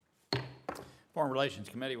Foreign Relations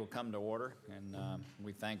Committee will come to order, and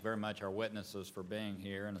we thank very much our witnesses for being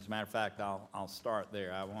here. And as a matter of fact, I'll start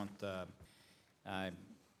there. I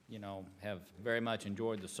have very much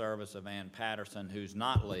enjoyed the service of Ann Patterson, who's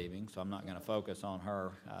not leaving, so I'm not going to focus on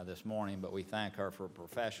her this morning, but we thank her for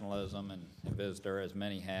professionalism and visit her, as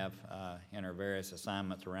many have, in her various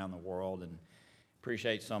assignments around the world, and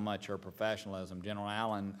appreciate so much her professionalism. General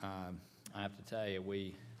Allen, I have to tell you,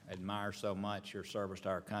 we admire so much your service to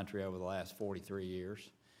our country over the last 43 years,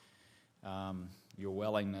 your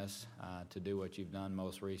willingness to do what you've done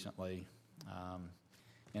most recently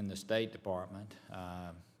in the State Department,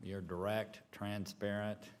 your direct,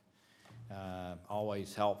 transparent,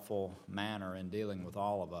 always helpful manner in dealing with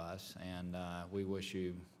all of us, and we wish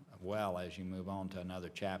you well as you move on to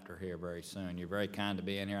another chapter here very soon. You're very kind to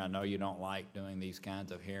be in here. I know you don't like doing these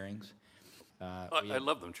kinds of hearings. I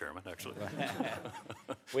love them, Chairman, actually.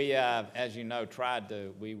 We, as you know,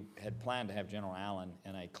 we had planned to have General Allen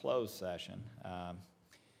in a closed session,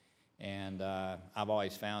 and I've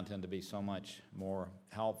always found him to be so much more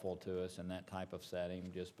helpful to us in that type of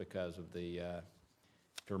setting just because of the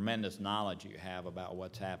tremendous knowledge you have about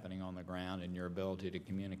what's happening on the ground and your ability to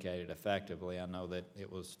communicate it effectively. I know that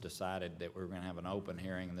it was decided that we were going to have an open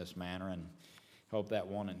hearing in this manner, and hope that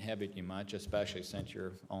won't inhibit you much, especially since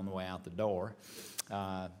you're on the way out the door.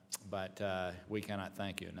 But we cannot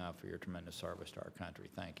thank you enough for your tremendous service to our country.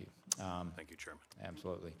 Thank you. Thank you, Chairman.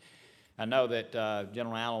 Absolutely. I know that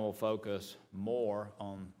General Allen will focus more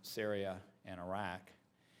on Syria and Iraq.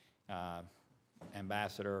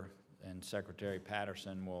 Ambassador and Secretary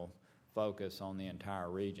Patterson will focus on the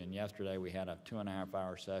entire region. Yesterday we had a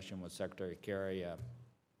 2.5-hour session with Secretary Kerry.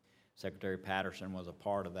 Secretary Patterson was a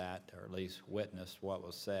part of that, or at least witnessed what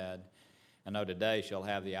was said. I know today she'll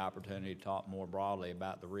have the opportunity to talk more broadly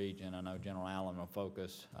about the region. I know General Allen will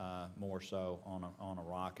focus more so on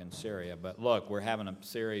Iraq and Syria. But look, we're having a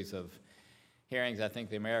series of hearings. I think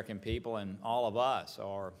the American people and all of us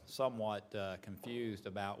are somewhat confused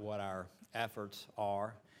about what our efforts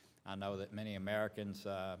are. I know that many Americans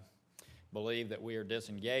believe that we are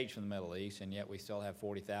disengaged from the Middle East, and yet we still have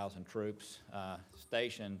 40,000 troops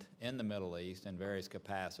stationed in the Middle East in various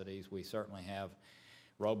capacities. We certainly have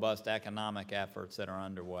robust economic efforts that are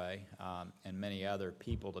underway and many other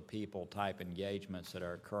people-to-people type engagements that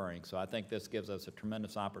are occurring. So I think this gives us a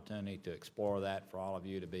tremendous opportunity to explore that, for all of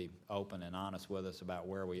you to be open and honest with us about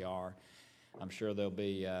where we are. I'm sure there'll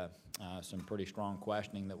be some pretty strong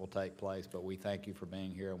questioning that will take place, but we thank you for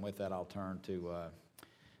being here. And with that, I'll turn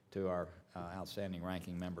to our outstanding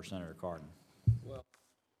ranking member, Senator Cardin. Well,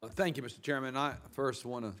 thank you, Mr. Chairman. I first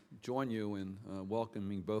want to join you in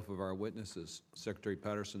welcoming both of our witnesses. Secretary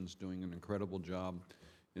Patterson's doing an incredible job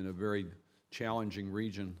in a very challenging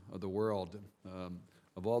region of the world.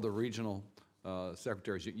 Of all the regional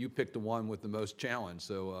secretaries, you picked the one with the most challenge,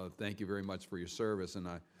 so thank you very much for your service. And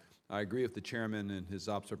I agree with the Chairman and his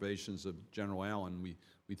observations of General Allen.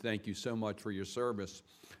 We thank you so much for your service.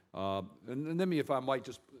 And let me, if I might,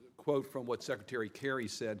 just quote from what Secretary Kerry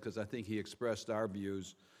said, because I think he expressed our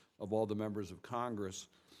views of all the members of Congress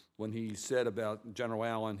when he said about General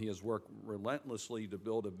Allen, he has worked relentlessly to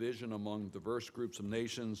build a vision among diverse groups of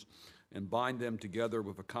nations and bind them together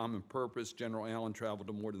with a common purpose. General Allen traveled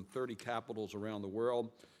to more than 30 capitals around the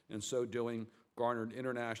world, and so doing garnered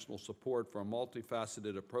international support for a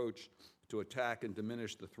multifaceted approach to attack and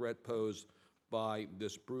diminish the threat posed by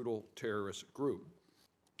this brutal terrorist group.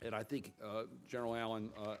 And I think, General Allen,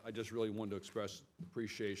 I just really wanted to express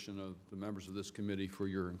appreciation of the members of this committee for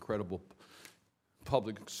your incredible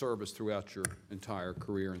public service throughout your entire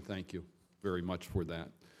career, and thank you very much for that.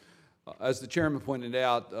 As the Chairman pointed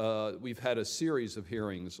out, we've had a series of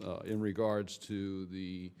hearings in regards to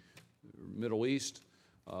the Middle East.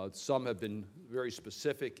 Some have been very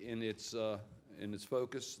specific in its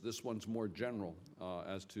focus. This one's more general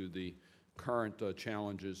as to the current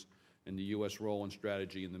challenges and the U.S. role and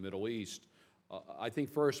strategy in the Middle East. I think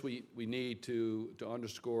first we need to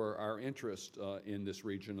underscore our interest in this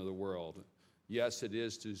region of the world. Yes, it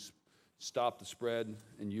is to stop the spread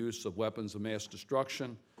and use of weapons of mass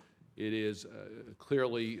destruction. It is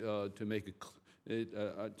clearly to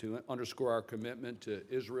underscore our commitment to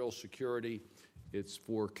Israel's security. It's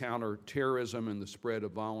for counterterrorism and the spread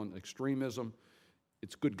of violent extremism.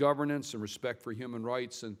 It's good governance and respect for human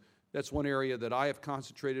rights, and that's one area that I have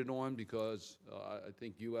concentrated on because I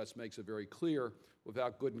think the U.S. makes it very clear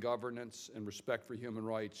without good governance and respect for human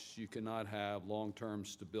rights, you cannot have long-term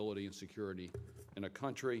stability and security in a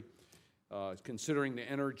country. Considering the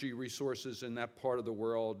energy resources in that part of the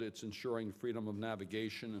world, it's ensuring freedom of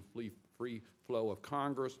navigation and free flow of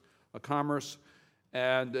commerce.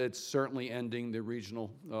 and it's certainly ending the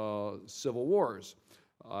regional civil wars,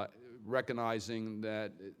 recognizing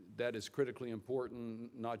that that is critically important,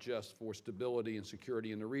 not just for stability and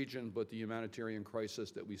security in the region, but the humanitarian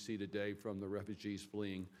crisis that we see today from the refugees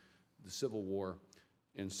fleeing the civil war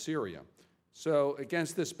in Syria. So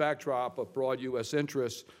against this backdrop of broad U.S.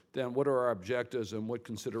 interests, then what are our objectives and what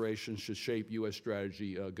considerations should shape U.S.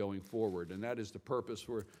 strategy going forward? And that is the purpose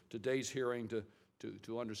for today's hearing,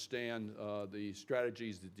 to understand the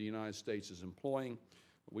strategies that the United States is employing.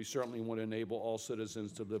 We certainly want to enable all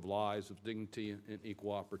citizens to live lives of dignity and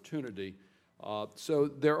equal opportunity. So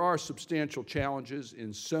there are substantial challenges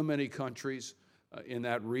in so many countries in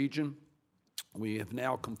that region. We have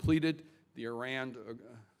now completed the Iran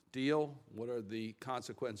deal. What are the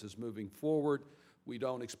consequences moving forward? We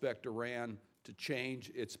don't expect Iran to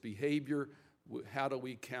change its behavior. How do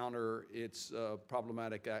we counter its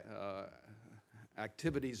problematic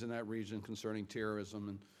activities in that region concerning terrorism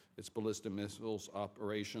and its ballistic missiles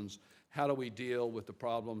operations? How do we deal with the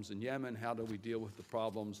problems in Yemen? How do we deal with the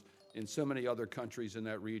problems in so many other countries in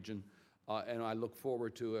that region? And I look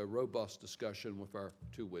forward to a robust discussion with our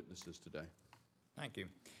two witnesses today. Thank you.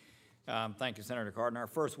 Thank you, Senator Cardin. Our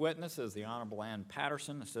first witness is the Honorable Ann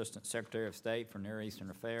Patterson, Assistant Secretary of State for Near Eastern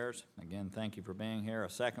Affairs. Again, thank you for being here. Our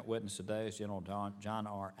second witness today is General John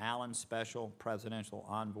R. Allen, Special Presidential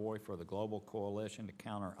Envoy for the Global Coalition to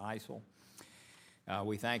Counter ISIL.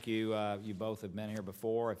 We thank you. You both have been here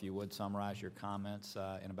before. If you would summarize your comments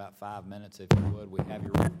in about 5 minutes, if you would. We have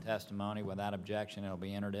your written testimony. Without objection, it'll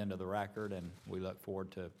be entered into the record, and we look forward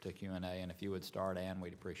to Q&A. And if you would start, Ann,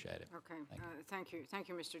 we'd appreciate it. Okay. Thank you. Thank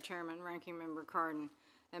you, Mr. Chairman, Ranking Member Cardin,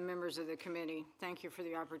 and members of the committee. Thank you for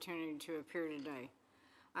the opportunity to appear today.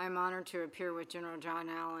 I am honored to appear with General John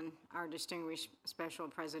Allen, our distinguished Special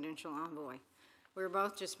Presidential Envoy. We were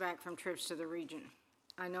both just back from trips to the region.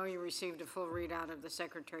 I know you received a full readout of the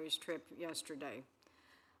Secretary's trip yesterday.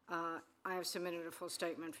 I have submitted a full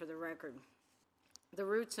statement for the record. The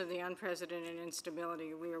roots of the unprecedented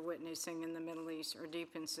instability we are witnessing in the Middle East are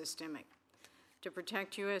deep and systemic. To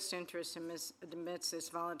protect U.S. interests amidst this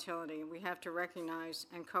volatility, we have to recognize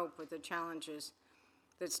and cope with the challenges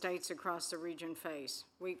that states across the region face: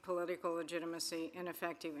 weak political legitimacy,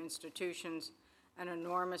 ineffective institutions, an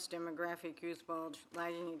enormous demographic youth bulge,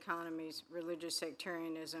 lagging economies, religious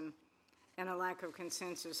sectarianism, and a lack of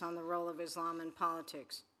consensus on the role of Islam in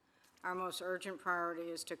politics. Our most urgent priority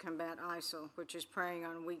is to combat ISIL, which is preying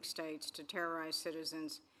on weak states to terrorize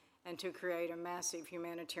citizens and to create a massive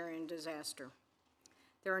humanitarian disaster.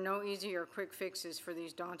 There are no easy or quick fixes for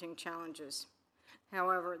these daunting challenges.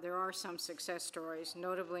 However, there are some success stories,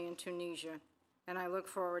 notably in Tunisia, and I look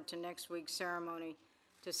forward to next week's ceremony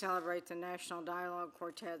to celebrate the National Dialogue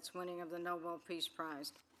Quartet's winning of the Nobel Peace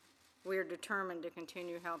Prize. We are determined to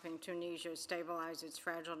continue helping Tunisia stabilize its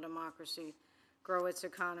fragile democracy, grow its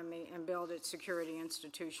economy, and build its security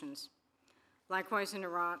institutions. Likewise in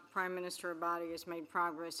Iraq, Prime Minister Abadi has made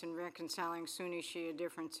progress in reconciling Sunni-Shia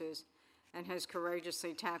differences and has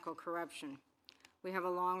courageously tackled corruption. We have a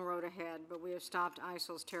long road ahead, but we have stopped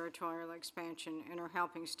ISIL's territorial expansion and are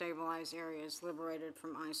helping stabilize areas liberated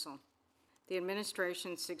from ISIL. The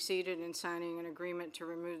administration succeeded in signing an agreement to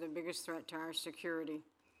remove the biggest threat to our security,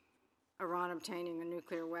 Iran obtaining a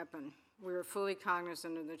nuclear weapon. We are fully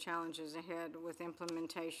cognizant of the challenges ahead with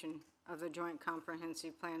implementation of the Joint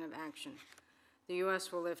Comprehensive Plan of Action. The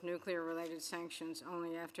U.S. will lift nuclear-related sanctions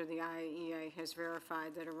only after the IAEA has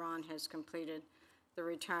verified that Iran has completed the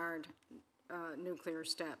retired nuclear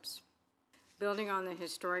steps. Building on the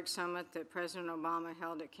historic summit that President Obama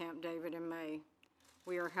held at Camp David in May,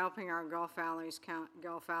 we are helping our Gulf allies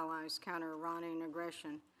counter Iranian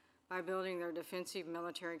aggression by building their defensive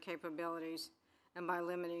military capabilities and by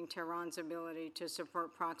limiting Tehran's ability to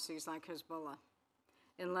support proxies like Hezbollah.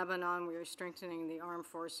 In Lebanon, we are strengthening the armed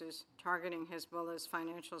forces, targeting Hezbollah's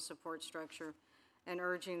financial support structure, and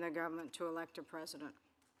urging the government to elect a president.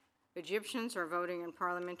 Egyptians are voting in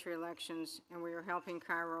parliamentary elections, and we are helping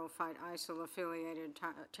Cairo fight ISIL-affiliated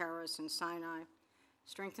terrorists in Sinai,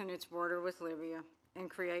 strengthen its border with Libya, and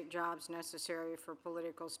create jobs necessary for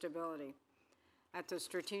political stability. At the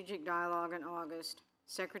Strategic Dialogue in August,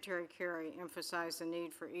 Secretary Kerry emphasized the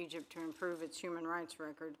need for Egypt to improve its human rights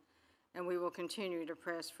record, and we will continue to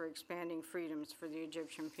press for expanding freedoms for the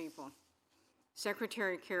Egyptian people.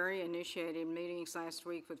 Secretary Kerry initiated meetings last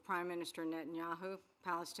week with Prime Minister Netanyahu,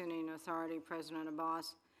 Palestinian Authority President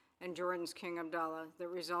Abbas, and Jordan's King Abdullah that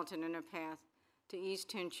resulted in a path to ease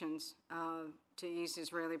tensions, to ease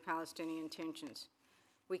Israeli-Palestinian tensions.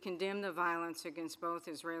 We condemn the violence against both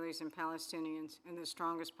Israelis and Palestinians in the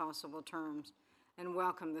strongest possible terms and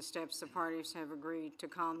welcome the steps the parties have agreed to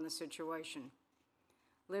calm the situation.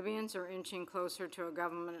 Libyans are inching closer to a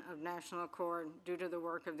government of national accord due to the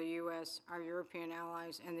work of the U.S., our European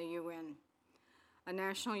allies, and the UN. A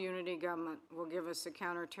national unity government will give us the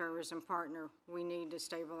counterterrorism partner we need to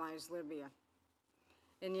stabilize Libya.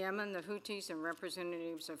 In Yemen, the Houthis and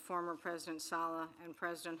representatives of former President Saleh and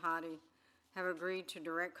President Hadi have agreed to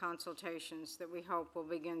direct consultations that we hope will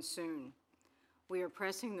begin soon. We are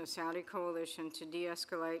pressing the Saudi coalition to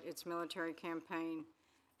de-escalate its military campaign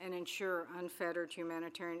and ensure unfettered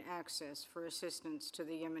humanitarian access for assistance to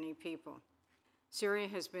the Yemeni people. Syria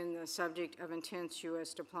has been the subject of intense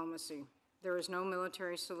U.S. diplomacy. There is no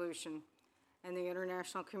military solution, and the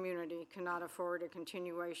international community cannot afford a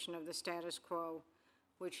continuation of the status quo,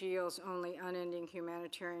 which yields only unending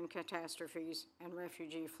humanitarian catastrophes and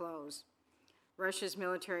refugee flows. Russia's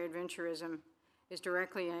military adventurism is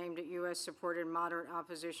directly aimed at U.S.-supported moderate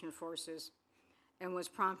opposition forces and was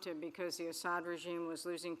prompted because the Assad regime was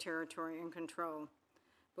losing territory and control.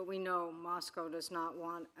 But we know Moscow does not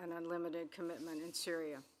want an unlimited commitment in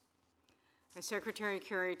Syria. As Secretary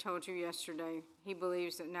Kerry told you yesterday, he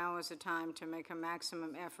believes that now is the time to make a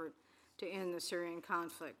maximum effort to end the Syrian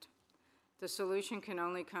conflict. The solution can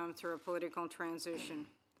only come through a political transition.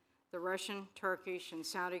 The Russian, Turkish, and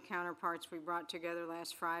Saudi counterparts we brought together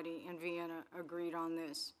last Friday in Vienna agreed on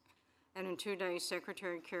this. And in 2 days,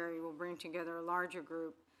 Secretary Kerry will bring together a larger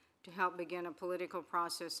group to help begin a political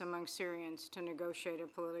process among Syrians to negotiate a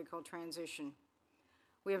political transition.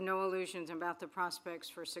 We have no illusions about the prospects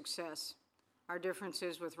for success. Our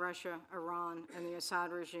differences with Russia, Iran, and the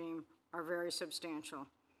Assad regime are very substantial.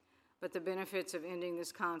 But the benefits of ending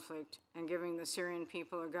this conflict and giving the Syrian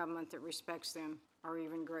people a government that respects them are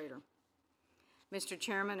even greater. Mr.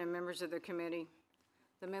 Chairman and members of the committee,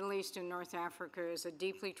 the Middle East and North Africa is a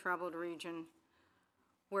deeply troubled region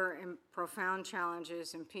where profound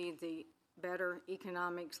challenges impede the better,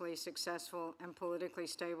 economically successful, and politically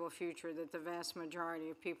stable future that the vast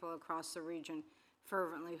majority of people across the region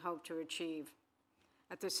fervently hope to achieve.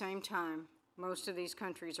 At the same time, most of these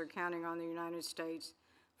countries are counting on the United States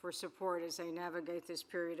for support as they navigate this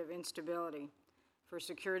period of instability, for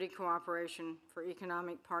security cooperation, for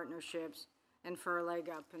economic partnerships, and for a leg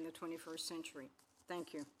up in the 21st century.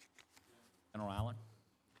 Thank you. General Allen.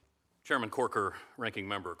 Chairman Corker, Ranking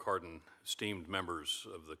Member Cardin, esteemed members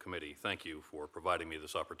of the committee, thank you for providing me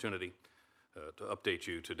this opportunity to update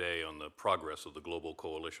you today on the progress of the global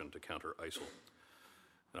coalition to counter ISIL.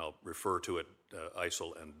 And I'll refer to it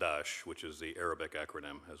ISIL and Daesh, which is the Arabic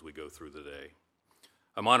acronym, as we go through the day.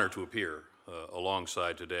 I'm honored to appear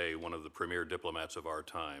alongside today one of the premier diplomats of our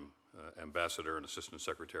time, Ambassador and Assistant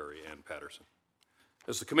Secretary Ann Patterson.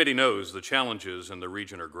 As the committee knows, the challenges in the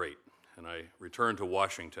region are great, and I returned to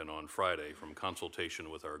Washington on Friday from consultation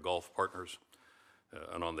with our Gulf partners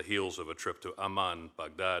and on the heels of a trip to Amman,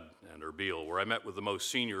 Baghdad, and Erbil, where I met with the most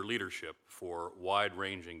senior leadership for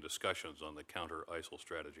wide-ranging discussions on the counter-ISIL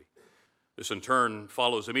strategy. This, in turn,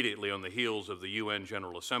 follows immediately on the heels of the UN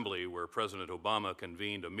General Assembly, where President Obama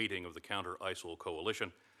convened a meeting of the counter-ISIL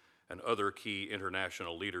coalition and other key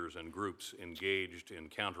international leaders and groups engaged in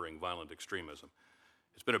countering violent extremism.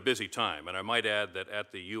 It's been a busy time, and I might add that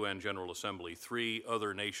at the UN General Assembly, 3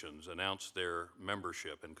 other nations announced their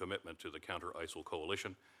membership and commitment to the counter-ISIL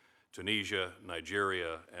coalition: Tunisia,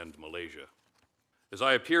 Nigeria, and Malaysia. As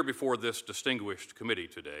I appear before this distinguished committee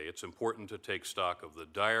today, it's important to take stock of the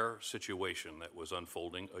dire situation that was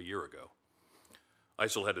unfolding a year ago.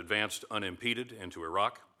 ISIL had advanced unimpeded into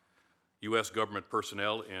Iraq. U.S. government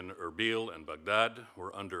personnel in Erbil and Baghdad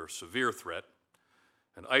were under severe threat,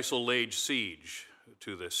 and ISIL laid siege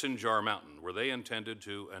to the Sinjar mountain, where they intended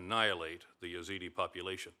to annihilate the Yazidi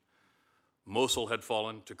population. Mosul had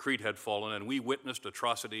fallen, Tikrit had fallen, and we witnessed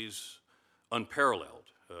atrocities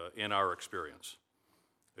unparalleled in our experience.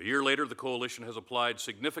 A year later, the coalition has applied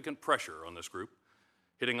significant pressure on this group,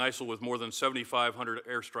 hitting ISIL with more than 7,500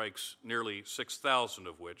 airstrikes, nearly 6,000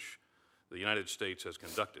 of which the United States has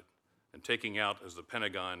conducted, and taking out, as the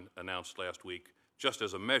Pentagon announced last week, just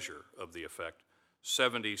as a measure of the effect,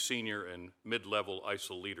 70 senior and mid-level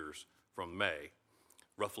ISIL leaders from May,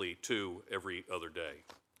 roughly 2 every other day.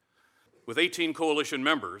 With 18 coalition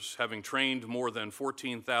members having trained more than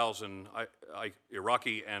 14,000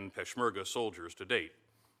 Iraqi and Peshmerga soldiers to date,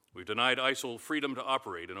 we've denied ISIL freedom to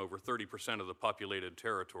operate in over 30% of the populated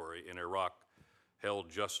territory in Iraq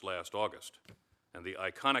held just last August. And the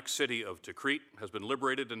iconic city of Tikrit has been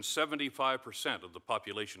liberated and 75% of the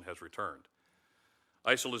population has returned.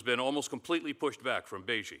 ISIL has been almost completely pushed back from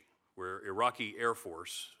Beji, where Iraqi Air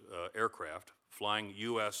Force aircraft flying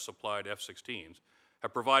U.S.-supplied F-16s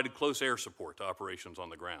have provided close air support to operations on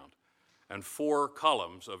the ground. And 4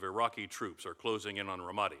 columns of Iraqi troops are closing in on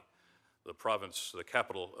Ramadi, the province, the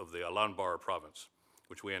capital of the Al-Anbar province,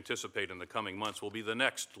 which we anticipate in the coming months will be the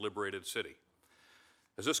next liberated city.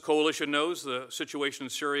 As this coalition knows, the situation in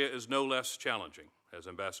Syria is no less challenging, as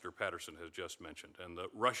Ambassador Patterson has just mentioned, and the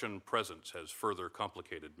Russian presence has further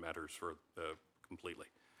complicated matters completely,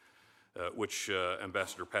 which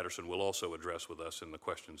Ambassador Patterson will also address with us in the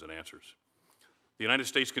questions and answers. The United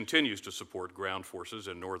States continues to support ground forces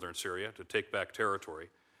in northern Syria to take back territory,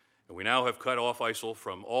 and we now have cut off ISIL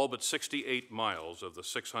from all but 68 miles of the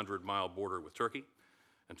 600-mile border with Turkey.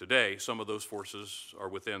 And today, some of those forces are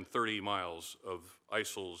within 30 miles of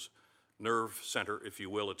ISIL's nerve center, if you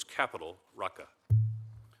will, its capital, Raqqa.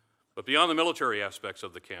 But beyond the military aspects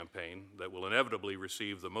of the campaign that will inevitably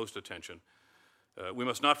receive the most attention, we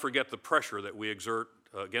must not forget the pressure that we exert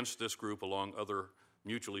against this group along other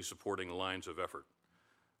mutually supporting lines of effort.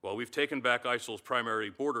 While we've taken back ISIL's primary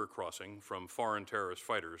border crossing from foreign terrorist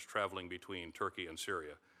fighters traveling between Turkey and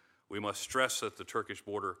Syria, we must stress that the Turkish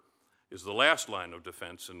border is the last line of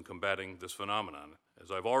defense in combating this phenomenon. As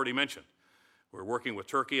I've already mentioned, we're working with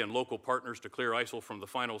Turkey and local partners to clear ISIL from the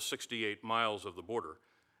final 68 miles of the border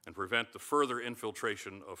and prevent the further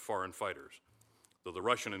infiltration of foreign fighters, though the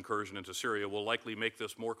Russian incursion into Syria will likely make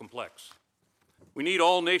this more complex. We need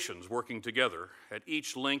all nations working together at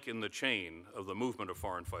each link in the chain of the movement of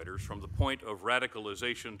foreign fighters, from the point of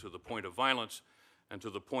radicalization to the point of violence and to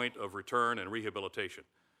the point of return and rehabilitation.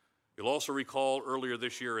 You'll also recall earlier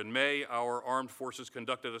this year in May, our armed forces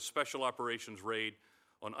conducted a special operations raid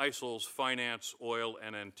on ISIL's finance, oil,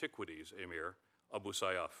 and antiquities emir, Abu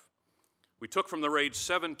Sayyaf. We took from the raid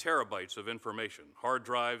 7 terabytes of information, hard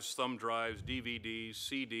drives, thumb drives, DVDs,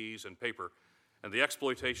 CDs, and paper, and the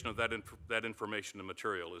exploitation of that information and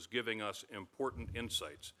material is giving us important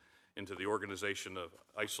insights into the organization of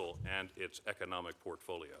ISIL and its economic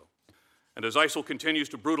portfolio. And as ISIL continues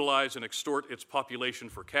to brutalize and extort its population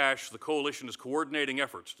for cash, the coalition is coordinating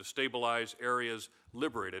efforts to stabilize areas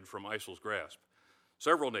liberated from ISIL's grasp.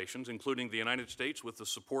 Several nations, including the United States with the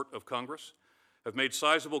support of Congress, have made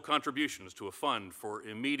sizable contributions to a fund for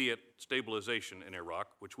immediate stabilization in Iraq,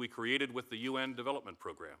 which we created with the UN Development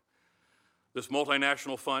Program. This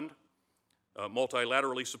multinational fund,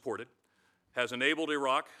 multilaterally supported, has enabled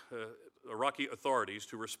Iraqi authorities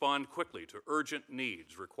to respond quickly to urgent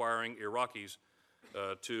needs requiring Iraqis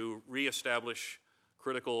to reestablish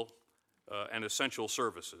critical and essential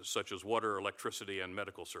services such as water, electricity, and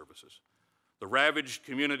medical services. The ravaged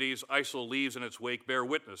communities ISIL leaves in its wake bear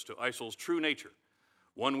witness to ISIL's true nature,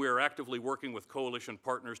 one we are actively working with coalition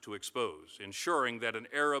partners to expose, ensuring that an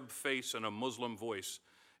Arab face and a Muslim voice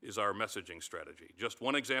is our messaging strategy. Just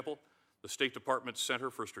one example, the State Department's Center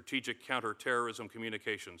for Strategic Counterterrorism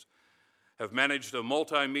Communications have managed a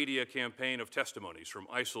multimedia campaign of testimonies from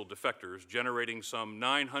ISIL defectors, generating some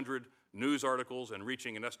 900 news articles and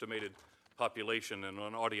reaching an estimated population and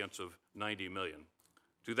an audience of 90 million.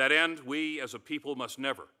 To that end, we as a people must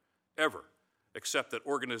never, ever accept that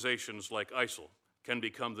organizations like ISIL can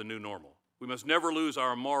become the new normal. We must never lose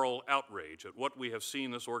our moral outrage at what we have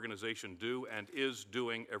seen this organization do and is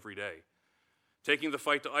doing every day. Taking the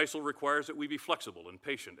fight to ISIL requires that we be flexible and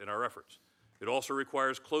patient in our efforts. It also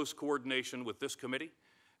requires close coordination with this committee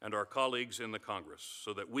and our colleagues in the Congress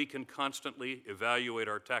so that we can constantly evaluate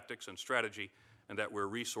our tactics and strategy and that we're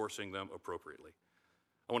resourcing them appropriately.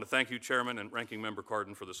 I want to thank you, Chairman and Ranking Member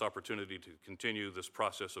Cardin, for this opportunity to continue this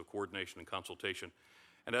process of coordination and consultation.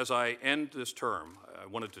 And as I end this term, I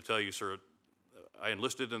wanted to tell you, sir, I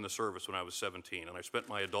enlisted in the service when I was 17, and I spent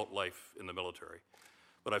my adult life in the military.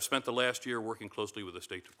 But I've spent the last year working closely with the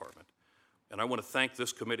State Department. And I want to thank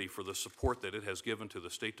this committee for the support that it has given to the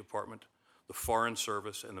State Department, the Foreign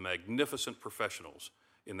Service, and the magnificent professionals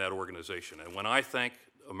in that organization. And when I thank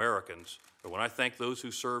Americans, or when I thank those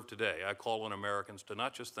who serve today, I call on Americans to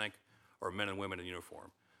not just thank our men and women in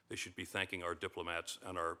uniform. They should be thanking our diplomats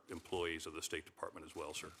and our employees of the State Department as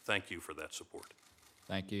well, sir. Thank you for that support.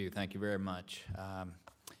 Thank you. Thank you very much.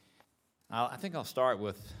 I think I'll start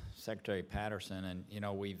with Secretary Patterson. And, you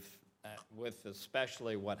know, with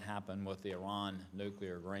especially what happened with the Iran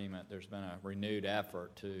nuclear agreement, there's been a renewed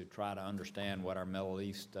effort to try to understand what our Middle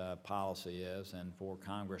East policy is and for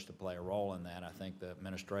Congress to play a role in that. I think the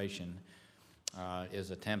administration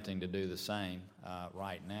is attempting to do the same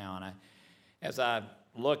right now. And as I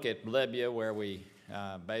look at Libya, where we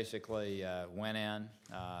basically went in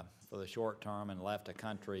for the short term and left a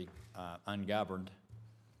country ungoverned,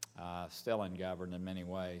 still ungoverned in many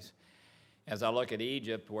ways. As I look at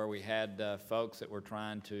Egypt, where we had folks that were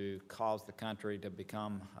trying to cause the country to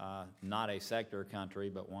become not a secular country,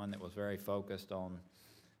 but one that was very focused on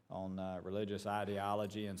religious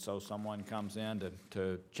ideology, and so someone comes in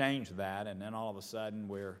to change that, and then all of a sudden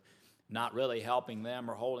we're not really helping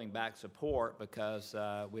them or holding back support because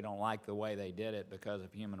we don't like the way they did it because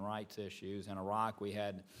of human rights issues. In Iraq, we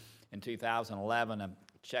had, in 2011, a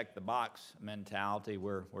check-the-box mentality.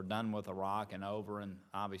 We're done with Iraq and over, and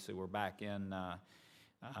obviously we're back in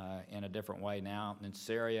a different way now. In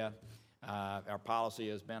Syria, our policy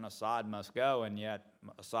has been Assad must go, and yet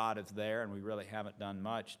Assad is there, and we really haven't done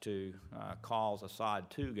much to cause Assad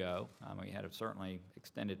to go. We had a certainly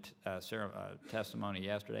extended testimony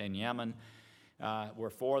yesterday. In Yemen,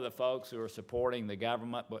 we're for the folks who are supporting the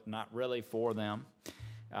government, but not really for them.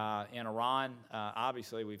 In Iran,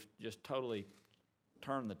 obviously, we've just totally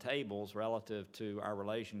turned the tables relative to our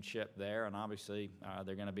relationship there, and obviously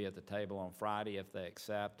they're going to be at the table on Friday if they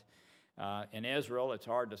accept. In Israel, it's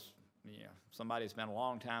hard to, somebody's been a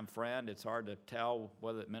long-time friend, it's hard to tell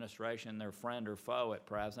whether the administration their friend or foe at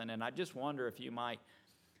present, and I just wonder if you might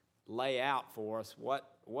lay out for us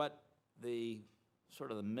what the sort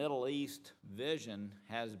of the Middle East vision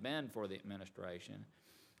has been for the administration,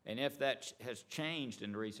 and if that has changed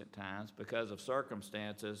in recent times because of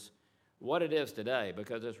circumstances, what it is today,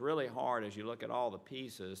 because it's really hard as you look at all the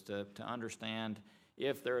pieces to understand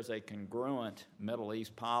if there's a congruent Middle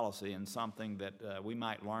East policy and something that we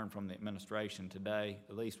might learn from the administration today,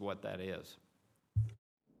 at least what that is.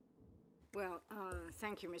 Well,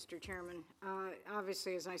 thank you, Mr. Chairman.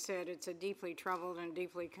 Obviously, as I said, it's a deeply troubled and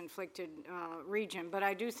deeply conflicted region, but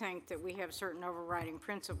I do think that we have certain overriding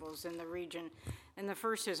principles in the region, and the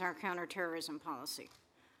first is our counterterrorism policy.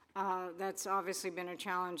 That's obviously been a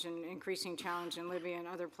challenge, an increasing challenge in Libya and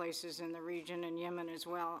other places in the region, and Yemen as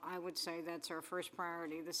well. I would say that's our first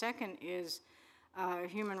priority. The second is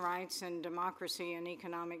human rights and democracy and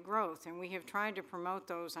economic growth, and we have tried to promote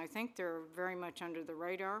those. I think they're very much under the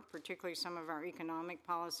radar, particularly some of our economic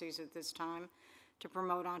policies at this time, to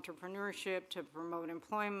promote entrepreneurship, to promote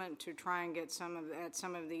employment, to try and get at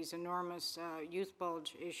some of these enormous youth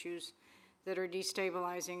bulge issues that are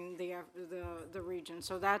destabilizing the region.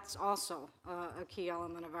 So that's also a key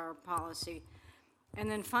element of our policy. And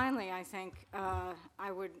then finally, I think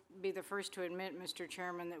I would be the first to admit, Mr.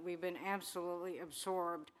 Chairman, that we've been absolutely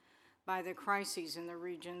absorbed by the crises in the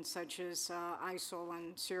region, such as ISIL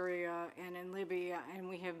in Syria and in Libya, and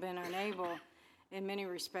we have been unable, in many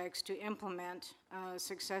respects, to implement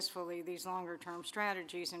successfully these longer-term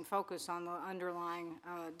strategies and focus on the underlying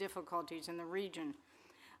difficulties in the region.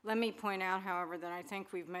 Let me point out, however, that I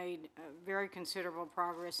think we've made very considerable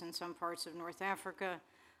progress in some parts of North Africa.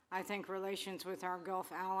 I think relations with our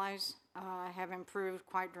Gulf allies have improved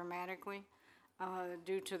quite dramatically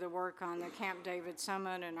due to the work on the Camp David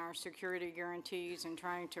Summit and our security guarantees and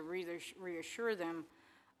trying to reassure them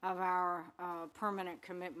of our permanent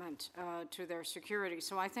commitment to their security.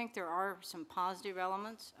 So I think there are some positive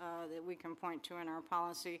elements that we can point to in our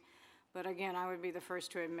policy. But again, I would be the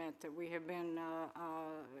first to admit that we have been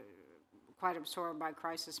quite absorbed by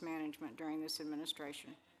crisis management during this administration.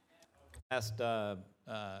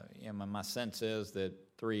 My sense is that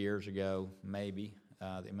 3 years ago, maybe,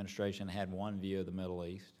 the administration had one view of the Middle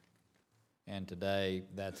East, and today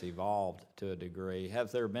that's evolved to a degree.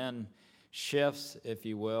 Have there been shifts, if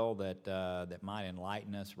you will, that might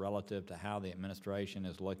enlighten us relative to how the administration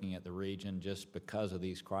is looking at the region just because of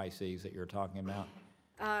these crises that you're talking about?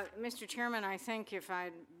 Mr. Chairman, I think if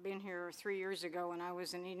I'd been here 3 years ago and I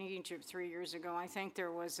was in Egypt 3 years ago, I think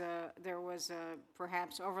there was a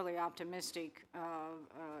perhaps overly optimistic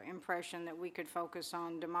impression that we could focus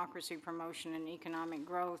on democracy promotion and economic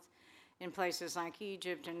growth in places like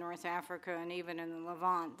Egypt and North Africa and even in the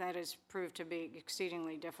Levant. That has proved to be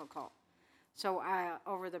exceedingly difficult. So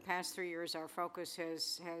over the past 3 years, our focus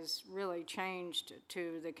has really changed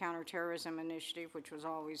to the counterterrorism initiative, which was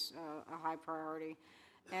always a high priority,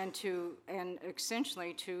 and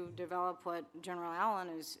essentially to develop what General Allen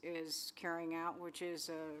is carrying out, which is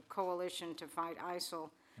a coalition to fight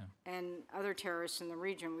ISIL and other terrorists in the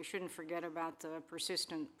region. We shouldn't forget about the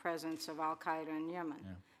persistent presence of Al Qaeda in Yemen.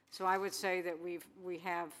 Yeah. So I would say that we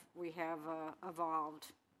have evolved.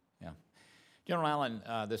 Yeah. General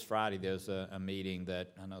Allen, this Friday there's a meeting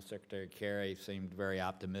that I know Secretary Kerry seemed very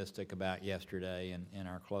optimistic about yesterday in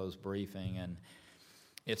our closed briefing, and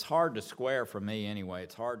it's hard to square for me anyway.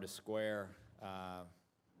 It's hard to square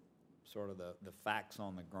sort of the facts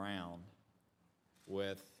on the ground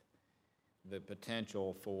with the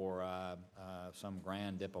potential for some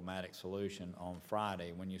grand diplomatic solution on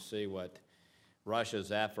Friday. When you see what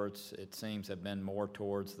Russia's efforts, it seems, have been more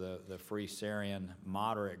towards the Free Syrian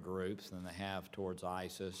moderate groups than they have towards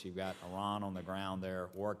ISIS. You've got Iran on the ground there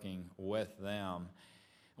working with them.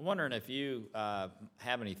 I'm wondering if you have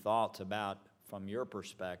any thoughts about, from your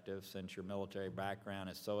perspective, since your military background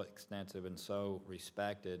is so extensive and so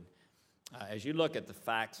respected, As you look at the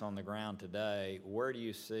facts on the ground today, where do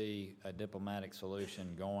you see a diplomatic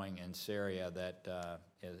solution going in Syria that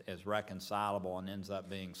is reconcilable and ends up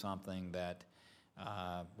being something that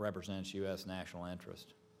represents U.S. national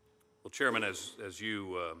interest? Well, Chairman, as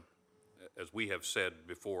we have said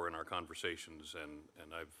before in our conversations,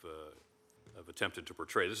 and I've attempted to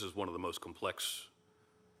portray, this is one of the most complex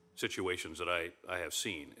situations that I have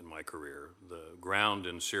seen in my career. The ground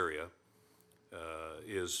in Syria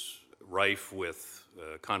is rife with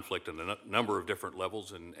conflict in a number of different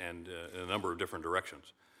levels and in a number of different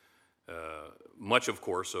directions. Much, of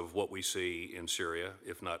course, of what we see in Syria,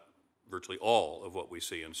 if not virtually all of what we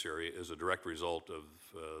see in Syria, is a direct result of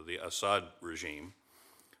the Assad regime,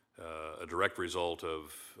 a direct result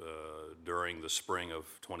of during the spring of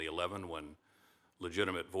 2011 when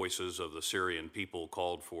legitimate voices of the Syrian people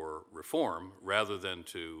called for reform. Rather than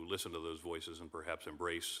to listen to those voices and perhaps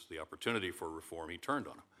embrace the opportunity for reform, he turned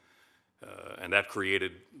on them. And that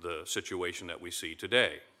created the situation that we see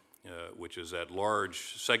today, which is that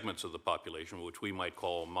large segments of the population, which we might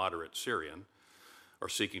call moderate Syrian, are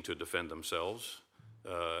seeking to defend themselves.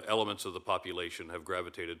 Elements of the population have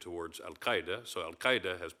gravitated towards al-Qaeda, so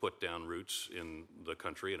al-Qaeda has put down roots in the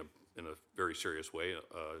country in a very serious way,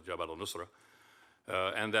 Jabhat al-Nusra,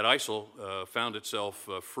 and that ISIL found itself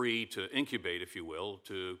free to incubate, if you will,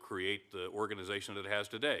 to create the organization that it has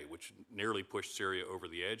today, which nearly pushed Syria over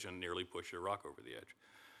the edge and nearly pushed Iraq over the edge.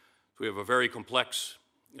 So we have a very complex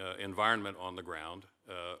environment on the ground,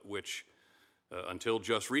 which until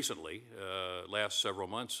just recently, last several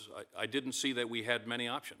months, I didn't see that we had many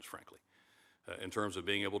options, frankly, in terms of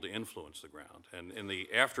being able to influence the ground. And in the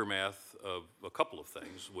aftermath of a couple of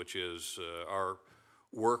things, which is our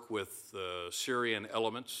work with Syrian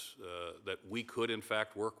elements that we could in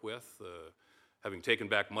fact work with, having taken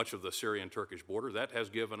back much of the Syrian-Turkish border, that has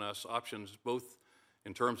given us options both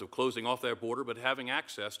in terms of closing off that border, but having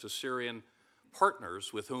access to Syrian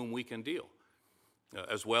partners with whom we can deal.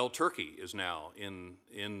 As well, Turkey is now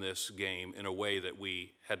in this game in a way that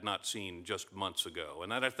we had not seen just months ago.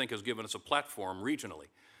 And that, I think, has given us a platform regionally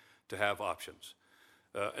to have options.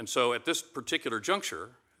 And so at this particular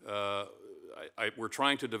juncture, we're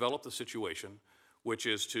trying to develop the situation, which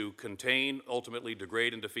is to contain, ultimately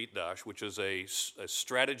degrade and defeat Daesh, which is a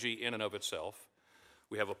strategy in and of itself.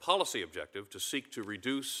 We have a policy objective to seek to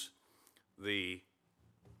reduce the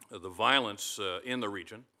violence in the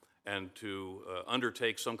region and to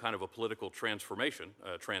undertake some kind of a political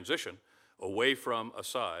transition away from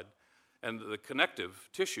Assad. And the connective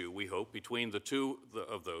tissue, we hope, between the two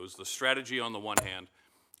of those, the strategy on the one hand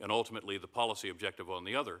and ultimately the policy objective on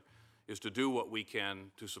the other, is to do what we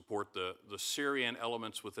can to support the Syrian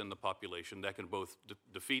elements within the population that can both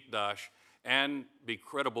defeat Daesh and be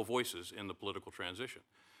credible voices in the political transition.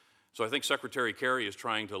 So I think Secretary Kerry is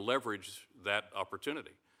trying to leverage that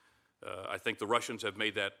opportunity. I think the Russians have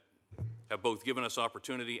both given us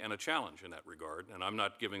opportunity and a challenge in that regard, and I'm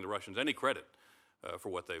not giving the Russians any credit for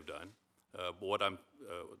what they've done. But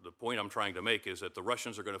the point I'm trying to make is that the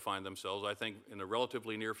Russians are going to find themselves, I think, in the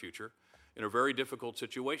relatively near future, in a very difficult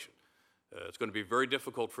situation. It's going to be very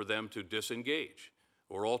difficult for them to disengage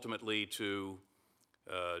or ultimately to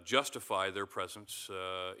justify their presence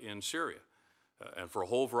in Syria, and for a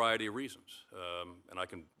whole variety of reasons. And I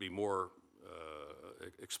can be more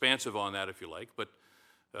expansive on that if you like, but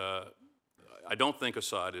I don't think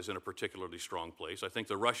Assad is in a particularly strong place. I think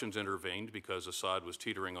the Russians intervened because Assad was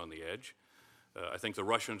teetering on the edge. I think the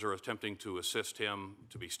Russians are attempting to assist him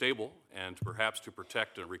to be stable and perhaps to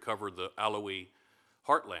protect and recover the Alawi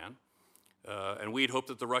heartland. And we'd hope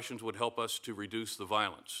that the Russians would help us to reduce the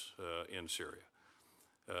violence in Syria.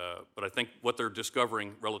 But I think what they're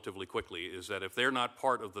discovering relatively quickly is that if they're not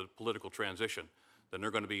part of the political transition, then they're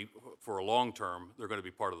going to be, for a long term, they're going to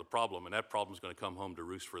be part of the problem, and that problem is going to come home to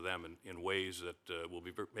roost for them in ways that will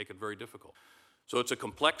make it very difficult. So it's a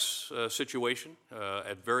complex situation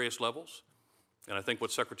at various levels, and I think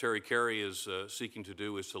what Secretary Kerry is seeking to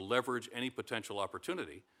do is to leverage any potential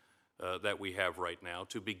opportunity that we have right now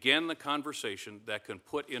to begin the conversation that can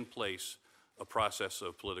put in place a process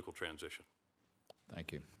of political transition.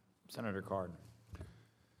 Thank you. Senator Cardin.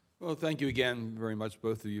 Well, thank you again very much,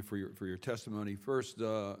 both of you, for your testimony. First,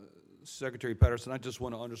 Secretary Patterson, I just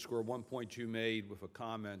want to underscore one point you made with a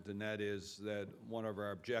comment, and that is that one of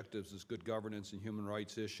our objectives is good governance and human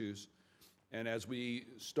rights issues. And as we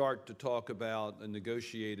start to talk about a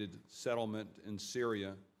negotiated settlement in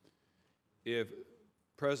Syria, if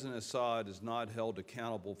President Assad is not held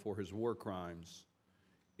accountable for his war crimes,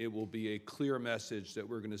 it will be a clear message that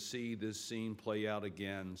we're going to see this scene play out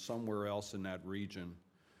again somewhere else in that region.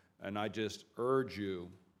 And I just urge you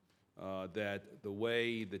that the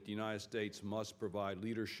way that the United States must provide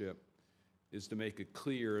leadership is to make it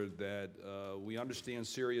clear that we understand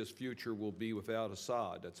Syria's future will be without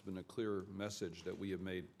Assad. That's been a clear message that we have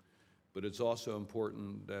made. But it's also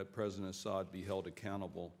important that President Assad be held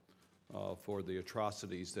accountable for the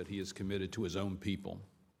atrocities that he has committed to his own people.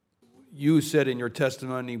 You said in your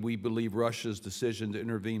testimony, we believe Russia's decision to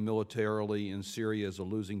intervene militarily in Syria is a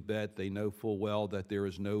losing bet. They know full well that there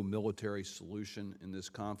is no military solution in this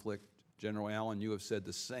conflict. General Allen, you have said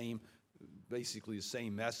the same, basically the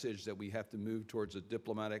same message, that we have to move towards a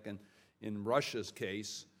diplomatic, and in Russia's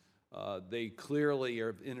case, they clearly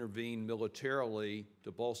have intervened militarily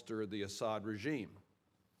to bolster the Assad regime.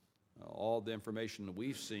 All the information that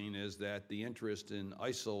we've seen is that the interest in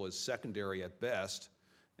ISIL is secondary at best,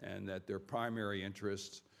 and that their primary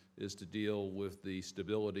interest is to deal with the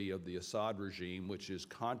stability of the Assad regime, which is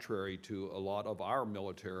contrary to a lot of our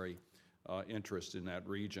military interest in that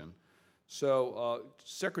region. So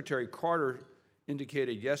Secretary Carter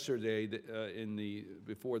indicated yesterday that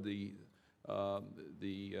before the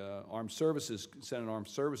Armed Services, Senate Armed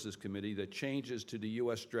Services Committee, that changes to the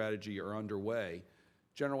U.S. strategy are underway.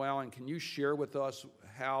 General Allen, can you share with us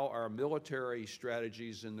how our military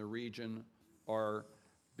strategies in the region are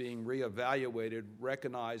being reevaluated,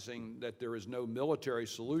 recognizing that there is no military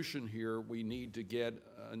solution here? We need to get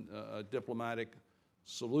a diplomatic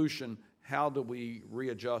solution. How do we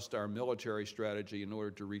readjust our military strategy in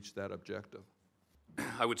order to reach that objective?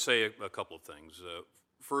 I would say a couple of things.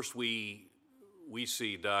 First, we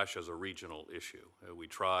see Daesh as a regional issue. We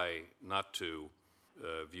try not to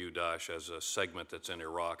view Daesh as a segment that's in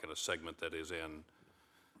Iraq and a segment that is in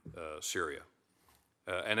Syria.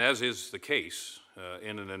 And as is the case,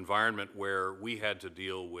 in an environment where we had to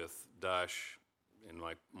deal with Daesh, in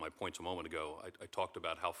my points a moment ago, I talked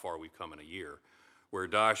about how far we've come in a year, where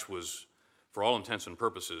Daesh was, for all intents and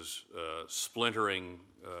purposes, splintering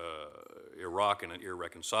Iraq in an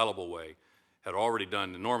irreconcilable way, had already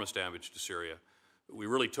done enormous damage to Syria. We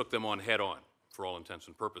really took them on head on, for all intents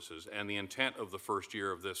and purposes. And the intent of the first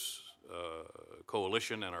year of this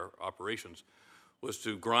coalition and our operations was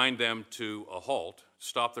to grind them to a halt,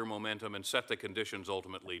 stop their momentum, and set the conditions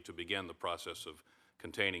ultimately to begin the process of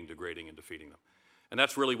containing, degrading, and defeating them. And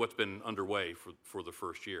that's really what's been underway for the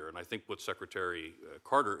first year. And I think what Secretary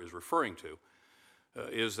Carter is referring to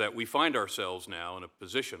is that we find ourselves now in a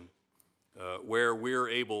position where we're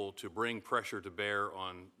able to bring pressure to bear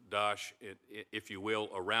on Daesh, if you will,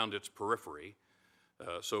 around its periphery.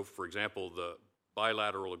 So, for example, the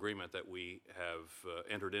bilateral agreement that we have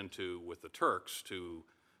entered into with the Turks to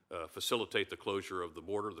facilitate the closure of the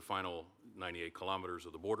border, the final 98 kilometers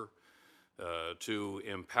of the border, to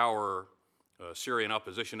empower Syrian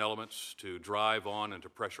opposition elements to drive on and to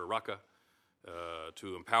pressure Raqqa,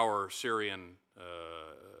 to empower Syrian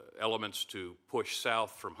elements to push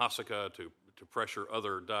south from Hasaka to pressure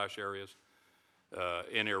other Daesh areas.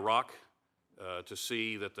 In Iraq, to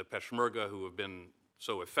see that the Peshmerga, who have been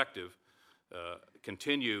so effective,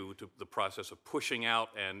 continue the process of pushing out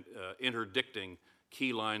and interdicting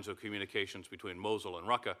key lines of communications between Mosul and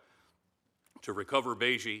Raqqa, to recover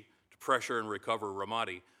Beji, to pressure and recover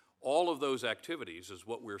Ramadi. All of those activities is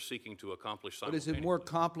what we're seeking to accomplish simultaneously. But is it more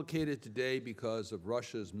complicated today because of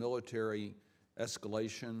Russia's military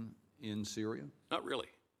escalation in Syria? Not really.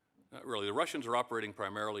 Not really. The Russians are operating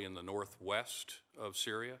primarily in the northwest of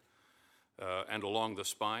Syria and along the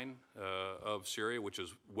spine of Syria, which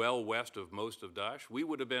is well west of most of Daesh. We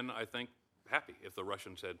would have been, I think, happy if the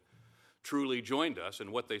Russians had truly joined us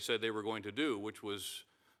in what they said they were going to do, which was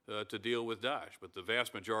to deal with Daesh. But the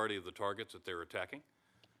vast majority of the targets that they're attacking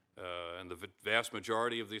and the vast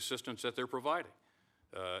majority of the assistance that they're providing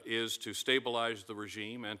is to stabilize the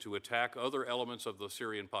regime and to attack other elements of the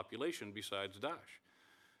Syrian population besides Daesh.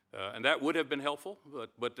 And that would have been helpful,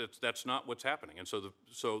 but that's not what's happening. And so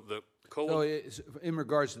the coalition... So in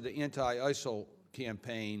regards to the anti-ISIL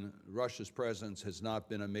campaign, Russia's presence has not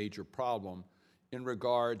been a major problem. In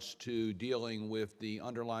regards to dealing with the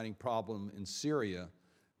underlying problem in Syria,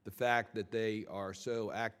 the fact that they are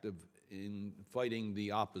so active in fighting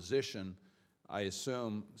the opposition, I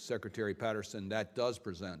assume, Secretary Patterson, that does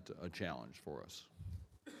present a challenge for us.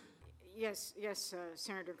 Yes,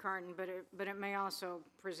 Senator Cardin, but it may also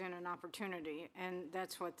present an opportunity, and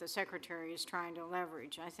that's what the Secretary is trying to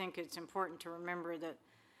leverage. I think it's important to remember that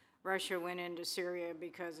Russia went into Syria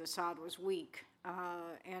because Assad was weak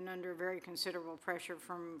and under very considerable pressure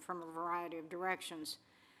from a variety of directions.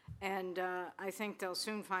 And I think they'll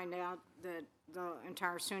soon find out that the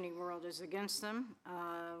entire Sunni world is against them.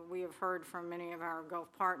 We have heard from many of our Gulf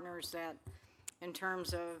partners that In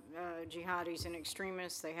terms of jihadis and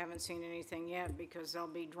extremists, they haven't seen anything yet because they'll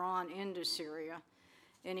be drawn into Syria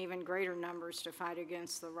in even greater numbers to fight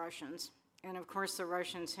against the Russians. And of course, the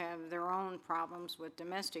Russians have their own problems with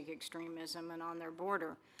domestic extremism and on their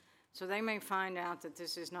border. So they may find out that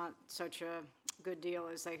this is not such a good deal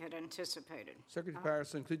as they had anticipated. Secretary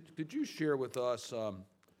Patterson, could you share with us,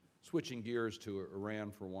 switching gears to Iran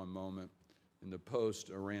for one moment, in the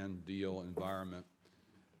post-Iran deal environment,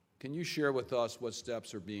 can you share with us what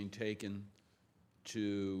steps are being taken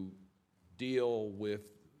to deal with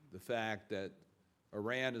the fact that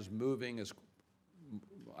Iran is moving, as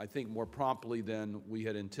I think, more promptly than we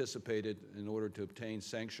had anticipated in order to obtain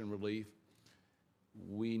sanction relief?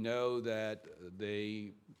 We know that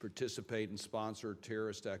they participate and sponsor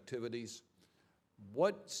terrorist activities.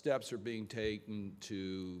 What steps are being taken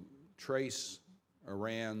to trace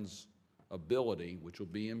Iran's ability, which will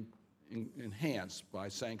be enhanced by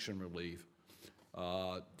sanction relief,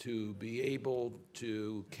 to be able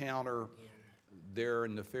to counter their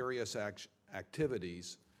nefarious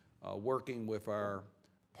activities, working with our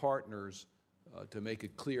partners to make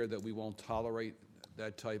it clear that we won't tolerate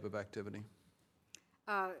that type of activity?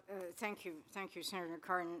 Thank you, Senator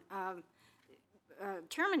Cardin.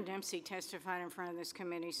 Chairman Dempsey testified in front of this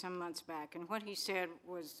committee some months back, and what he said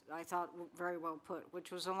was, I thought, very well put,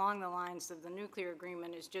 which was along the lines of the nuclear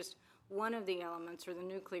agreement is just one of the elements, or the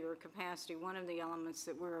nuclear capacity, one of the elements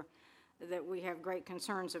that we have great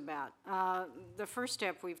concerns about. The first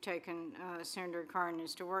step we've taken, Senator Cardin,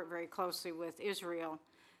 is to work very closely with Israel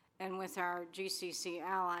and with our GCC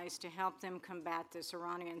allies to help them combat this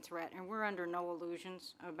Iranian threat. And we're under no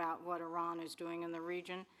illusions about what Iran is doing in the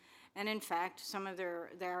region. And in fact, some of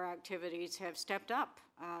their activities have stepped up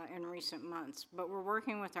in recent months. But we're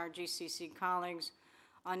working with our GCC colleagues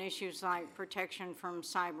on issues like protection from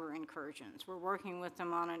cyber incursions. We're working with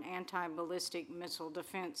them on an anti-ballistic missile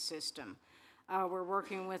defense system. We're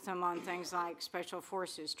working with them on things like special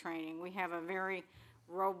forces training. We have a very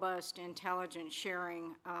robust intelligence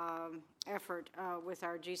sharing effort with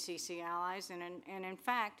our GCC allies, and in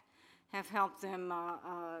fact have helped them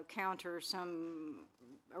counter some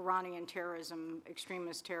Iranian terrorism,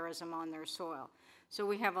 extremist terrorism on their soil. So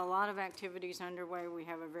we have a lot of activities underway. We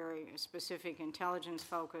have a very specific intelligence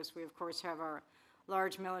focus. We, of course, have our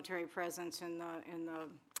large military presence in the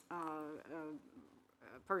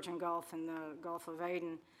Persian Gulf and the Gulf of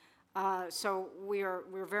Aden. So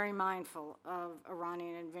we're very mindful of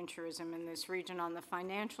Iranian adventurism in this region. On the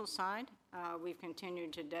financial side, we've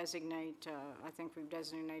continued to designate, I think we've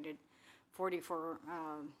designated 44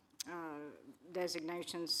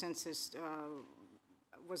 designations since this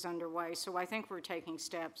was underway. So I think we're taking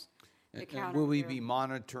steps to counter. And will we be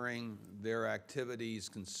monitoring their activities,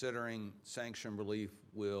 considering sanction relief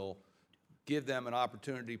will give them an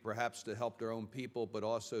opportunity perhaps to help their own people, but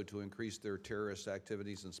also to increase their terrorist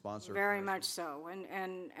activities and sponsor? Very much so.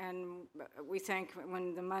 And we think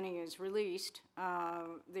when the money is released,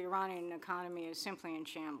 the Iranian economy is simply in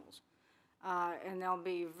shambles. And there'll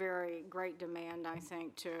be very great demand, I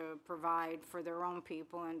think, to provide for their own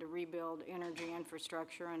people and to rebuild energy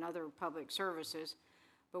infrastructure and other public services.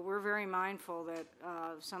 But we're very mindful that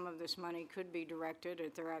some of this money could be directed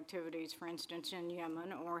at their activities, for instance, in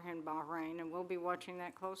Yemen or in Bahrain, and we'll be watching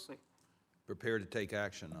that closely. Prepared to take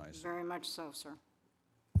action, I assume. Very much so, sir.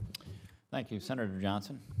 Thank you. Senator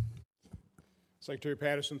Johnson. Secretary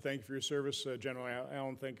Patterson, thank you for your service. General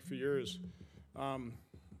Allen, thank you for yours.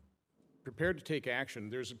 Prepared to take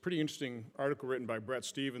action. There's a pretty interesting article written by Brett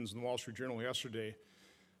Stevens in the Wall Street Journal yesterday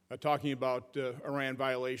talking about Iran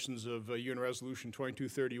violations of UN Resolution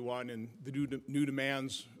 2231 and the new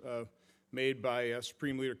demands made by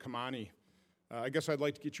Supreme Leader Khamenei. I guess I'd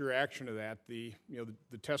like to get your reaction to that. The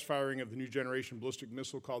test firing of the new generation ballistic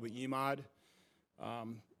missile called the EMOD.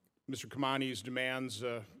 Mr. Khamenei's demands,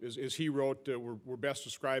 as he wrote, were best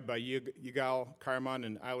described by Yigal Karman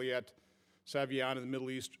and Aliet Savian of the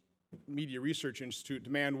Middle East Media Research Institute.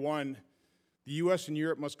 Demand one, the U.S. and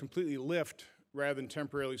Europe must completely lift rather than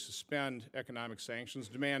temporarily suspend economic sanctions.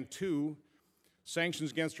 Demand two,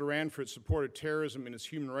 sanctions against Iran for its support of terrorism and its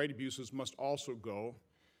human rights abuses must also go.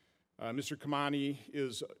 Mr. Khamenei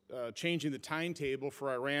is changing the timetable for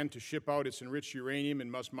Iran to ship out its enriched uranium and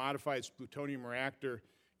must modify its plutonium reactor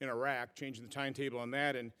in Iraq, changing the timetable on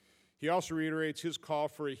that. And he also reiterates his call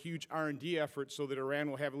for a huge R&D effort so that Iran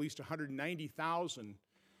will have at least 190,000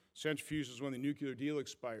 centrifuges when the nuclear deal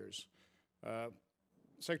expires.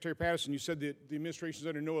 Secretary Patterson, you said that the administration is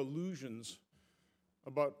under no illusions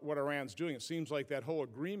about what Iran's doing. It seems like that whole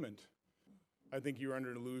agreement, I think you're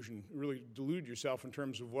under an illusion. You really delude yourself in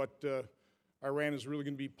terms of what Iran is really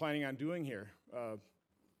going to be planning on doing here.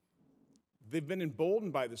 they've been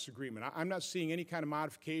emboldened by this agreement. I'm not seeing any kind of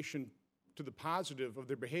modification to the positive of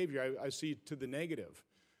their behavior. I see it to the negative.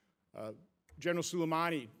 General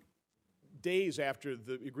Soleimani, days after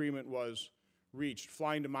the agreement was reached,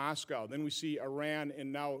 flying to Moscow. Then we see Iran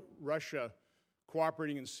and now Russia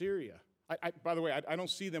cooperating in Syria. By the way, I don't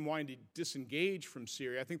see them wanting to disengage from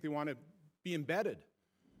Syria. I think they want to be embedded.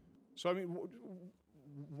 So, I mean,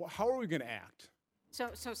 how are we going to act?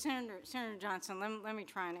 So Senator Johnson, let me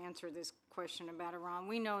try and answer this question about Iran.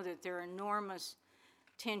 We know that there are enormous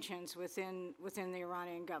tensions within the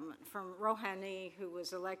Iranian government. From Rouhani, who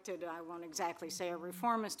was elected, I won't exactly say a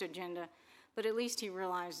reformist agenda, but at least he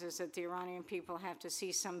realizes that the Iranian people have to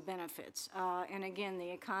see some benefits. And again, the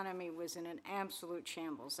economy was in an absolute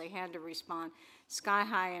shambles. They had to respond.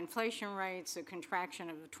 Sky-high inflation rates, a contraction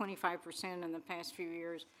of 25% in the past few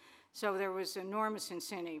years. So there was enormous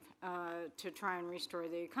incentive to try and restore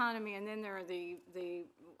the economy. And then there are the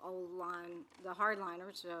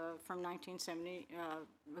hardliners from 1970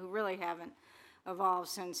 who really haven't evolved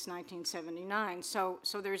since 1979. So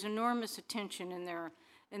there's enormous attention in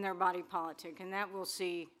their body politic, and that we'll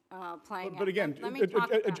see playing out. But again,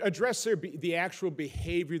 address the actual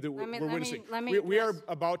behavior that we're witnessing. We are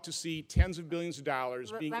about to see tens of billions of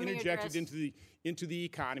dollars being interjected into the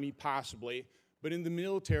economy, possibly, but in the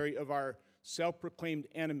military of our self-proclaimed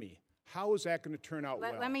enemy. How is that going to turn out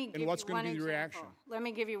well? And what's going to be the reaction? Let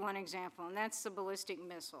me give you one example, and that's the ballistic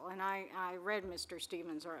missile. And I read Mr.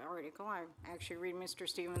 Stevens' article. I actually read Mr.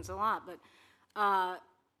 Stevens a lot. But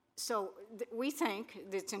we think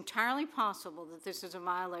it's entirely possible that this is a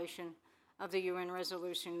violation of the UN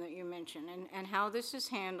resolution that you mentioned. And how this is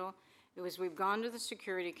handled, we've gone to the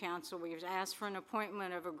Security Council. We've asked for an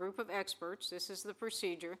appointment of a group of experts. This is the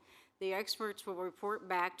procedure. The experts will report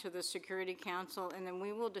back to the Security Council, and then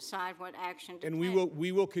we will decide what action to take. And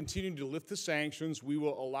we will continue to lift the sanctions. We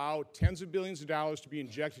will allow tens of billions of dollars to be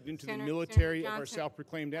injected into the military of our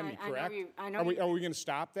self-proclaimed enemy, correct? Are we going to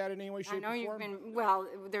stop that in any way, shape, or form? Well,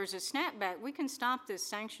 there's a snapback. We can stop this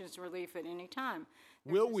sanctions relief at any time.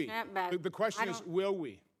 Will we? The question is, will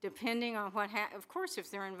we? Depending on what of course, if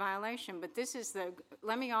they're in violation, but this is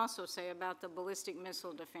let me also say about the ballistic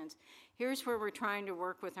missile defense. Here's where we're trying to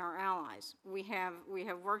work with our allies. We have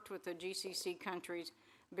worked with the GCC countries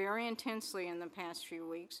very intensely in the past few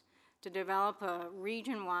weeks to develop a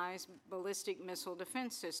region-wise ballistic missile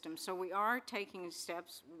defense system. So we are taking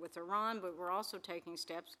steps with Iran, but we're also taking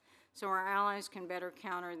steps so our allies can better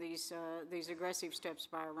counter these aggressive steps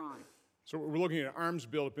by Iran. So we're looking at arms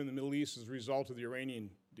buildup in the Middle East as a result of the Iranian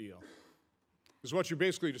deal. Is what you're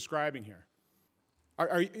basically describing here.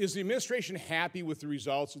 Is the administration happy with the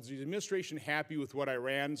results? Is the administration happy with what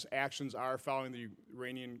Iran's actions are following the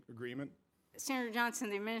Iranian agreement? Senator Johnson,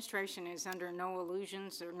 the administration is under no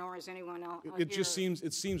illusions, nor is anyone else. It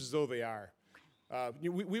seems as though they are.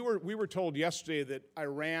 We were told yesterday that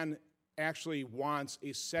Iran actually wants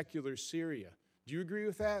a secular Syria. Do you agree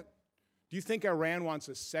with that? Do you think Iran wants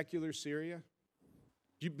a secular Syria?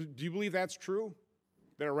 Do you believe that's true?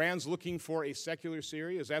 That Iran's looking for a secular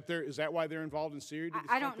Syria? Is that why they're involved in Syria?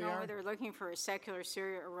 I don't know whether they're looking for a secular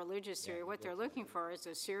Syria or religious Syria. What they're looking for is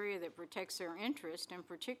a Syria that protects their interest, and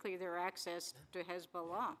particularly their access to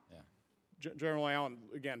Hezbollah. Yeah. General Allen,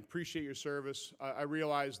 again, appreciate your service. I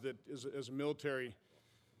realize that as a military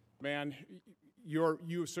man,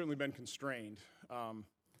 you've certainly been constrained.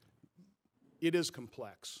 It is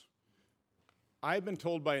complex. I've been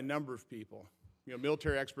told by a number of people,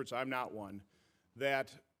 military experts, I'm not one,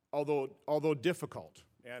 that although difficult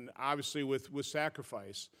and obviously with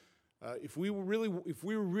sacrifice, if we were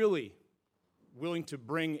really willing to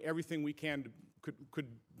bring everything we could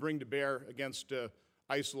bring to bear against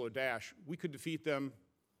ISIL or Daesh, we could defeat them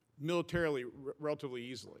militarily relatively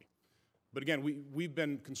easily. But again, we've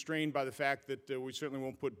been constrained by the fact that we certainly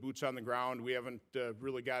won't put boots on the ground. We haven't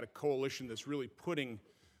really got a coalition that's really putting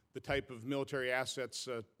the type of military assets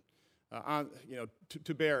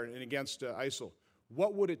to bear and against ISIL.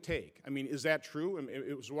 What would it take? I mean, is that true? I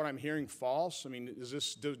mean, is what I'm hearing false? I mean,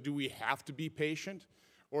 do we have to be patient?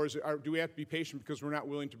 Or do we have to be patient because we're not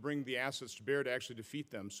willing to bring the assets to bear to actually defeat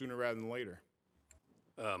them sooner rather than later?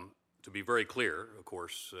 To be very clear, of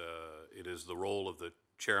course, it is the role of the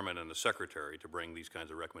chairman and the secretary to bring these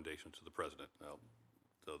kinds of recommendations to the president. Now,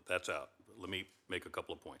 so that's out. Let me make a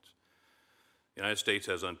couple of points. The United States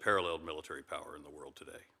has unparalleled military power in the world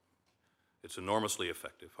today. It's enormously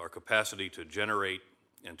effective. Our capacity to generate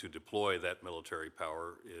and to deploy that military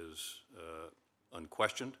power is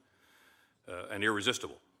unquestioned and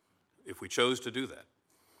irresistible if we chose to do that.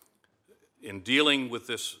 In dealing with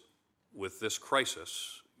this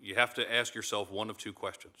crisis, you have to ask yourself one of two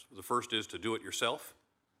questions. The first is to do it yourself,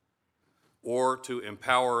 or to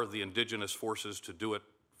empower the indigenous forces to do it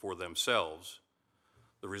for themselves.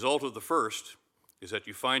 The result of the first is that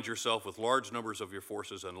you find yourself with large numbers of your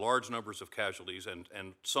forces and large numbers of casualties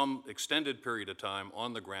and some extended period of time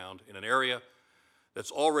on the ground in an area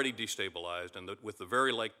that's already destabilized, and that with the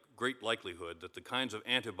very great likelihood that the kinds of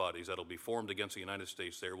antibodies that will be formed against the United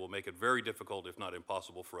States there will make it very difficult, if not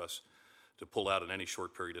impossible, for us to pull out in any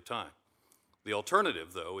short period of time. The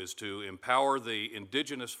alternative, though, is to empower the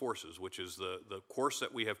indigenous forces, which is the course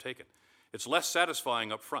that we have taken. It's less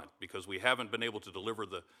satisfying up front because we haven't been able to deliver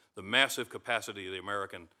the massive capacity of the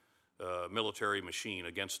American military machine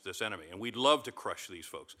against this enemy. And we'd love to crush these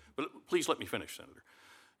folks. But please let me finish, Senator.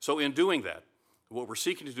 So in doing that, what we're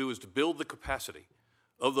seeking to do is to build the capacity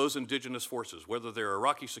of those indigenous forces, whether they're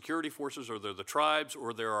Iraqi security forces or they're the tribes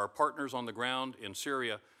or they're our partners on the ground in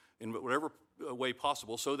Syria, in whatever way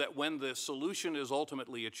possible, so that when the solution is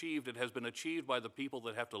ultimately achieved, it has been achieved by the people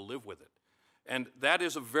that have to live with it. And that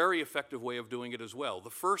is a very effective way of doing it as well. The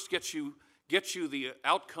first gets you the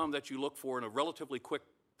outcome that you look for in a relatively quick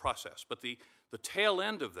process, but the tail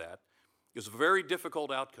end of that is a very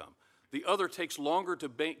difficult outcome. The other takes longer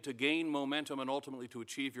to gain momentum and ultimately to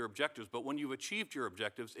achieve your objectives, but when you've achieved your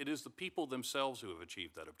objectives, it is the people themselves who have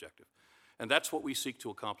achieved that objective. And that's what we seek to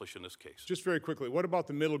accomplish in this case. Just very quickly, what about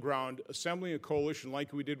the middle ground, assembling a coalition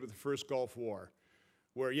like we did with the first Gulf War,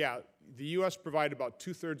 where, yeah, the U.S. provided about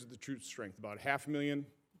 2/3 of the troop strength, about 500,000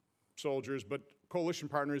 soldiers, but coalition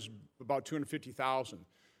partners, about 250,000.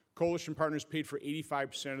 Coalition partners paid for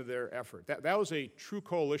 85% of their effort. That was a true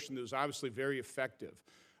coalition that was obviously very effective.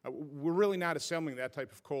 We're really not assembling that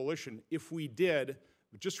type of coalition. If we did,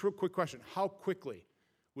 just real quick question, how quickly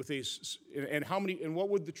with these, and how many, and what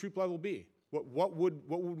would the troop level be? What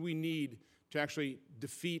would we need to actually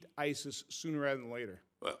defeat ISIS sooner rather than later?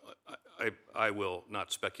 Well, I will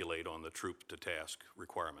not speculate on the troop to task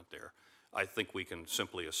requirement there. I think we can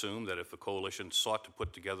simply assume that if the coalition sought to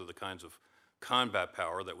put together the kinds of combat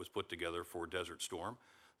power that was put together for Desert Storm,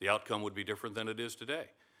 the outcome would be different than it is today.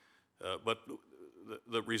 But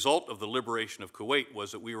the result of the liberation of Kuwait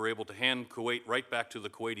was that we were able to hand Kuwait right back to the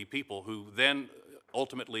Kuwaiti people, who then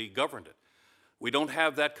ultimately governed it. We don't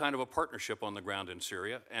have that kind of a partnership on the ground in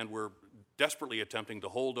Syria, and we're desperately attempting to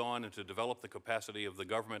hold on and to develop the capacity of the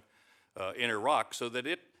government in Iraq so that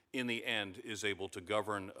it, in the end, is able to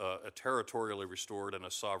govern a territorially restored and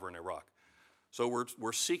a sovereign Iraq. So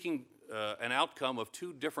we're seeking an outcome of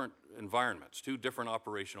two different environments, two different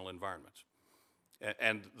operational environments.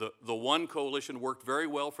 And the one coalition worked very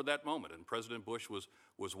well for that moment, and President Bush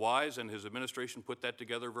was wise, and his administration put that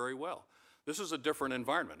together very well. This is a different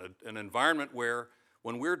environment, an environment where,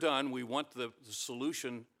 when we're done, we want the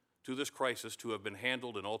solution to this crisis to have been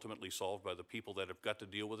handled and ultimately solved by the people that have got to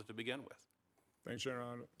deal with it to begin with. Thanks,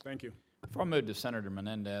 General. Thank you. Before I move to Senator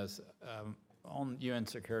Menendez, on UN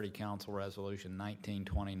Security Council Resolution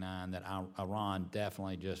 1929 that Iran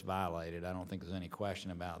definitely just violated, I don't think there's any question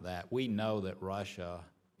about that. We know that Russia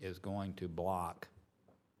is going to block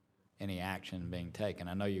any action being taken.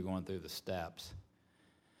 I know you're going through the steps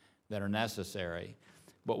that are necessary,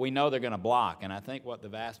 but we know they're going to block. And I think what the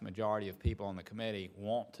vast majority of people on the committee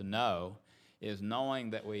want to know is,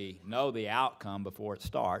 knowing that we know the outcome before it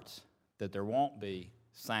starts, that there won't be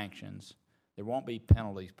sanctions, there won't be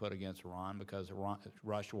penalties put against Iran because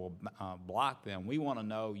Russia will block them. We want to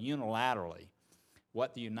know unilaterally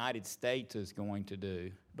what the United States is going to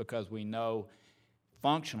do, because we know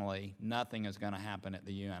functionally nothing is going to happen at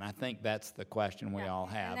the UN. I think that's the question we all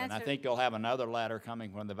have. And I think you'll have another letter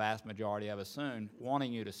coming from the vast majority of us soon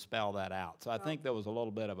wanting you to spell that out. So I think there was a little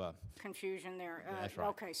bit of a confusion there. That's right.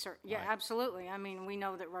 Okay, sir. Yeah, right. Absolutely. I mean, we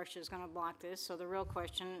know that Russia is going to block this, so the real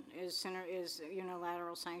question is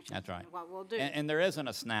unilateral sanctions. That's right. And what we'll do. And there isn't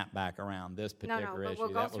a snapback around this particular issue. But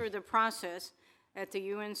we'll go through the process at the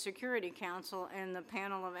UN Security Council and the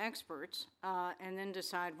panel of experts, and then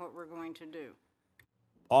decide what we're going to do.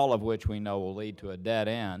 All of which we know will lead to a dead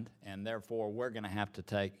end, and therefore we're going to have to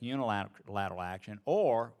take unilateral action,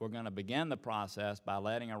 or we're going to begin the process by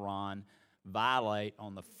letting Iran violate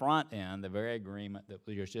on the front end the very agreement that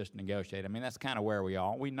was just negotiated. I mean, that's kind of where we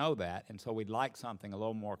are. We know that, and so we'd like something a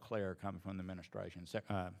little more clear coming from the administration.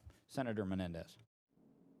 Senator Menendez.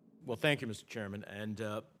 Well, thank you, Mr. Chairman, and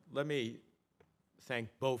let me thank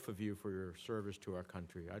both of you for your service to our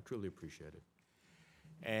country. I truly appreciate it.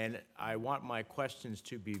 And I want my questions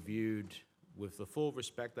to be viewed with the full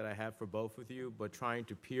respect that I have for both of you, but trying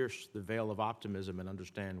to pierce the veil of optimism and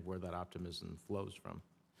understand where that optimism flows from,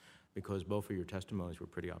 because both of your testimonies were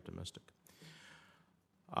pretty optimistic.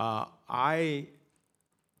 I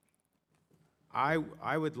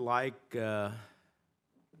would like,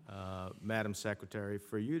 Madam Secretary,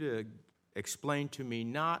 for you to explain to me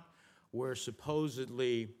not where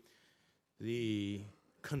supposedly the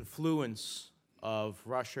confluence of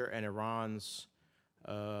Russia and Iran's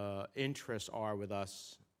interests are with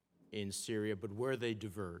us in Syria, but where they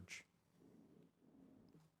diverge.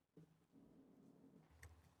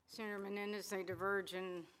 Senator Menendez, they diverge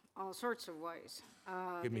in all sorts of ways.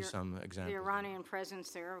 Give me the- some examples. The Iranian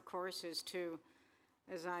presence there, of course, is to,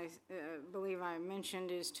 as I believe I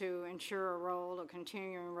mentioned, is to ensure a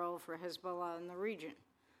continuing role for Hezbollah in the region.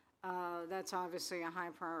 That's obviously a high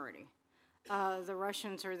priority. The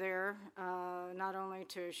Russians are there not only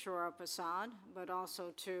to shore up Assad, but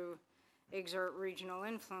also to exert regional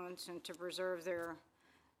influence and to preserve their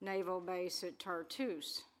naval base at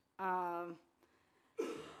Tartus.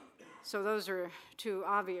 So those are two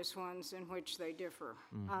obvious ones in which they differ.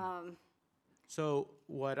 So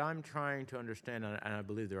what I'm trying to understand, and I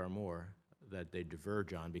believe there are more that they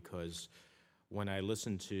diverge on, because when I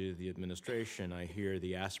listen to the administration, I hear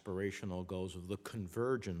the aspirational goals of the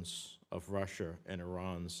convergence of Russia and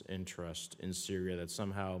Iran's interest in Syria that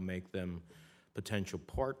somehow make them potential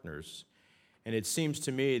partners. And it seems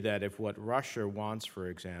to me that if what Russia wants, for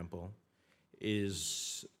example,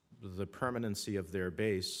 is the permanency of their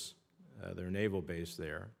base, their naval base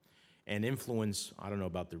there, and influence, I don't know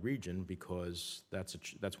about the region, because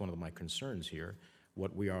that's one of my concerns here,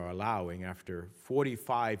 what we are allowing after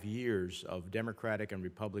 45 years of Democratic and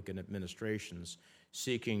Republican administrations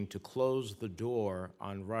seeking to close the door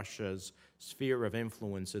on Russia's sphere of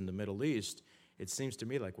influence in the Middle East, it seems to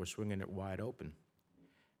me like we're swinging it wide open.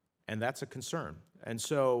 And that's a concern. And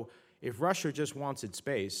so if Russia just wants its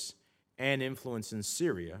base and influence in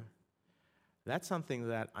Syria, that's something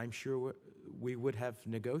that I'm sure we would have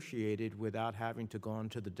negotiated without having to go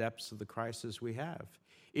into the depths of the crisis we have.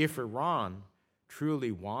 If Iran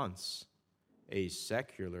truly wants a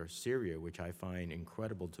secular Syria, which I find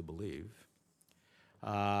incredible to believe,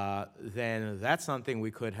 then that's something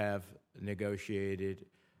we could have negotiated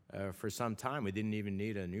for some time. We didn't even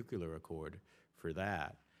need a nuclear accord for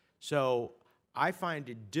that. So I find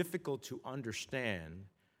it difficult to understand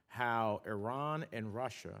how Iran and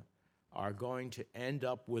Russia are going to end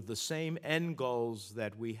up with the same end goals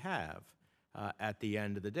that we have at the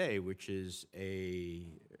end of the day, which is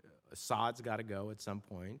Assad's got to go at some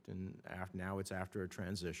point, and now it's after a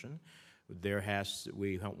transition.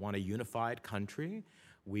 We want a unified country.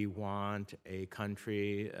 We want a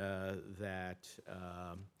country that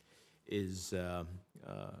is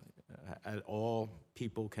all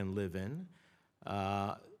people can live in.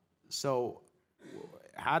 So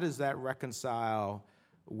how does that reconcile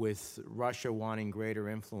with Russia wanting greater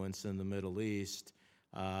influence in the Middle East,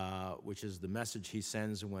 which is the message he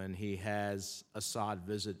sends when he has Assad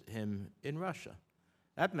visit him in Russia?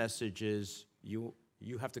 That message is, you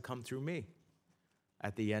have to come through me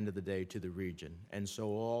at the end of the day to the region. And so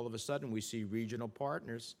all of a sudden we see regional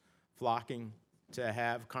partners flocking to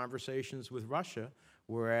have conversations with Russia,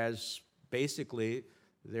 whereas basically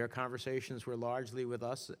their conversations were largely with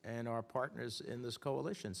us and our partners in this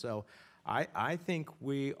coalition. So I think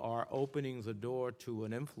we are opening the door to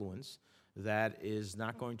an influence that is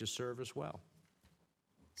not going to serve us well.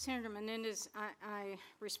 Senator Menendez, I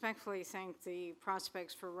respectfully think the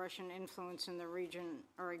prospects for Russian influence in the region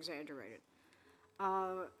are exaggerated.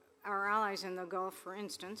 Our allies in the Gulf, for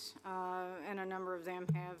instance, and a number of them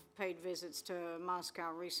have paid visits to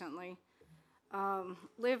Moscow recently,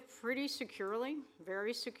 live pretty securely,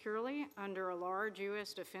 very securely, under a large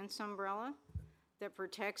U.S. defense umbrella that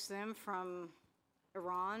protects them from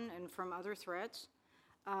Iran and from other threats.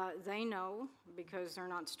 They know, because they're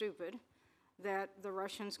not stupid, that the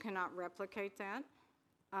Russians cannot replicate that.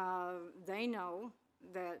 They know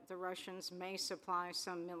that the Russians may supply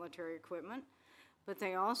some military equipment, but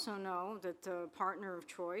they also know that the partner of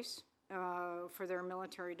choice for their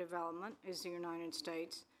military development is the United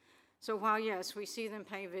States. So while, yes, we see them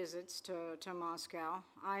pay visits to Moscow,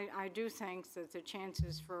 I do think that the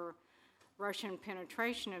chances for Russian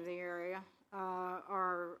penetration of the area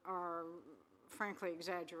are frankly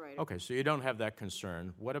exaggerated. Okay, so you don't have that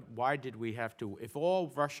concern. Why did we have to, if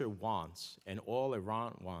all Russia wants and all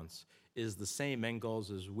Iran wants is the same end goals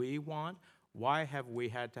as we want, why have we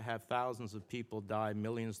had to have thousands of people die,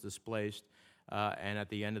 millions displaced, and at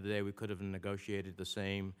the end of the day we could have negotiated the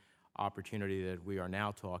same opportunity that we are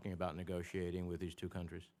now talking about negotiating with these two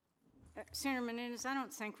countries? Senator Menendez, I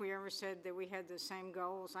don't think we ever said that we had the same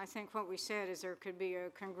goals. I think what we said is there could be a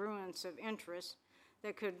congruence of interest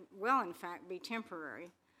that could, well, in fact, be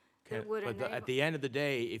temporary. That would But at the end of the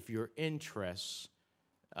day, if your interests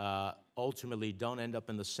ultimately don't end up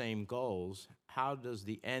in the same goals, how does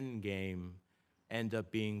the end game end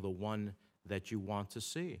up being the one that you want to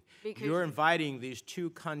see. Because You're inviting these two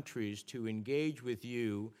countries to engage with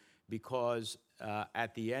you because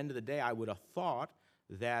at the end of the day, I would have thought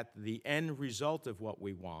that the end result of what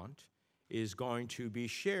we want is going to be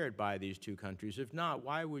shared by these two countries. If not,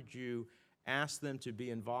 why would you ask them to be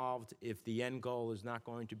involved if the end goal is not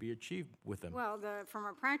going to be achieved with them? Well, from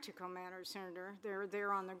a practical matter, Senator,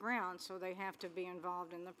 they're on the ground, so they have to be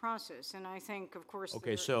involved in the process. And I think, of course,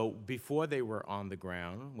 Okay, so before they were on the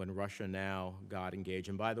ground, when Russia now got engaged,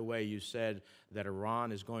 and by the way, you said that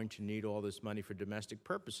Iran is going to need all this money for domestic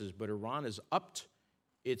purposes, but Iran has upped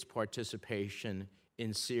its participation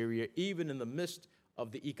in Syria, even in the midst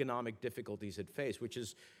of the economic difficulties it faced, which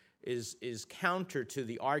is counter to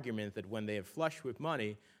the argument that when they are flush with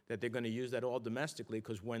money, that they're going to use that all domestically,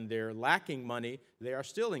 because when they're lacking money, they are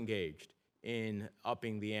still engaged in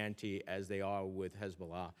upping the ante as they are with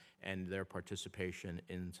Hezbollah and their participation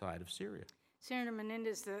inside of Syria. Senator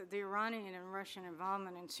Menendez, the Iranian and Russian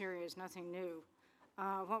involvement in Syria is nothing new.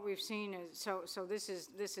 What we've seen is, so this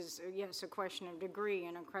is, yes, a question of degree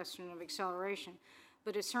and a question of acceleration,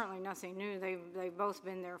 but it's certainly nothing new. They've both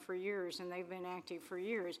been there for years, and they've been active for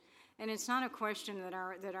years. And it's not a question that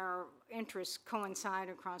our interests coincide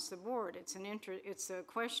across the board. It's a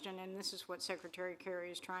question, and this is what Secretary Kerry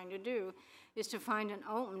is trying to do, is to find an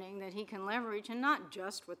opening that he can leverage, and not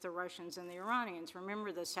just with the Russians and the Iranians.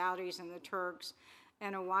 Remember the Saudis and the Turks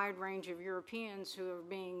and a wide range of Europeans who are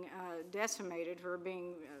being decimated, who are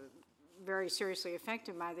being very seriously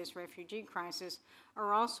affected by this refugee crisis,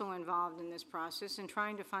 are also involved in this process and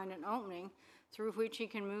trying to find an opening through which he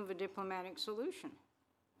can move a diplomatic solution.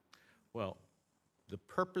 Well, the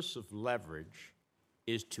purpose of leverage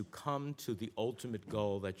is to come to the ultimate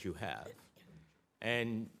goal that you have.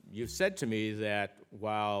 And you've said to me that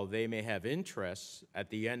while they may have interests,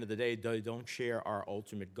 at the end of the day, they don't share our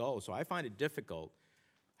ultimate goal. So I find it difficult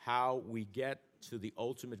how we get to the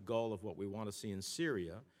ultimate goal of what we want to see in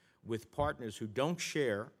Syria with partners who don't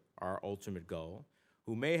share our ultimate goal,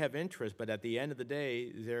 who may have interest, but at the end of the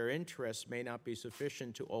day, their interests may not be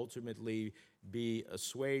sufficient to ultimately be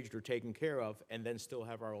assuaged or taken care of, and then still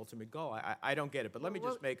have our ultimate goal. I don't get it. But let me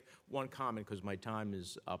just make one comment, because my time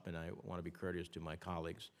is up, and I want to be courteous to my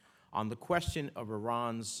colleagues. On the question of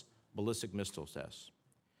Iran's ballistic missile tests,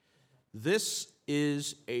 this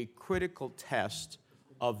is a critical test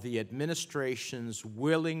of the administration's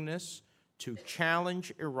willingness to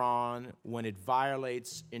challenge Iran when it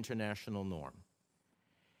violates international norm.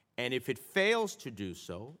 And if it fails to do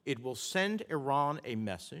so, it will send Iran a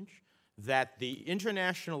message that the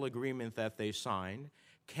international agreement that they signed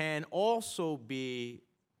can also be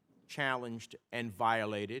challenged and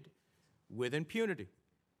violated with impunity.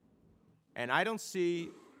 And I don't see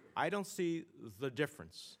the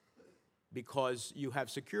difference, because you have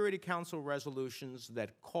Security Council resolutions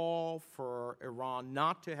that call for Iran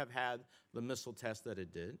not to have had the missile test that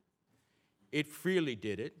it did. It freely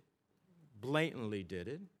did it, blatantly did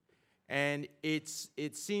it. And it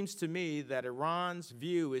seems to me that Iran's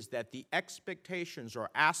view is that the expectations or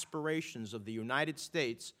aspirations of the United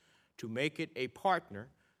States to make it a partner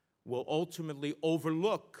will ultimately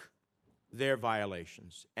overlook their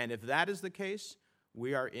violations. And if that is the case,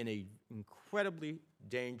 we are in an incredibly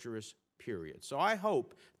dangerous period. So I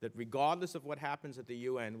hope that regardless of what happens at the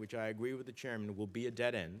UN, which I agree with the chairman will be a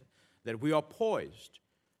dead end, that we are poised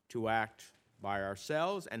to act by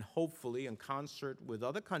ourselves and hopefully in concert with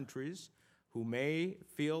other countries who may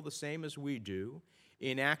feel the same as we do,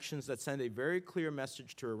 in actions that send a very clear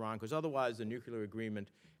message to Iran, because otherwise the nuclear agreement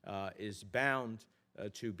is bound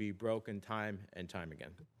to be broken time and time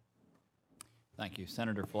again. Thank you.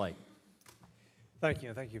 Senator Flake. Thank you,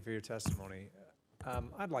 and thank you for your testimony.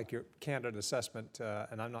 I'd like your candid assessment,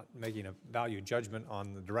 and I'm not making a value judgment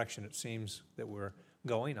on the direction it seems that we're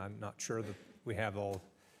going. I'm not sure that we have all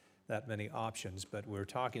that many options, but we're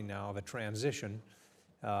talking now of a transition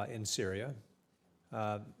in Syria,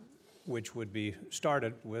 which would be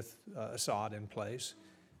started with Assad in place,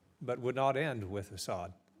 but would not end with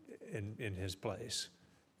Assad in his place.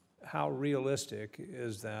 How realistic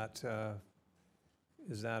is that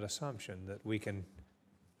assumption that we can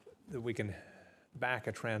back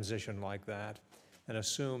a transition like that and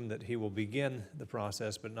assume that he will begin the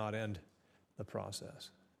process but not end the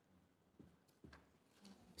process?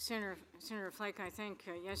 Senator Flake, I think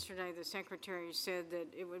yesterday the Secretary said that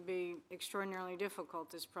it would be extraordinarily difficult,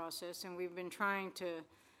 this process, and we've been trying to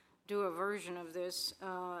do a version of this,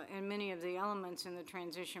 and many of the elements in the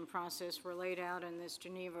transition process were laid out in this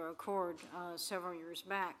Geneva Accord several years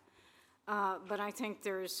back. But I think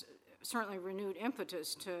there's certainly renewed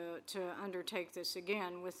impetus to undertake this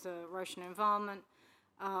again with the Russian involvement,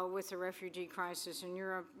 with the refugee crisis in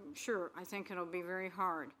Europe, sure, I think it'll be very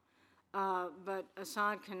hard. But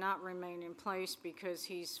Assad cannot remain in place because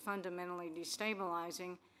he's fundamentally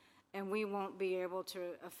destabilizing, and we won't be able to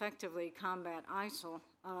effectively combat ISIL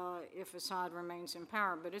if Assad remains in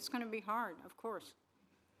power. But it's going to be hard, of course.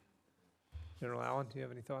 General Allen, do you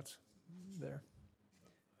have any thoughts there?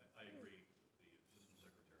 I agree with the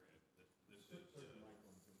Assistant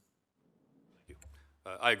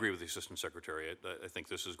Secretary. I agree with the Assistant Secretary. I think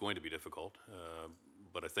this is going to be difficult,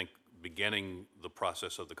 but I think beginning the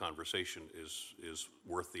process of the conversation is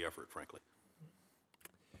worth the effort, frankly.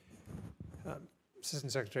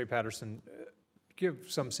 Assistant Secretary Patterson, give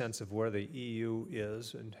some sense of where the EU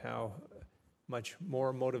is and how much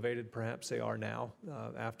more motivated perhaps they are now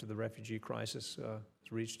after the refugee crisis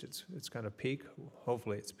has reached its kind of peak,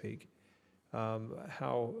 hopefully its peak.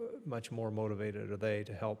 How much more motivated are they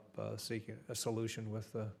to help seek a solution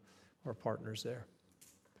with our partners there?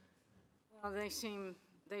 Well, they seem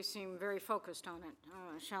very focused on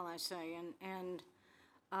it, shall I say, and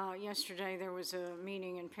yesterday there was a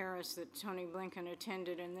meeting in Paris that Tony Blinken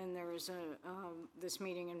attended, and then there was this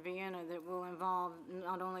meeting in Vienna that will involve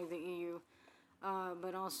not only the EU,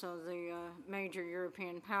 but also the major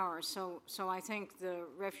European powers. So I think the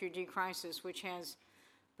refugee crisis, which has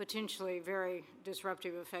potentially very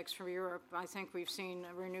disruptive effects for Europe, I think we've seen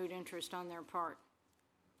a renewed interest on their part.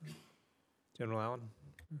 General Allen?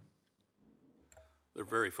 They're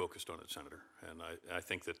very focused on it, Senator, and I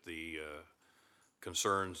think that the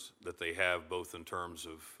concerns that they have, both in terms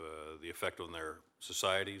of the effect on their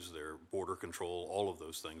societies, their border control, all of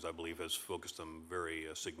those things, I believe has focused them very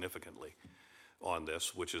significantly on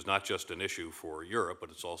this, which is not just an issue for Europe, but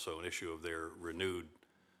it's also an issue of their renewed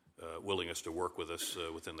willingness to work with us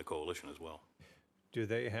within the coalition as well. Do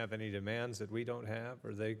they have any demands that we don't have?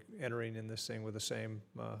 Are they entering in this thing with the same,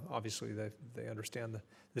 obviously they understand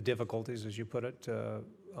the difficulties, as you put it,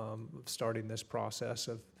 of starting this process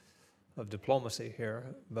of diplomacy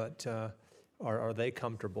here, but are they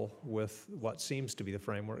comfortable with what seems to be the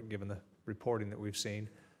framework, given the reporting that we've seen,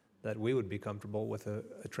 that we would be comfortable with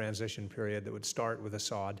a transition period that would start with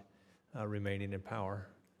Assad remaining in power?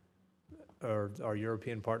 Are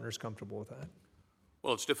European partners comfortable with that?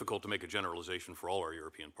 Well, it's difficult to make a generalization for all our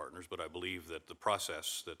European partners, but I believe that the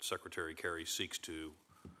process that Secretary Kerry seeks to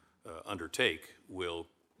undertake will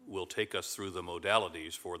take us through the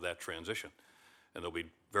modalities for that transition. And there'll be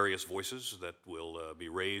various voices that will be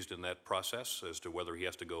raised in that process as to whether he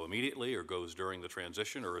has to go immediately or goes during the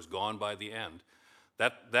transition or is gone by the end.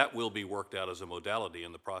 That will be worked out as a modality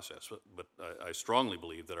in the process. But I strongly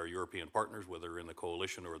believe that our European partners, whether in the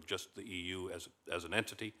coalition or just the EU as an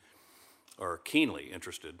entity, are keenly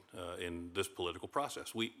interested in this political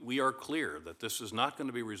process. We are clear that this is not going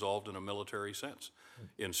to be resolved in a military sense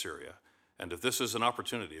in Syria. And if this is an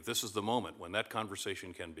opportunity, if this is the moment when that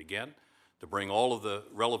conversation can begin, to bring all of the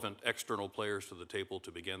relevant external players to the table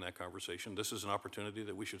to begin that conversation, this is an opportunity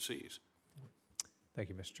that we should seize. Thank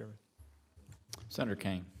you, Mr. Chairman. Senator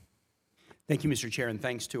Kane. Thank you, Mr. Chair, and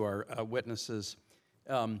thanks to our witnesses.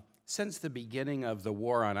 Since the beginning of the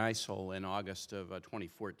war on ISIL in August of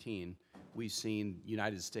 2014, we've seen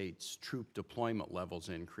United States troop deployment levels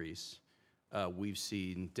increase. We've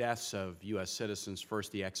seen deaths of U.S. citizens,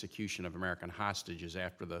 first the execution of American hostages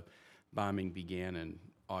after the bombing began in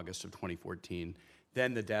August of 2014,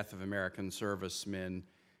 then the death of American servicemen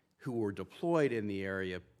who were deployed in the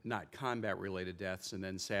area, not combat-related deaths, and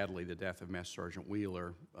then sadly the death of Master Sergeant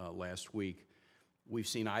Wheeler last week. We've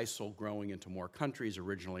seen ISIL growing into more countries,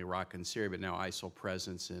 originally Iraq and Syria, but now ISIL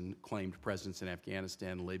claimed presence in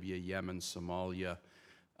Afghanistan, Libya, Yemen, Somalia,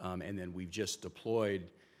 and then we've just deployed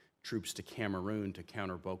troops to Cameroon to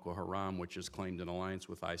counter Boko Haram, which has claimed an alliance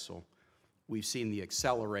with ISIL. We've seen the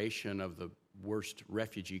acceleration of the worst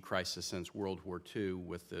refugee crisis since World War II,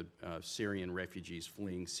 with the Syrian refugees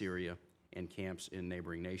fleeing Syria and camps in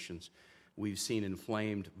neighboring nations. We've seen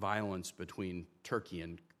inflamed violence between Turkey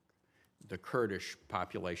and the Kurdish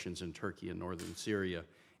populations in Turkey and northern Syria,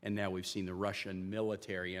 and now we've seen the Russian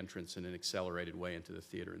military entrance in an accelerated way into the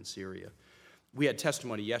theater in Syria. We had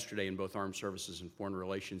testimony yesterday in both Armed Services and Foreign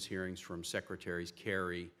Relations hearings from Secretaries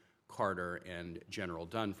Kerry, Carter, and General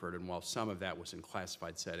Dunford, and while some of that was in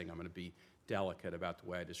classified setting, I'm going to be delicate about the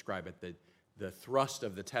way I describe it. The thrust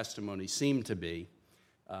of the testimony seemed to be,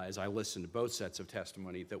 as I listened to both sets of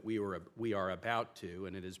testimony, that we are about to,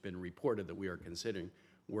 and it has been reported that we are considering,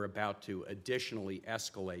 we're about to additionally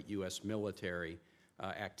escalate U.S. military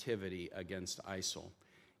activity against ISIL,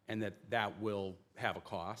 and that will have a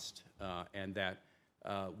cost, and that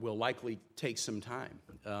will likely take some time.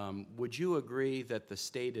 Would you agree that the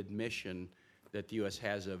stated mission that the U.S.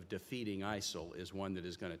 has of defeating ISIL is one that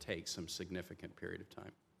is going to take some significant period of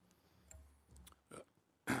time.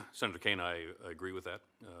 Senator Kaine, I agree with that,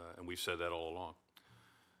 and we've said that all along.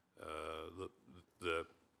 The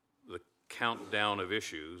countdown of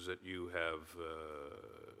issues that you've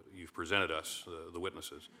presented us, the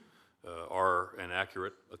witnesses, are an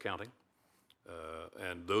accurate accounting,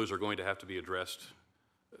 and those are going to have to be addressed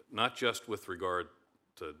not just with regard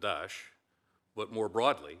to Daesh, but more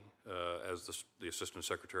broadly, as the Assistant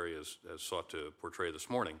Secretary has sought to portray this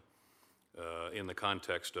morning, in the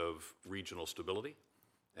context of regional stability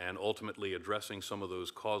and ultimately addressing some of those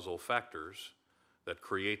causal factors that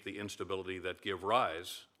create the instability that give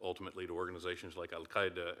rise ultimately to organizations like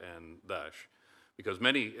Al-Qaeda and Daesh. Because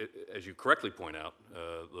many, as you correctly point out,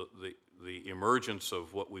 the emergence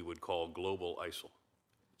of what we would call global ISIL,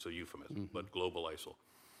 it's a euphemism, but global ISIL,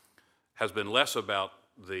 has been less about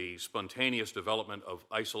the spontaneous development of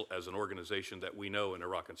ISIL as an organization that we know in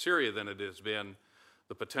Iraq and Syria than it has been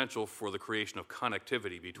the potential for the creation of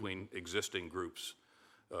connectivity between existing groups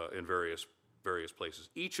in various places,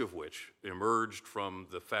 each of which emerged from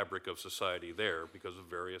the fabric of society there because of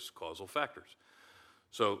various causal factors.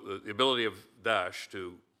 So the ability of Daesh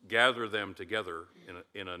to gather them together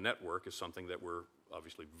in a network is something that we're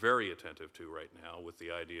obviously very attentive to right now, with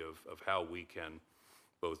the idea of how we can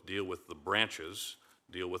both deal with the branches,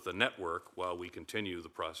 deal with the network, while we continue the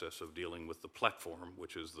process of dealing with the platform,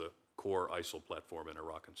 which is the core ISIL platform in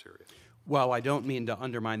Iraq and Syria. Well, I don't mean to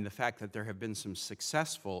undermine the fact that there have been some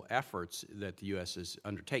successful efforts that the U.S. has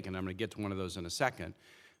undertaken. I'm going to get to one of those in a second.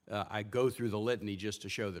 I go through the litany just to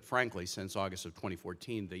show that, frankly, since August of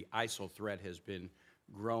 2014, the ISIL threat has been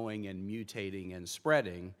growing and mutating and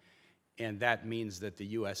spreading, and that means that the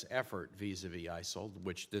U.S. effort vis-a-vis ISIL,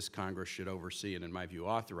 which this Congress should oversee and, in my view,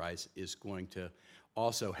 authorize, is going to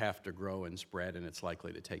also have to grow and spread, and it's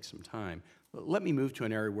likely to take some time. But let me move to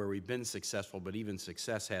an area where we've been successful, but even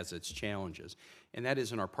success has its challenges, and that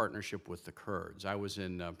is in our partnership with the Kurds. I was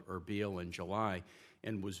in Erbil in July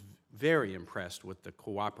and was very impressed with the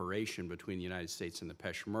cooperation between the United States and the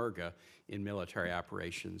Peshmerga in military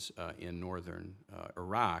operations in northern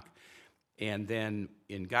Iraq. And then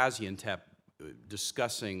in Gaziantep,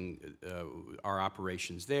 discussing our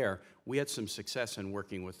operations there, we had some success in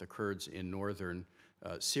working with the Kurds in northern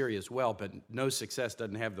Syria as well, but no success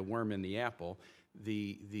doesn't have the worm in the apple.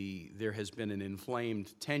 There has been an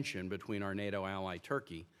inflamed tension between our NATO ally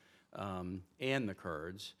Turkey and the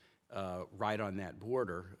Kurds right on that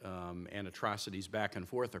border, and atrocities back and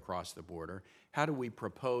forth across the border. How do we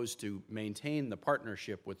propose to maintain the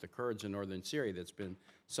partnership with the Kurds in northern Syria that's been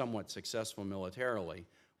somewhat successful militarily,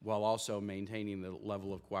 while also maintaining the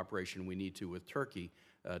level of cooperation we need to with Turkey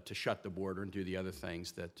to shut the border and do the other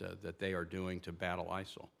things that they are doing to battle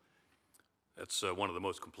ISIL? That's one of the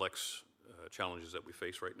most complex challenges that we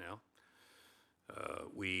face right now.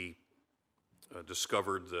 We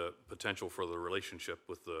discovered the potential for the relationship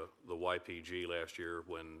with the YPG last year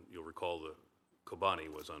when, you'll recall, the Kobani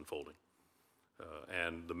was unfolding.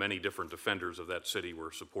 And the many different defenders of that city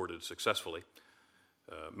were supported successfully.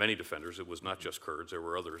 Many defenders, it was not just Kurds, there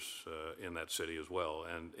were others in that city as well.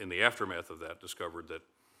 And in the aftermath of that, discovered that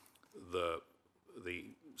the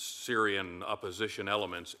Syrian opposition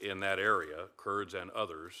elements in that area, Kurds and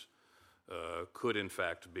others, could in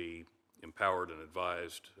fact be empowered and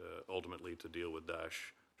advised ultimately to deal with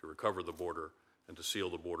Daesh, to recover the border, and to seal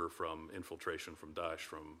the border from infiltration from Daesh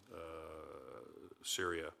from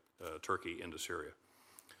Syria, Turkey into Syria.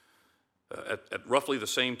 At roughly the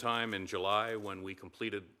same time in July, when we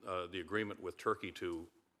completed the agreement with Turkey to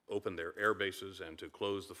open their air bases and to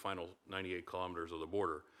close the final 98 kilometers of the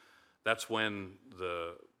border, that's when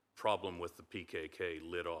the problem with the PKK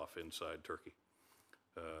lit off inside Turkey.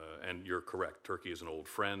 And you're correct, Turkey is an old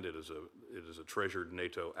friend, it is a treasured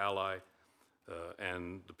NATO ally,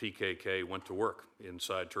 and the PKK went to work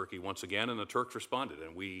inside Turkey once again, and the Turks responded,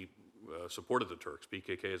 and we supported the Turks.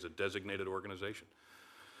 PKK is a designated organization.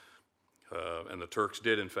 And the Turks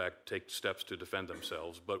did, in fact, take steps to defend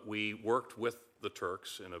themselves, but we worked with the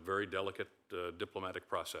Turks in a very delicate diplomatic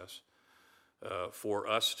process for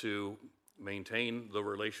us to maintain the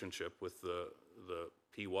relationship with the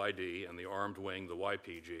PYD and the armed wing, the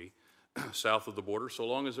YPG, south of the border, so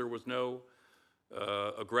long as there was no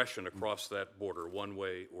aggression across that border one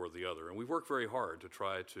way or the other. And we've worked very hard to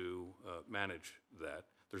try to manage that.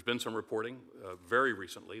 There's been some reporting very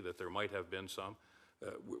recently that there might have been some.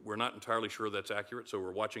 We're not entirely sure that's accurate, so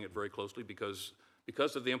we're watching it very closely because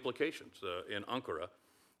of the implications in Ankara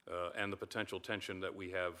and the potential tension that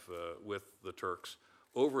we have with the Turks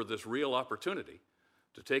over this real opportunity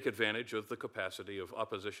to take advantage of the capacity of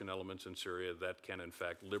opposition elements in Syria that can, in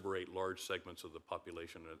fact, liberate large segments of the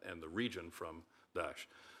population and the region from Daesh.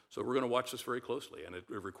 So we're going to watch this very closely, and it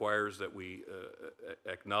requires that we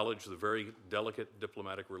acknowledge the very delicate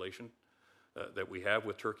diplomatic relation that we have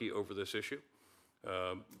with Turkey over this issue.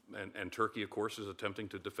 And Turkey, of course, is attempting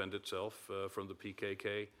to defend itself from the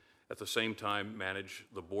PKK, at the same time manage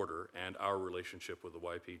the border and our relationship with the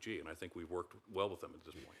YPG, and I think we've worked well with them at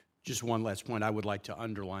this point. Just one last point. I would like to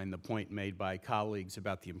underline the point made by colleagues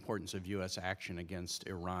about the importance of U.S. action against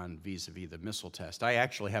Iran vis-a-vis the missile test. I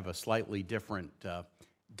actually have a slightly different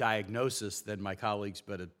diagnosis than my colleagues,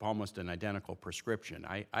 but almost an identical prescription.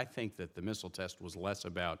 I think that the missile test was less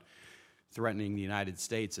about threatening the United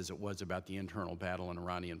States as it was about the internal battle in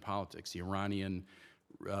Iranian politics. The Iranian,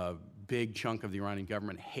 big chunk of the Iranian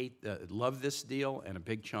government love this deal, and a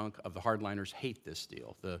big chunk of the hardliners hate this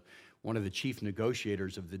deal. One of the chief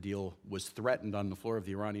negotiators of the deal was threatened on the floor of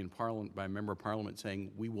the Iranian parliament by a member of parliament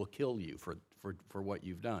saying, "We will kill you for what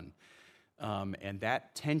you've done." And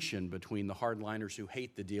that tension between the hardliners who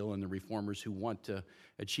hate the deal and the reformers who want to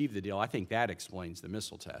achieve the deal, I think that explains the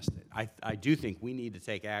missile test. I do think we need to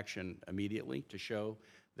take action immediately to show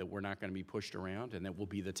that we're not going to be pushed around, and that will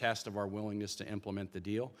be the test of our willingness to implement the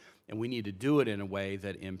deal. And we need to do it in a way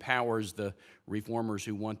that empowers the reformers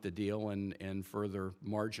who want the deal and further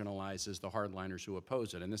marginalizes the hardliners who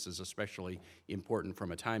oppose it. And this is especially important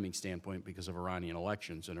from a timing standpoint because of Iranian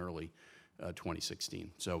elections in early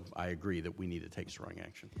 2016. So I agree that we need to take strong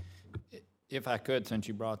action. If I could, since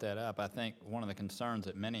you brought that up, I think one of the concerns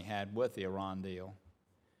that many had with the Iran deal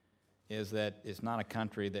is that it's not a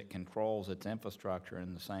country that controls its infrastructure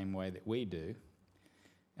in the same way that we do.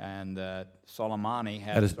 And Soleimani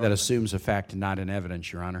has... That assumes a fact, not an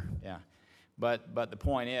evidence, Your Honor. Yeah. But the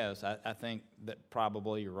point is, I think that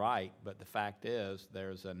probably you're right, but the fact is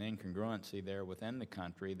there's an incongruency there within the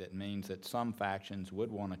country that means that some factions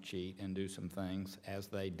would want to cheat and do some things as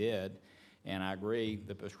they did. And I agree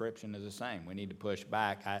the prescription is the same. We need to push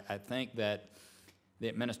back. I think that the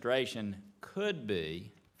administration could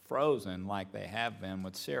be frozen like they have been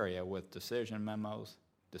with Syria, with decision memos,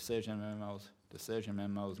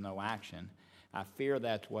 no action. I fear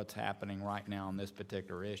that's what's happening right now on this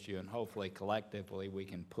particular issue, and hopefully collectively we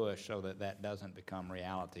can push so that that doesn't become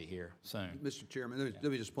reality here soon. Mr. Chairman,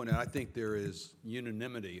 let me just point out, I think there is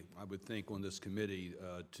unanimity, I would think, on this committee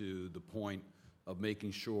to the point of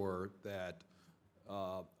making sure that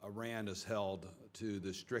Iran is held to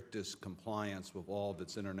the strictest compliance with all of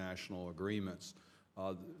its international agreements.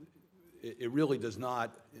 It really does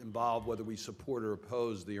not involve whether we support or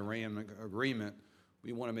oppose the Iran agreement.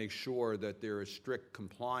 We want to make sure that there is strict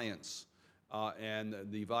compliance and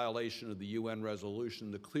the violation of the UN resolution,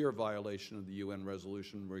 the clear violation of the UN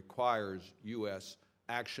resolution, requires U.S.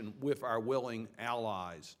 action with our willing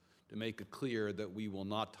allies to make it clear that we will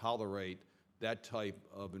not tolerate that type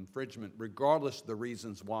of infringement, regardless of the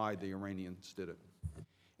reasons why the Iranians did it.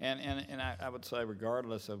 And I would say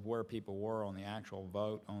regardless of where people were on the actual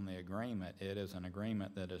vote on the agreement, it is an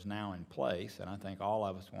agreement that is now in place, and I think all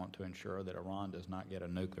of us want to ensure that Iran does not get a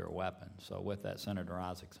nuclear weapon. So with that, Senator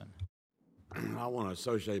Isaacson. I want to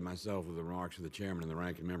associate myself with the remarks of the chairman and the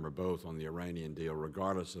ranking member both on the Iranian deal.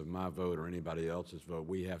 Regardless of my vote or anybody else's vote,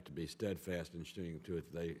 we have to be steadfast in sticking to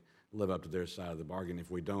it. They live up to their side of the bargain. If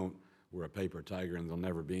we don't, we're a paper tiger, and there'll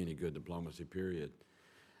never be any good diplomacy, period.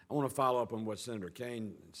 I want to follow up on what Senator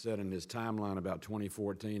Kaine said in his timeline about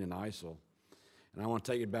 2014 and ISIL. And I want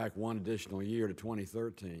to take it back one additional year to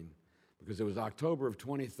 2013, because it was October of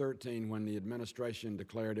 2013 when the administration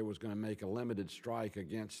declared it was going to make a limited strike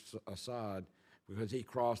against Assad because he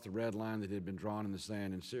crossed the red line that had been drawn in the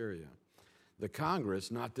sand in Syria. The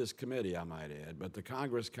Congress, not this committee I might add, but the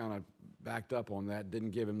Congress kind of backed up on that,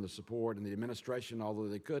 didn't give him the support, and the administration, although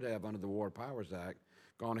they could have under the War Powers Act,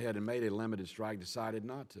 gone ahead and made a limited strike, decided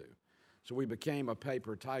not to. So we became a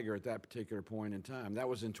paper tiger at that particular point in time. That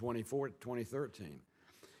was in 2013.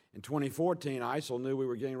 In 2014, ISIL knew we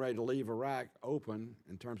were getting ready to leave Iraq open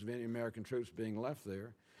in terms of any American troops being left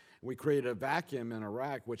there. We created a vacuum in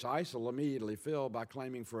Iraq, which ISIL immediately filled by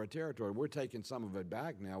claiming for a territory. We're taking some of it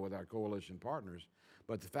back now with our coalition partners.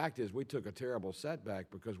 But the fact is we took a terrible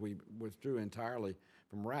setback because we withdrew entirely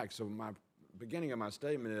from Iraq. So my beginning of my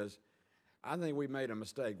statement is, I think we made a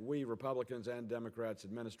mistake, we Republicans and Democrats,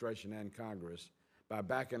 administration and Congress, by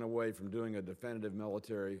backing away from doing a definitive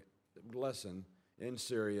military lesson in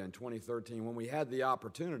Syria in 2013 when we had the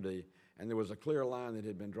opportunity and there was a clear line that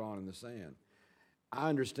had been drawn in the sand. I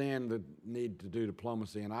understand the need to do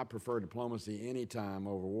diplomacy, and I prefer diplomacy any time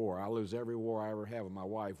over war. I lose every war I ever have with my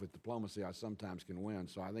wife. With diplomacy, I sometimes can win.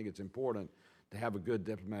 So I think it's important to have a good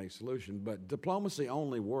diplomatic solution. But diplomacy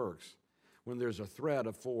only works when there's a threat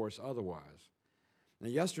of force otherwise. Now,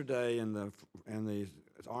 yesterday in the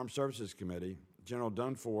Armed Services Committee, General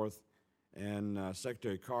Dunforth and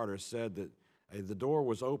Secretary Carter said that the door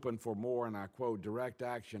was open for more, and I quote, direct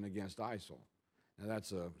action against ISIL. Now,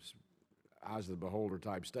 that's a eyes of the beholder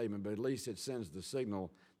type statement, but at least it sends the signal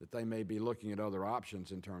that they may be looking at other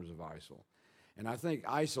options in terms of ISIL. And I think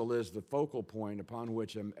ISIL is the focal point upon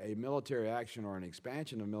which a military action or an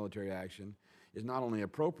expansion of military action is not only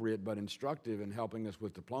appropriate but instructive in helping us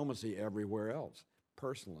with diplomacy everywhere else,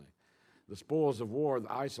 personally. The spoils of war that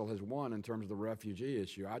ISIL has won in terms of the refugee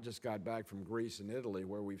issue. I just got back from Greece and Italy,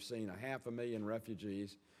 where we've seen 500,000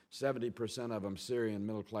 refugees, 70% of them Syrian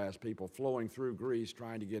middle-class people, flowing through Greece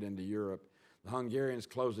trying to get into Europe. The Hungarians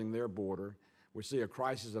closing their border. We see a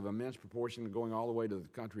crisis of immense proportion going all the way to the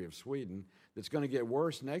country of Sweden that's going to get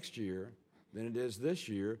worse next year than it is this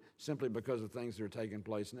year, simply because of things that are taking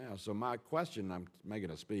place now. So my question, I'm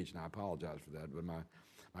making a speech and I apologize for that, but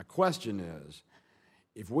my question is,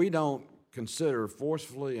 if we don't consider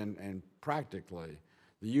forcefully and practically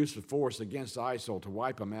the use of force against ISIL to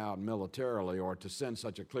wipe them out militarily, or to send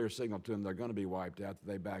such a clear signal to them they're going to be wiped out that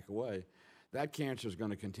they back away, that cancer is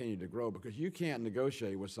going to continue to grow, because you can't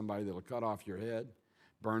negotiate with somebody that will cut off your head,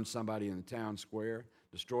 burn somebody in the town square,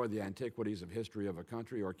 destroy the antiquities of history of a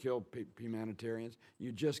country, or kill humanitarians.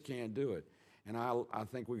 You just can't do it. And I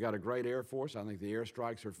think we've got a great Air Force. I think the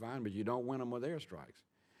airstrikes are fine, but you don't win them with airstrikes.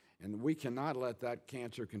 And we cannot let that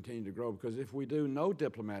cancer continue to grow, because if we do, no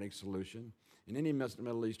diplomatic solution in any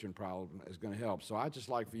Middle Eastern problem is going to help. So I'd just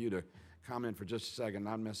like for you to comment for just a second,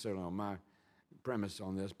 not necessarily on my premise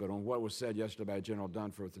on this, but on what was said yesterday by General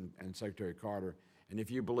Dunforth and Secretary Carter, and if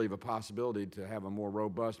you believe a possibility to have a more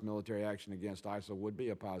robust military action against ISIL would be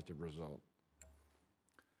a positive result.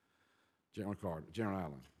 General Carter,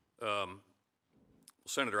 General Allen.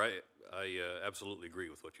 Senator, I absolutely agree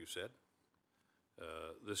with what you said.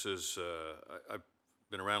 I've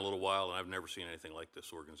been around a little while, and I've never seen anything like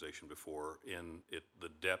this organization before in the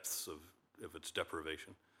depths of its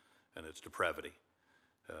deprivation and its depravity.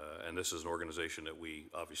 And this is an organization that we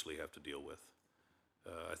obviously have to deal with.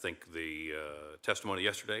 I think the testimony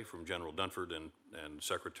yesterday from General Dunford and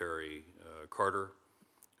Secretary Carter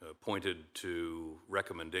pointed to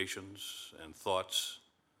recommendations and thoughts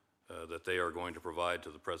that they are going to provide to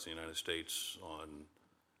the President of the United States on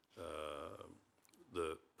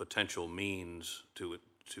the potential means to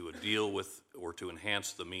deal with or to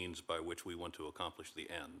enhance the means by which we want to accomplish the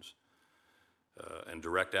ends. And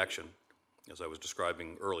direct action, as I was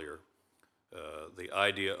describing earlier, the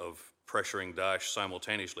idea of pressuring Daesh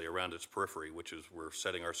simultaneously around its periphery, which is we're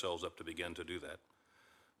setting ourselves up to begin to do that.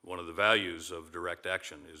 One of the values of direct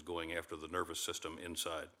action is going after the nervous system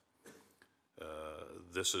inside.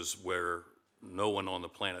 This is where no one on the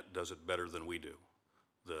planet does it better than we do.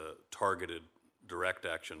 The targeted direct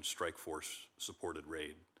action strike force supported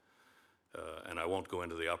raid. And I won't go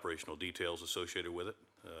into the operational details associated with it,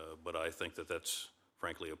 but I think that that's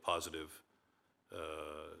frankly a positive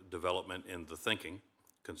development in the thinking,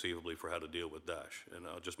 conceivably, for how to deal with Daesh. And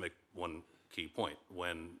I'll just make one key point.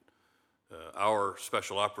 When our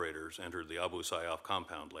special operators entered the Abu Sayyaf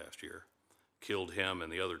compound last year, killed him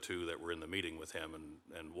and the other two that were in the meeting with him,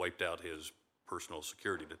 and wiped out his personal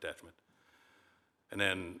security detachment, and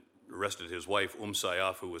then arrested his wife,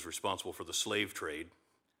 Sayyaf, who was responsible for the slave trade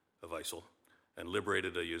of ISIL, and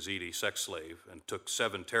liberated a Yazidi sex slave, and took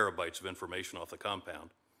 7 terabytes of information off the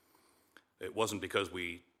compound. It wasn't because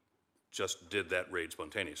we just did that raid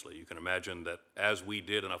spontaneously. You can imagine that as we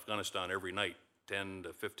did in Afghanistan every night, 10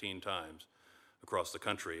 to 15 times across the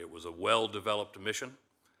country, it was a well-developed mission,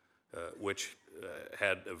 which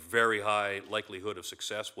had a very high likelihood of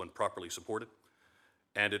success when properly supported.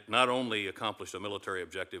 And it not only accomplished a military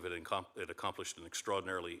objective, it accomplished an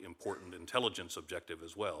extraordinarily important intelligence objective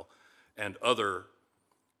as well. And other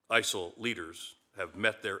ISIL leaders have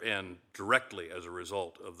met their end directly as a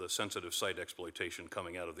result of the sensitive site exploitation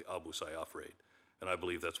coming out of the Abu Sayyaf raid. And I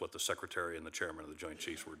believe that's what the Secretary and the Chairman of the Joint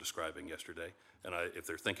Chiefs were describing yesterday. And if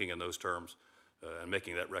they're thinking in those terms and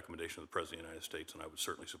making that recommendation to the President of the United States, then I would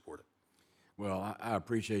certainly support it. Well, I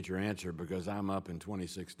appreciate your answer, because I'm up in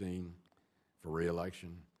 2016 for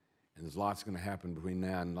re-election, and there's lots going to happen between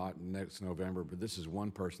now and next November, but this is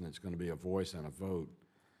one person that's going to be a voice and a vote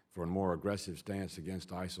for a more aggressive stance against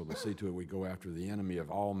ISIL, to see to it we go after the enemy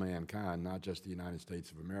of all mankind, not just the United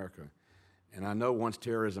States of America. And I know once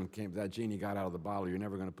terrorism came, that genie got out of the bottle, you're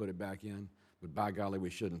never going to put it back in, but by golly, we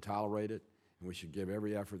shouldn't tolerate it, and we should give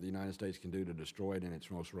every effort the United States can do to destroy it in its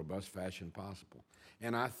most robust fashion possible.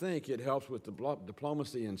 And I think it helps with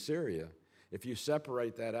diplomacy in Syria if you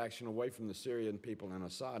separate that action away from the Syrian people and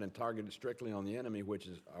Assad and target it strictly on the enemy, which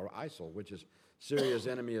is ISIL, which is Syria's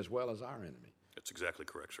enemy as well as our enemy. That's exactly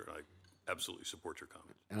correct, sir. I absolutely support your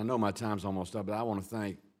comment. And I know my time's almost up, but I want to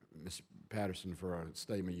thank Ms. Patterson for a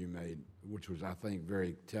statement you made, which was, I think,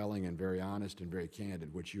 very telling and very honest and very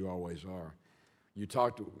candid, which you always are. You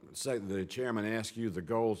the chairman asked you the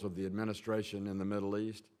goals of the administration in the Middle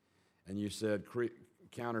East, and you said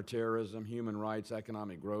counterterrorism, human rights,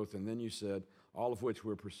 economic growth, and then you said all of which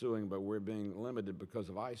we're pursuing, but we're being limited because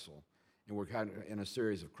of ISIL, and we're kind of in a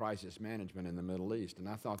series of crisis management in the Middle East. And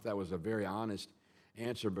I thought that was a very honest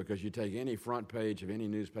answer, because you take any front page of any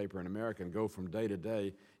newspaper in America and go from day to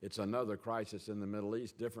day, it's another crisis in the Middle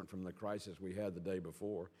East, different from the crisis we had the day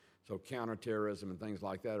before. So counterterrorism and things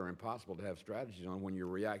like that are impossible to have strategies on when you're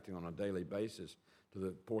reacting on a daily basis to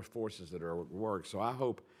the forces that are at work. So I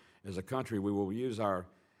hope as a country we will use our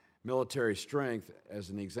military strength as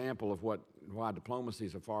an example of why diplomacy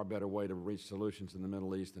is a far better way to reach solutions in the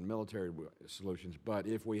Middle East than military solutions. But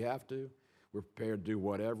if we have to, we're prepared to do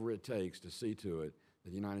whatever it takes to see to it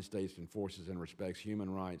that the United States enforces and respects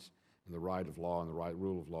human rights and the right of law and the right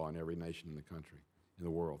rule of law in every nation in the country, in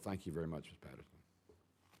the world. Thank you very much, Ms. Patterson.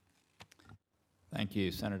 Thank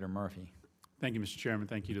you. Senator Murphy. Thank you, Mr. Chairman.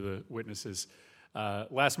 Thank you to the witnesses.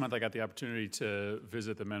 Last month, I got the opportunity to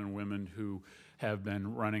visit the men and women who have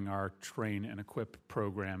been running our Train and Equip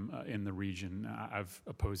program in the region. I've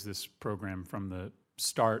opposed this program from the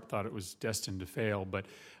start, thought it was destined to fail, but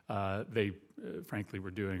they frankly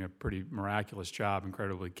were doing a pretty miraculous job,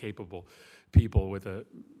 incredibly capable people with a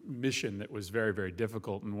mission that was very, very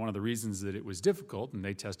difficult. And one of the reasons that it was difficult, and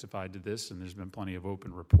they testified to this, and there's been plenty of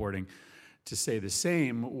open reporting to say the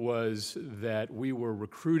same, was that we were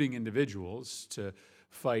recruiting individuals to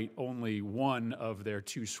fight only one of their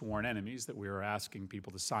two sworn enemies, that we were asking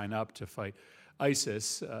people to sign up to fight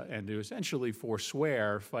ISIS and to essentially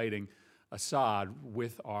forswear fighting Assad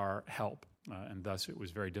with our help. And thus it was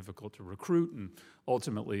very difficult to recruit, and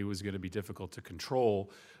ultimately it was going to be difficult to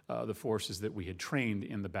control the forces that we had trained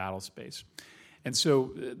in the battle space. And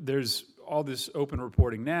so there's all this open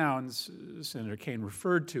reporting now, and Senator Kaine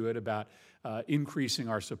referred to it, about increasing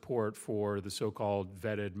our support for the so-called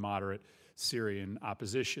vetted moderate Syrian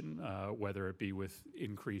opposition, whether it be with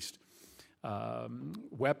increased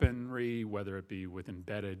weaponry, whether it be with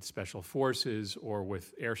embedded special forces, or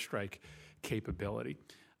with airstrike capability.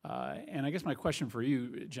 And I guess my question for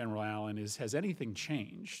you, General Allen, is has anything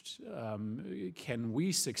changed? Can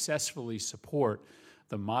we successfully support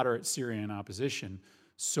the moderate Syrian opposition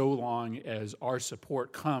so long as our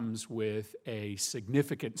support comes with a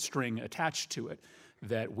significant string attached to it,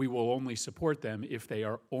 that we will only support them if they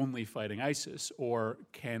are only fighting ISIS? Or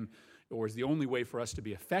is the only way for us to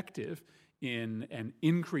be effective in an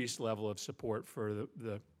increased level of support for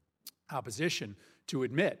the opposition to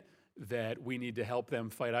admit that we need to help them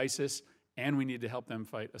fight ISIS and we need to help them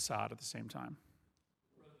fight Assad at the same time?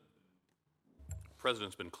 The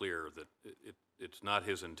President's been clear that it's not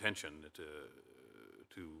his intention to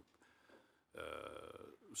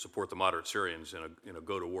support the moderate Syrians in a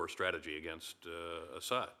go-to-war strategy against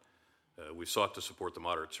Assad. We sought to support the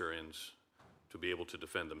moderate Syrians to be able to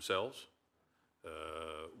defend themselves.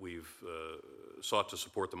 We've sought to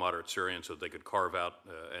support the moderate Syrians so that they could carve out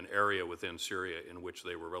an area within Syria in which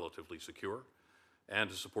they were relatively secure, and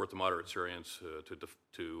to support the moderate Syrians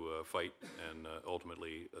to fight and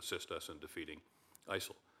ultimately assist us in defeating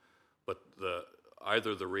ISIL. But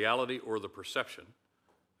either the reality or the perception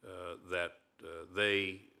that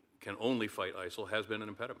they can only fight ISIL has been an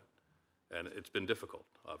impediment. And it's been difficult,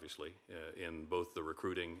 obviously, in both the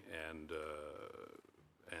recruiting and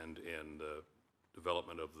in the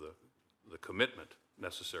development of the commitment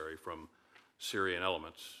necessary from Syrian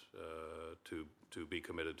elements to be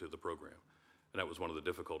committed to the program. And that was one of the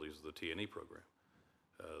difficulties of the T&E program.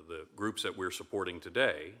 The groups that we're supporting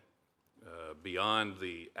today, beyond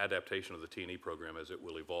the adaptation of the T&E program as it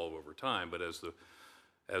will evolve over time, but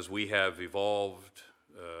as we have evolved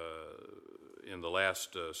in the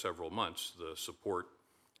last several months, the support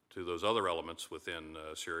to those other elements within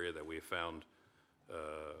Syria that we have found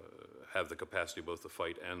have the capacity both to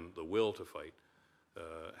fight and the will to fight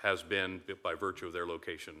has been, by virtue of their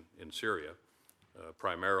location in Syria,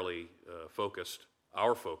 primarily focused.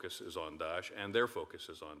 Our focus is on Daesh, and their focus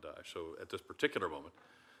is on Daesh. So at this particular moment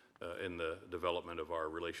in the development of our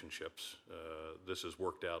relationships, this has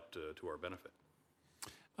worked out to our benefit.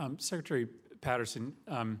 Secretary Patterson,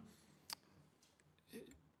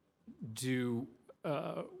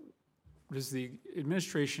 does the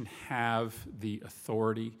administration have the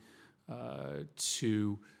authority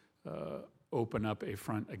to open up a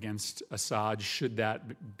front against Assad? Should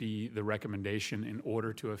that be the recommendation in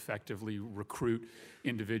order to effectively recruit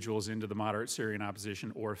individuals into the moderate Syrian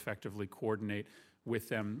opposition or effectively coordinate with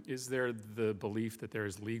them? Is there the belief that there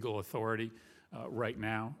is legal authority right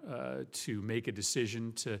now to make a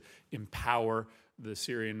decision to empower the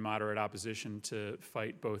Syrian moderate opposition to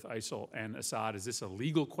fight both ISIL and Assad? Is this a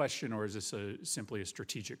legal question, or is this simply a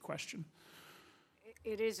strategic question?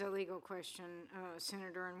 It is a legal question,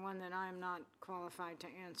 Senator, and one that I'm not qualified to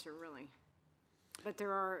answer, really. But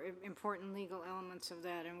there are important legal elements of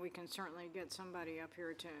that, and we can certainly get somebody up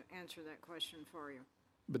here to answer that question for you.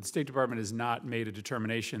 But the State Department has not made a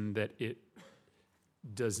determination that it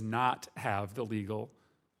does not have the legal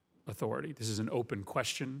authority. This is an open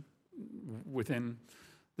question within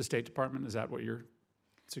the State Department. Is that what you're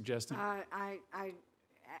suggesting?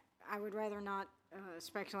 I would rather not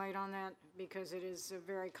speculate on that, because it is a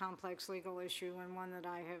very complex legal issue and one that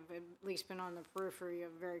I have at least been on the periphery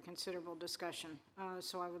of very considerable discussion.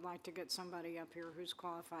 So I would like to get somebody up here who's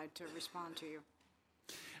qualified to respond to you.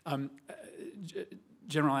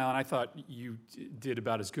 General Allen, I thought you did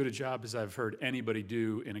about as good a job as I've heard anybody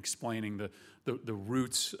do in explaining the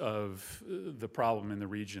roots of the problem in the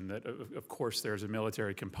region. That, of course, there's a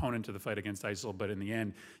military component to the fight against ISIL, but in the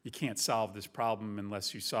end, you can't solve this problem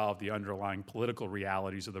unless you solve the underlying political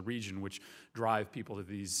realities of the region, which drive people to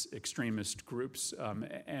these extremist groups.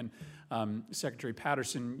 Secretary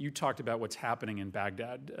Patterson, you talked about what's happening in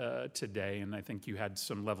Baghdad today, and I think you had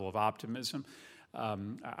some level of optimism.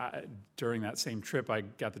 During that same trip, I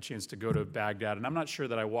got the chance to go to Baghdad, and I'm not sure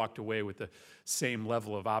that I walked away with the same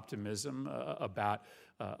level of optimism about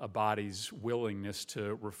Abadi's willingness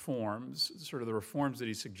to reforms. Sort of the reforms that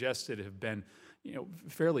he suggested have been,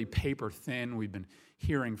 fairly paper thin. We've been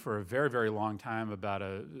hearing for a very, very long time about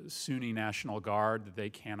a Sunni National Guard that they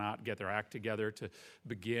cannot get their act together to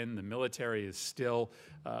begin. The military is still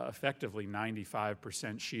effectively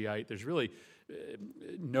 95% Shiite. There's really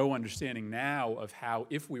no understanding now of how,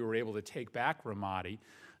 if we were able to take back Ramadi,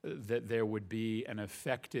 that there would be an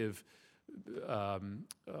effective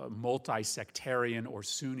multi-sectarian or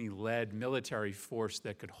Sunni-led military force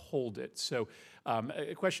that could hold it. So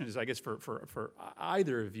a question is, I guess, for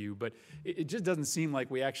either of you, but it just doesn't seem like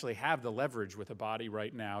we actually have the leverage with Abadi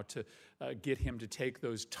right now to get him to take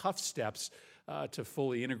those tough steps to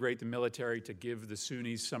fully integrate the military, to give the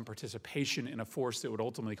Sunnis some participation in a force that would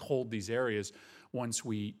ultimately hold these areas once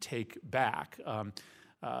we take back.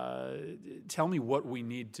 Tell me what we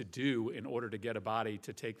need to do in order to get Abadi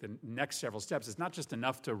to take the next several steps. It's not just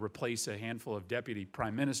enough to replace a handful of deputy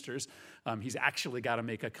prime ministers. He's actually got to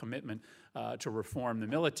make a commitment to reform the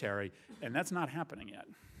military, and that's not happening yet.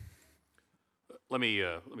 Let me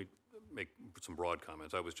make some broad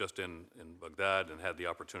comments. I was just in Baghdad and had the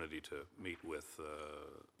opportunity to meet with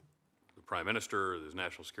the Prime Minister, his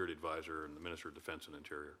National Security Advisor, and the Minister of Defense and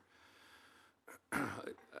Interior.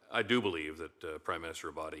 I do believe that Prime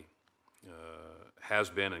Minister Abadi has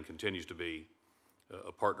been and continues to be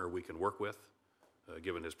a partner we can work with,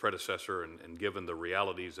 given his predecessor and given the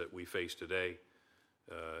realities that we face today.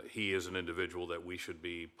 He is an individual that we should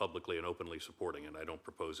be publicly and openly supporting, and I don't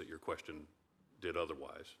propose that your question did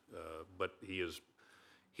otherwise. But he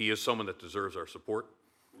is someone that deserves our support.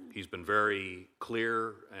 He's been very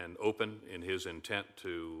clear and open in his intent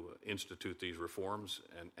to institute these reforms,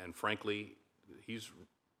 and frankly, he's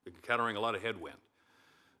encountering a lot of headwind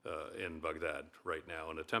in Baghdad right now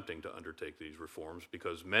in attempting to undertake these reforms,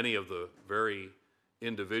 because many of the very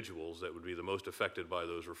individuals that would be the most affected by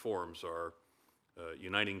those reforms are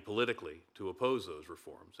uniting politically to oppose those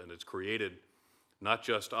reforms. And it's created not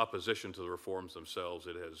just opposition to the reforms themselves,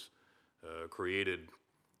 it has created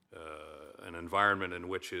an environment in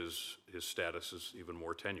which his status is even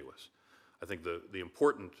more tenuous. I think the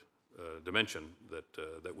important dimension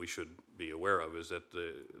that we should be aware of is that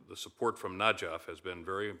the support from Najaf has been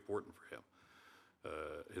very important for him.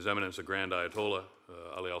 His Eminence the Grand Ayatollah,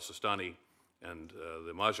 Ali al-Sistani, and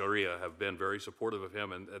the Majaliya have been very supportive of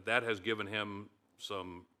him, and that has given him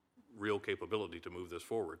some real capability to move this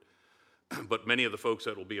forward. But many of the folks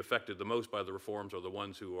that will be affected the most by the reforms are the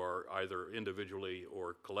ones who are either individually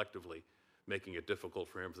or collectively making it difficult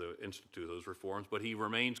for him to institute those reforms, but he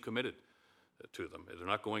remains committed to them. They're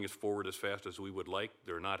not going forward as fast as we would like.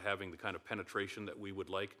 They're not having the kind of penetration that we would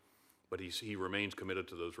like, but he remains committed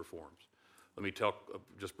to those reforms. Let me talk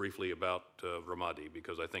just briefly about Ramadi,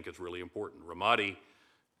 because I think it's really important. Ramadi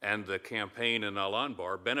and the campaign in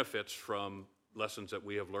Al-Anbar benefits from lessons that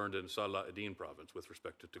we have learned in Salah ad-Din province with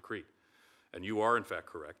respect to Tikrit. And you are, in fact,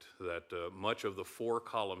 correct that much of the 4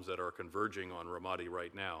 columns that are converging on Ramadi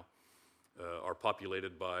right now are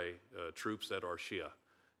populated by troops that are Shia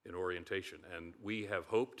in orientation. And we have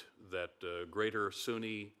hoped that greater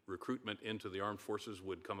Sunni recruitment into the armed forces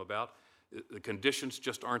would come about. The conditions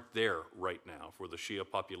just aren't there right now for the Shia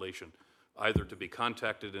population, either to be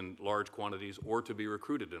contacted in large quantities or to be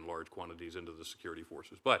recruited in large quantities into the security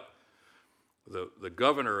forces. But the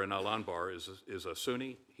governor in Al-Anbar is a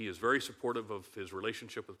Sunni. He is very supportive of his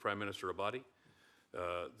relationship with Prime Minister Abadi.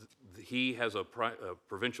 He has a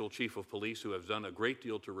provincial chief of police who has done a great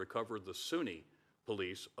deal to recover the Sunni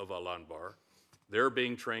police of Al-Anbar. They're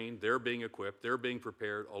being trained, they're being equipped, they're being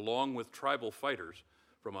prepared, along with tribal fighters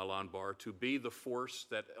from Al-Anbar, to be the force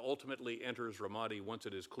that ultimately enters Ramadi once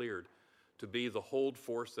it is cleared, to be the hold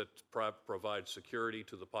force that provides security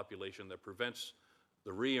to the population, that prevents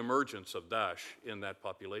the reemergence of Daesh in that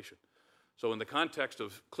population. So in the context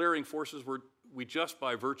of clearing forces, we just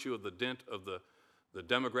by virtue of the dint of the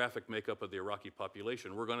demographic makeup of the Iraqi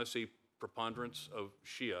population, we're going to see preponderance of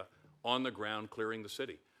Shia on the ground clearing the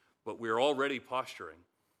city. But we're already posturing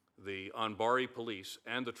the Anbari police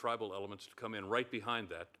and the tribal elements to come in right behind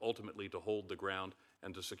that, ultimately to hold the ground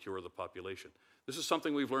and to secure the population. This is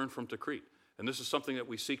something we've learned from Tikrit, and this is something that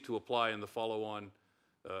we seek to apply in the follow-on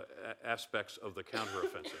aspects of the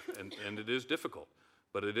counteroffensive. And it is difficult,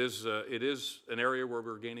 but it is an area where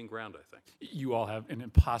we're gaining ground, I think. You all have an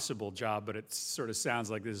impossible job, but it sort of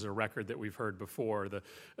sounds like this is a record that we've heard before. The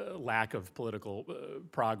lack of political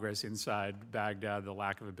progress inside Baghdad, the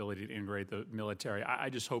lack of ability to integrate the military. I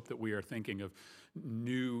just hope that we are thinking of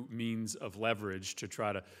new means of leverage to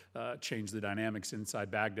try to change the dynamics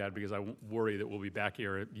inside Baghdad, because I worry that we'll be back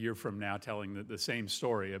here a year from now telling the same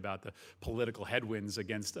story about the political headwinds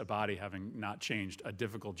against Abadi having not changed. A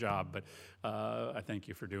difficult job, but I thank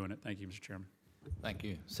you for doing it. Thank you, Mr. Chairman. Thank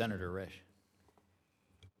you. Senator Risch.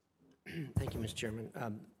 Thank you, Mr. Chairman.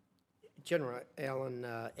 General Allen,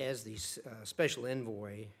 as the special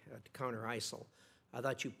envoy to counter ISIL, I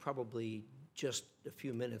thought you probably just a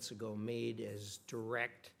few minutes ago made as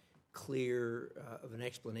direct, clear of an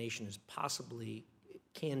explanation as possibly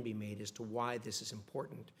can be made as to why this is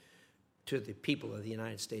important to the people of the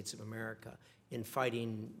United States of America in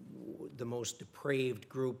fighting the most depraved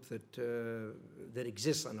group that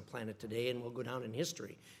exists on the planet today and will go down in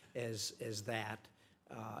history as that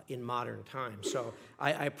in modern times. So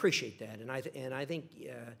I appreciate that, and I think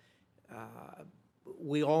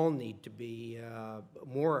we all need to be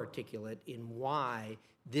more articulate in why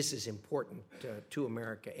this is important to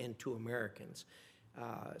America and to Americans.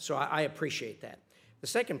 So I appreciate that. The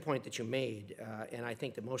second point that you made, and I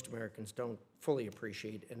think that most Americans don't fully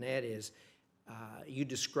appreciate, and that is you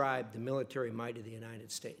described the military might of the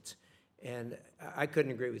United States. And I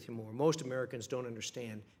couldn't agree with you more. Most Americans don't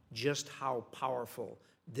understand just how powerful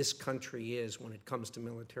this country is when it comes to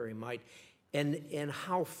military might, and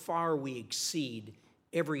how far we exceed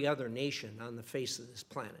every other nation on the face of this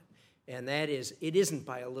planet. And that is, it isn't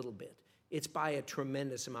by a little bit. It's by a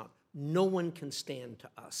tremendous amount. No one can stand to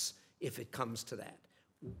us if it comes to that.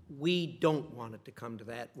 We don't want it to come to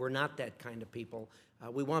that. We're not that kind of people.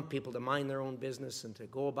 We want people to mind their own business and to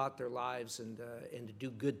go about their lives and to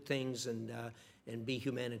do good things and be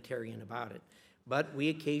humanitarian about it. But we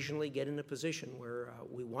occasionally get in a position where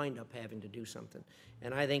we wind up having to do something.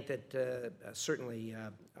 And I think that certainly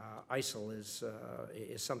ISIL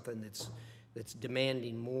is something that's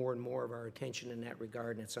demanding more and more of our attention in that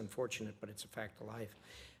regard, and it's unfortunate, but it's a fact of life.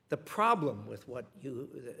 The problem with what you,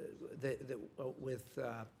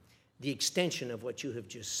 the extension of what you have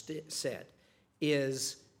just said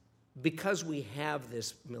is because we have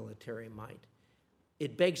this military might,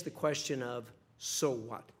 it begs the question of, so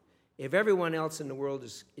what? If everyone else in the world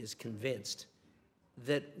is convinced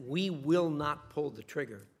that we will not pull the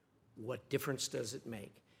trigger, what difference does it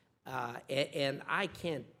make? And I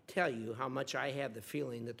can't tell you how much I have the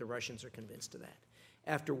feeling that the Russians are convinced of that.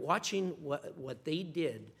 After watching what they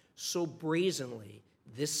did so brazenly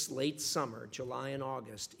this late summer, July and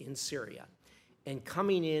August, in Syria, and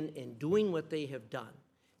coming in and doing what they have done,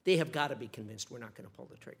 they have got to be convinced we're not going to pull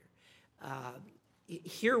the trigger.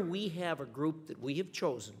 Here we have a group that we have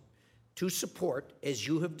chosen to support, as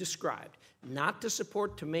you have described, not to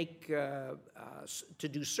support to make, to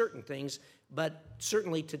do certain things, but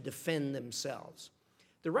certainly to defend themselves.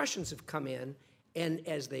 The Russians have come in, and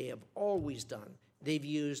as they have always done, they've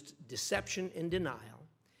used deception and denial,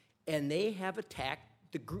 and they have attacked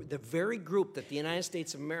the very group that the United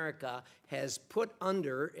States of America has put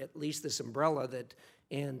under at least this umbrella that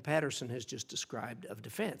Ann Patterson has just described of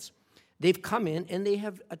defense. They've come in and they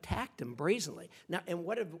have attacked them brazenly. Now, and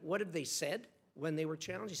what have they said? when they were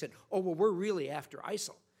challenged? He said, oh, well, we're really after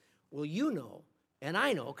ISIL. Well, you know, and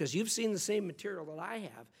I know, because you've seen the same material that I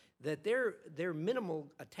have, that their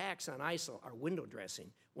minimal attacks on ISIL are window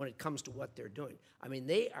dressing when it comes to what they're doing. I mean,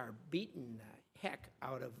 they are beating the heck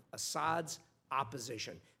out of Assad's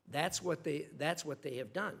opposition. That's what they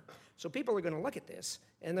have done. So people are going to look at this,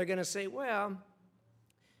 and they're going to say, well,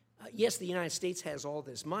 yes, the United States has all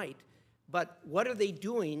this might, but what are they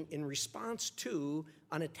doing in response to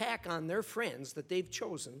an attack on their friends that they've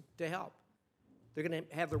chosen to help? They're going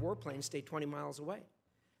to have their warplanes stay 20 miles away.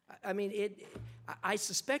 I mean, I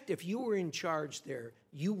suspect if you were in charge there,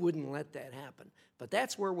 you wouldn't let that happen. But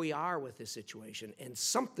that's where we are with this situation, and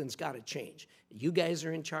something's got to change. You guys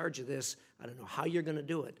are in charge of this. I don't know how you're going to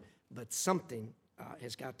do it, but something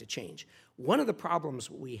has got to change. One of the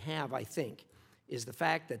problems we have, I think, is the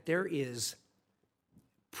fact that there is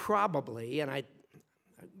probably, and I've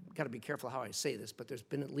got to be careful how I say this, but there's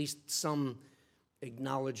been at least some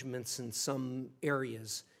acknowledgments in some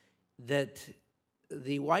areas that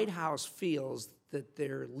the White House feels that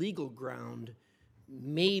their legal ground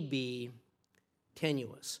may be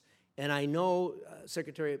tenuous. And I know,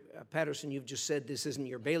 Secretary Patterson, you've just said this isn't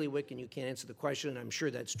your bailiwick and you can't answer the question, and I'm sure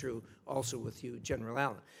that's true also with you, General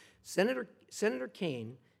Allen. Senator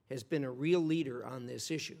Kaine has been a real leader on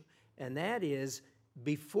this issue, and that is,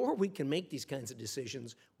 before we can make these kinds of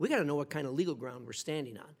decisions, we got to know what kind of legal ground we're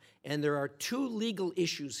standing on. And there are two legal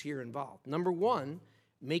issues here involved. Number one,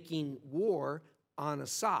 making war on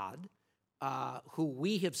Assad, who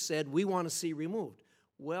we have said we want to see removed.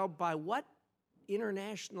 Well, by what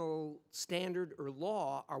international standard or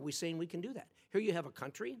law are we saying we can do that? Here you have a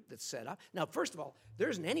country that's set up. Now, first of all, there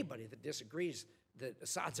isn't anybody that disagrees that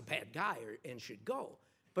Assad's a bad guy and should go.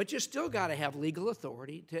 But you still got to have legal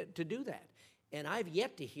authority to do that. And I've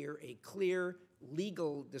yet to hear a clear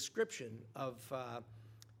legal description of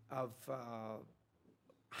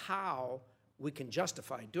how we can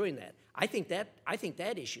justify doing that. I think that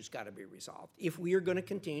issue's got to be resolved if we are going to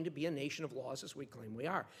continue to be a nation of laws as we claim we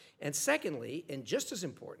are. And secondly, and just as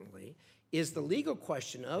importantly, is the legal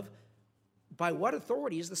question of by what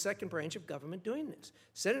authority is the second branch of government doing this?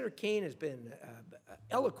 Senator Kaine has been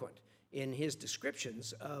eloquent in his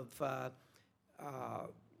descriptions of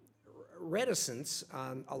reticence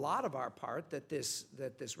on a lot of our part that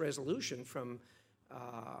this resolution from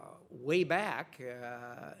way back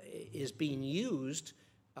is being used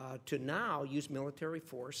to now use military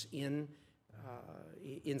force in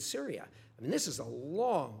Syria. I mean, this is a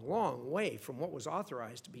long, long way from what was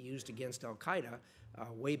authorized to be used against al-Qaeda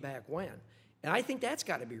way back when. And I think that's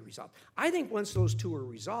got to be resolved. I think once those two are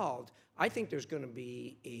resolved, I think there's going to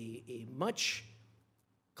be a much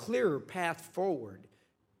clearer path forward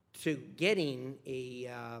to getting a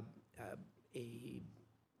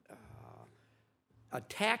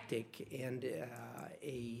tactic and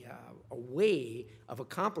a way of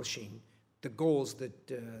accomplishing the goals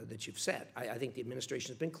that you've set. I think the administration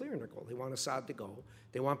has been clear in their goal. They want Assad to go.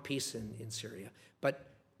 They want peace in Syria.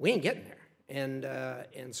 But we ain't getting there.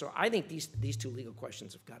 And so I think these two legal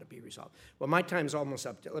questions have got to be resolved. Well, my time's almost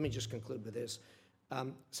up. Let me just conclude with this.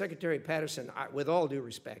 Secretary Patterson, with all due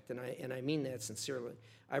respect, and I mean that sincerely,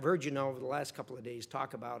 I've heard you now over the last couple of days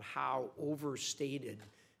talk about how overstated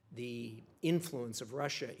the influence of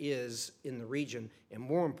Russia is in the region, and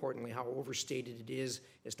more importantly, how overstated it is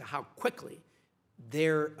as to how quickly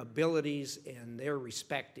their abilities and their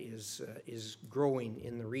respect is growing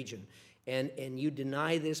in the region. And you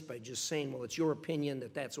deny this by just saying, well, it's your opinion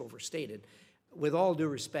that that's overstated. With all due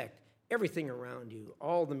respect, everything around you,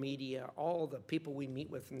 all the media, all the people we meet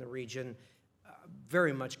with in the region,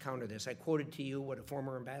 very much counter this. I quoted to you what a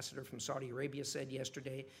former ambassador from Saudi Arabia said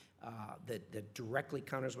yesterday that directly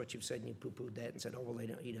counters what you've said, and you poo-pooed that and said, oh, well,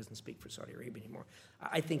 he doesn't speak for Saudi Arabia anymore.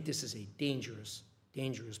 I think this is a dangerous,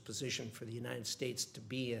 dangerous position for the United States to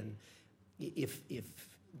be in if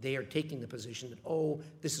they are taking the position that, oh,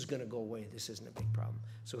 this is going to go away. This isn't a big problem.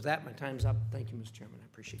 So with that, my time's up. Thank you, Mr. Chairman. I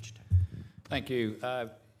appreciate your time. Thank you.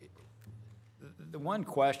 The one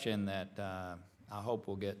question that I hope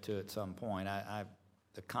we'll get to at some point,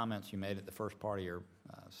 the comments you made at the first part of your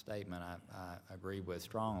statement, I agree with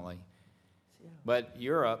strongly. But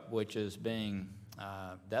Europe, which is being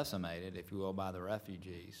decimated, if you will, by the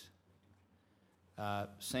refugees,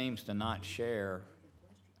 seems to not share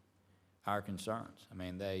our concerns. I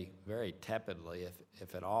mean, they very tepidly,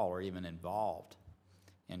 if at all, are even involved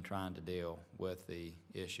in trying to deal with the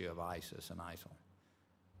issue of ISIS and ISIL.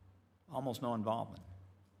 Almost no involvement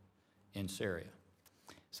in Syria.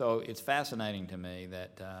 So it's fascinating to me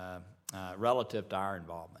that relative to our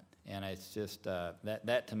involvement, and it's just,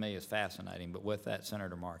 that to me is fascinating. But with that,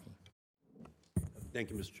 Senator Markey. Thank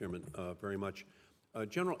you, Mr. Chairman, very much.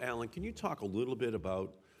 General Allen, can you talk a little bit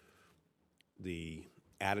about the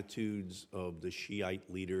attitudes of the Shiite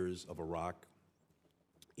leaders of Iraq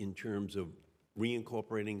in terms of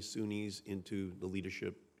reincorporating Sunnis into the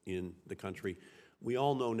leadership in the country? We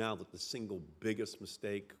all know now that the single biggest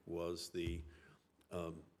mistake was the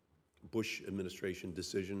Bush administration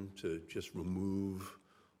decision to just remove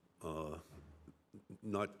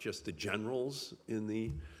not just the generals in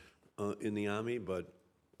the Army, but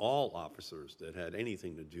all officers that had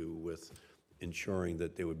anything to do with ensuring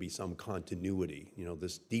that there would be some continuity. You know,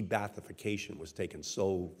 this de-Baathification was taken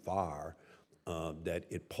so far that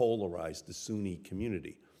it polarized the Sunni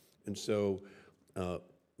community. And so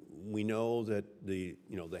we know that the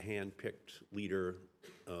hand-picked leader,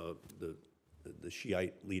 the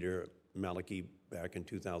Shiite leader, Maliki, back in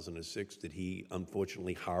 2006, that he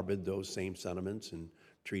unfortunately harbored those same sentiments and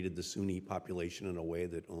treated the Sunni population in a way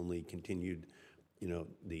that only continued,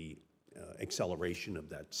 the acceleration of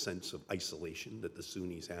that sense of isolation that the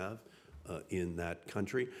Sunnis have in that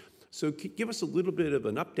country. So give us a little bit of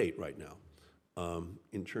an update right now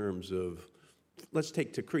in terms of, let's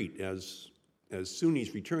take Tikrit. As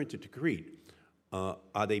Sunnis return to Tikrit,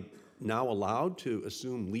 are they now allowed to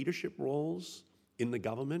assume leadership roles in the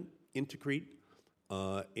government in Tikrit?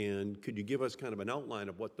 And could you give us kind of an outline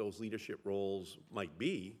of what those leadership roles might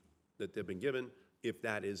be that they've been given, if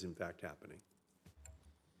that is in fact happening?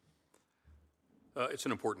 It's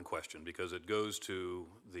an important question because it goes to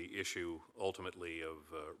the issue ultimately of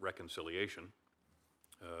reconciliation,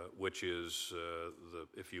 which is,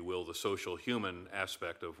 if you will, the social human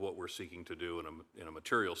aspect of what we're seeking to do in a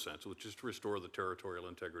material sense, which is to restore the territorial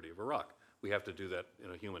integrity of Iraq. We have to do that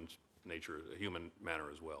in a human manner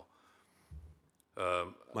as well.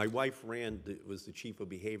 My wife was the chief of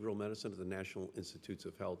behavioral medicine at the National Institutes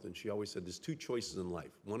of Health, and she always said there's two choices in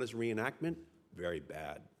life. One is reenactment, very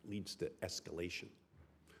bad, leads to escalation.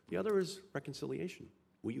 The other is reconciliation.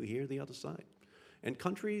 Will you hear the other side? And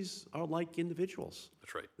countries are like individuals.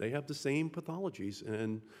 That's right. They have the same pathologies,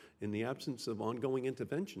 and in the absence of ongoing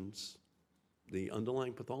interventions, the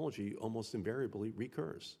underlying pathology almost invariably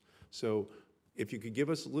recurs. So if you could give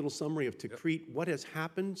us a little summary of Tikrit, what has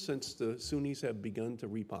happened since the Sunnis have begun to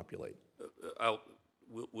repopulate? I'll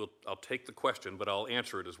take the question, but I'll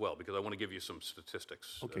answer it as well because I want to give you some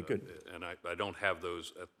statistics. Okay, good. And I don't have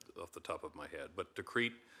those off the top of my head. But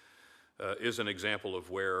Tikrit is an example of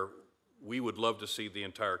where we would love to see the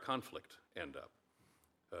entire conflict end up.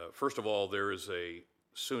 First of all, there is a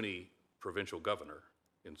Sunni provincial governor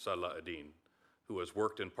in Salah ad-Din who has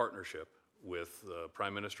worked in partnership with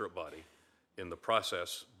Prime Minister Abadi in the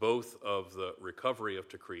process both of the recovery of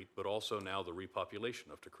Tikrit, but also now the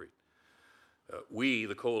repopulation of Tikrit. We,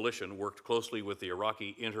 the coalition, worked closely with the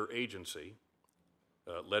Iraqi interagency,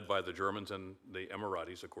 led by the Germans and the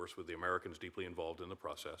Emiratis, of course, with the Americans deeply involved in the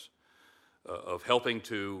process, of helping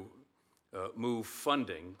to move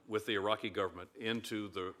funding with the Iraqi government into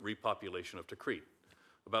the repopulation of Tikrit.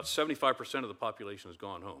 About 75% of the population has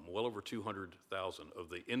gone home, well over 200,000 of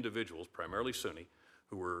the individuals, primarily Sunni,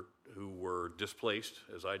 who were displaced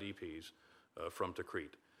as IDPs from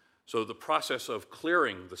Tikrit. So the process of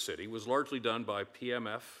clearing the city was largely done by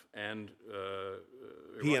PMF and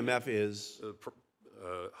PMF is?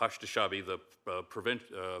 Hashd al-Shaabi, the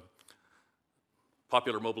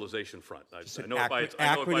Popular Mobilization Front. Just an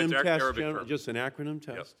acronym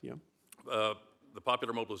test, yep. The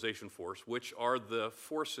Popular Mobilization Force, which are the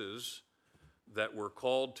forces that were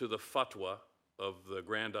called to the fatwa of the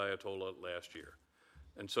Grand Ayatollah last year.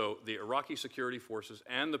 And so the Iraqi security forces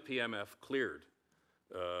and the PMF cleared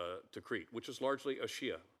Tikrit, which is largely a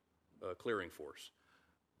Shia clearing force.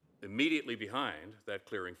 Immediately behind that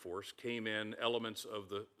clearing force came in elements of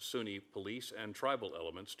the Sunni police and tribal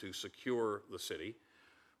elements to secure the city,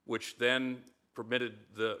 which then permitted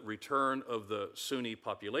the return of the Sunni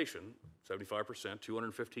population, 75%,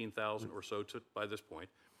 215,000 or so by this point.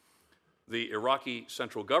 The Iraqi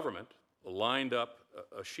central government lined up,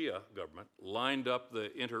 a Shia government, lined up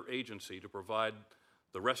the interagency to provide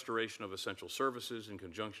the restoration of essential services in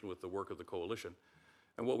conjunction with the work of the coalition.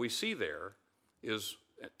 And what we see there is,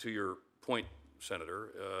 to your point, Senator,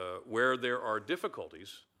 where there are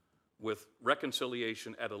difficulties with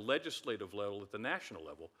reconciliation at a legislative level, at the national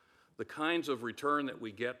level, the kinds of return that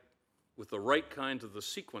we get with the right kinds of the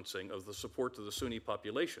sequencing of the support to the Sunni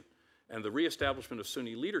population and the reestablishment of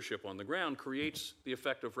Sunni leadership on the ground creates the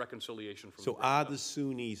effect of reconciliation from So are the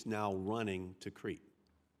Sunnis now running Tikrit?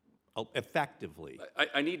 effectively.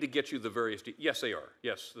 I need to get you the various, yes, they are,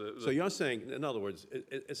 yes. So you're saying, in other words,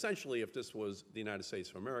 essentially, if this was the United States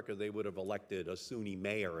of America, they would have elected a Sunni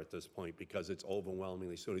mayor at this point because it's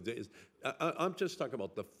overwhelmingly Sunni. I'm just talking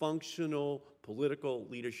about the functional political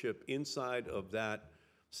leadership inside of that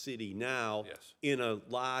city now Yes. in a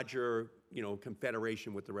larger,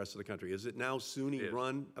 confederation with the rest of the country. Is it now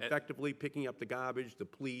Sunni-run effectively, picking up the garbage, the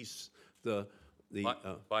police,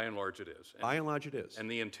 By and large, it is. by and large it is? And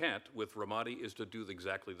the intent with Ramadi is to do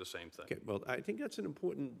exactly the same thing. Okay, well, I think that's an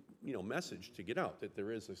important, message to get out, that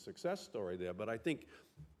there is a success story there. But I think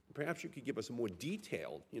perhaps you could give us a more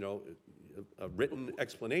detailed, a written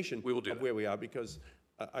explanation We will do of that. where we are, because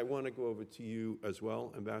I want to go over to you as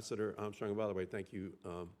well, Ambassador Armstrong. By the way, thank you.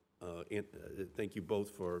 Thank you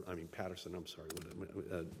both for, Patterson, I'm sorry.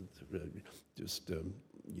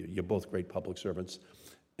 You're both great public servants.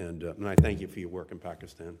 And I thank you for your work in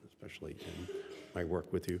Pakistan, especially in my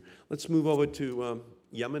work with you. Let's move over to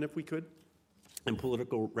Yemen, if we could, and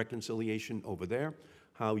political reconciliation over there,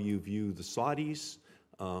 how you view the Saudis,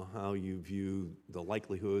 how you view the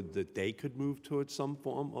likelihood that they could move towards some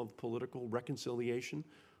form of political reconciliation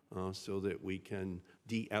so that we can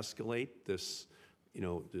de-escalate this,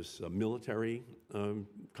 this military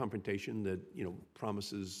confrontation that,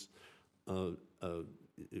 promises the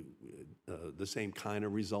same kind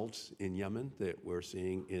of results in Yemen that we're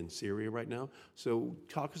seeing in Syria right now. So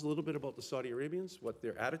talk us a little bit about the Saudi Arabians, what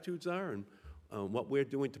their attitudes are, and what we're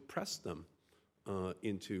doing to press them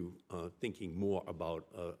into thinking more about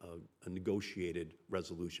a negotiated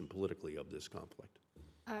resolution politically of this conflict.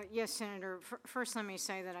 Yes, Senator. First, let me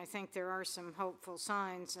say that I think there are some hopeful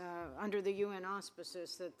signs under the UN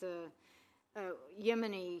auspices that the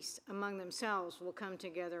Yemenis among themselves will come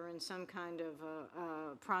together in some kind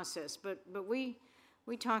of process. But we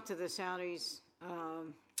talk to the Saudis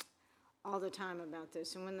all the time about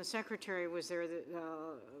this. And when the Secretary was there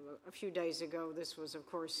a few days ago, this was, of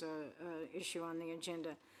course, an issue on the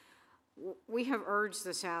agenda. We have urged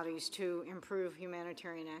the Saudis to improve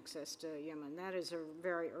humanitarian access to Yemen. That is a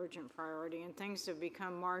very urgent priority, and things have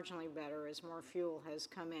become marginally better as more fuel has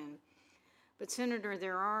come in. But, Senator,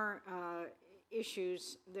 there are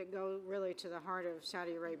issues that go really to the heart of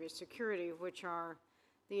Saudi Arabia's security, which are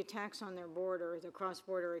the attacks on their border, the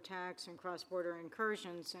cross-border attacks and cross-border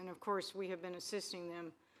incursions. And, of course, we have been assisting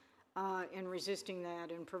them in resisting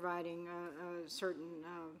that and providing certain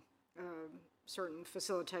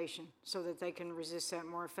facilitation so that they can resist that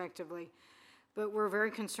more effectively. But we're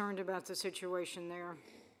very concerned about the situation there.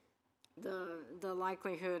 The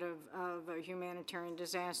likelihood of a humanitarian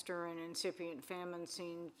disaster and incipient famine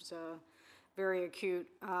seems very acute.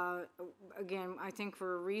 Again, I think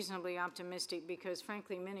we're reasonably optimistic because,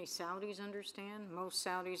 frankly, most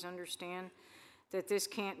Saudis understand that this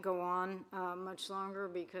can't go on much longer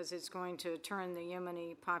because it's going to turn the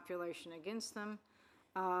Yemeni population against them.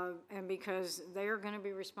 And because they are going to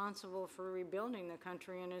be responsible for rebuilding the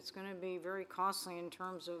country, and it's going to be very costly in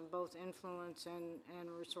terms of both influence and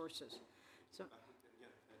resources. So,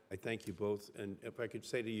 I thank you both. And if I could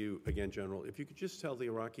say to you again, General, if you could just tell the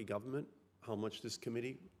Iraqi government how much this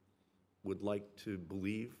committee would like to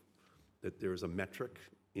believe that there's a metric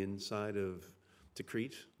inside of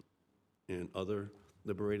Tikrit and other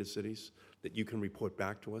liberated cities that you can report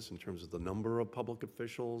back to us in terms of the number of public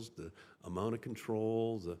officials, the amount of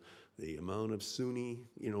control, the amount of Sunni,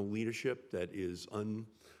 leadership that is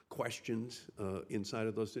unquestioned inside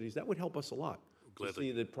of those cities. That would help us a lot to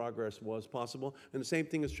see that progress was possible. And the same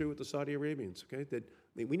thing is true with the Saudi Arabians, okay? That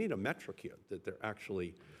we need a metric here, that they're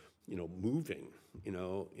actually, moving, in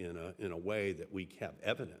a way that we have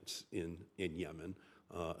evidence in Yemen,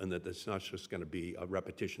 and that it's not just going to be a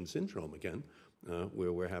repetition syndrome again,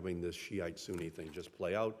 where we're having this Shiite-Sunni thing just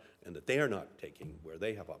play out, and that they are not taking, where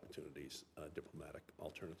they have opportunities, a diplomatic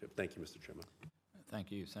alternative. Thank you, Mr. Chairman.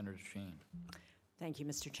 Thank you, Senator Sheen. Thank you,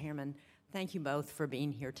 Mr. Chairman. Thank you both for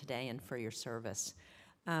being here today and for your service.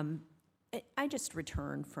 I just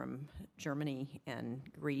returned from Germany and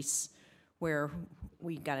Greece, where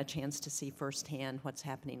we got a chance to see firsthand what's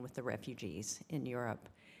happening with the refugees in Europe,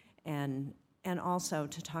 and also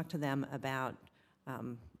to talk to them about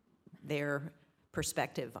their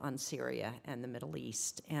perspective on Syria and the Middle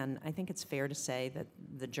East. And I think it's fair to say that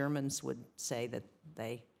the Germans would say that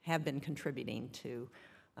they have been contributing to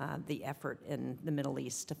the effort in the Middle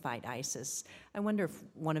East to fight ISIS. I wonder if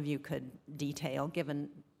one of you could detail, given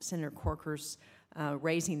Senator Corker's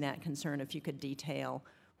raising that concern, if you could detail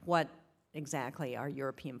what exactly our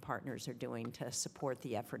European partners are doing to support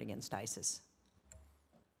the effort against ISIS.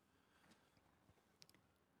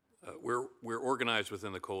 We're organized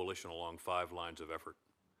within the coalition along 5 lines of effort.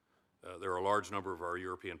 There are a large number of our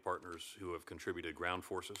European partners who have contributed ground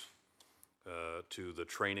forces to the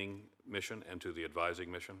training mission and to the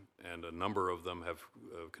advising mission, and a number of them have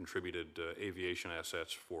contributed aviation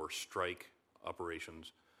assets for strike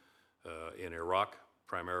operations in Iraq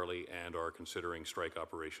primarily, and are considering strike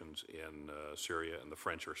operations in Syria, and the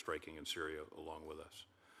French are striking in Syria along with us.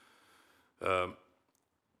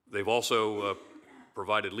 They've also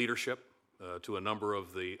provided leadership to a number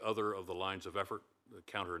of the lines of effort. The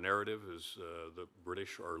counter-narrative is the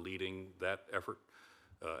British are leading that effort,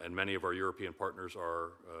 and many of our European partners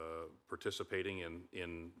are participating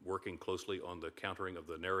in working closely on the countering of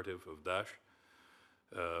the narrative of Daesh.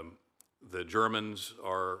 The Germans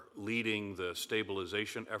are leading the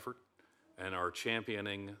stabilization effort and are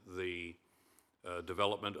championing the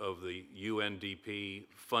development of the UNDP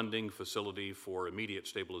funding facility for immediate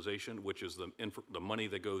stabilization, which is the money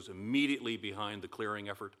that goes immediately behind the clearing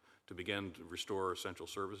effort to begin to restore essential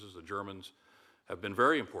services. The Germans have been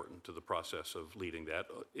very important to the process of leading that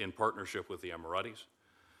in partnership with the Emiratis.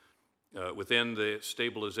 Within the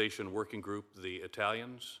stabilization working group, the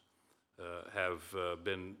Italians have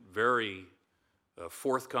been very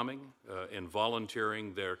forthcoming in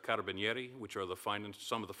volunteering their carabinieri, which are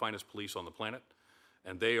some of the finest police on the planet,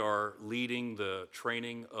 and they are leading the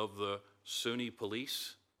training of the Sunni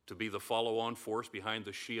police to be the follow-on force behind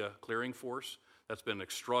the Shia clearing force. That's been an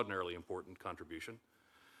extraordinarily important contribution.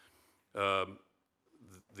 The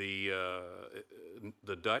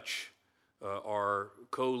Dutch are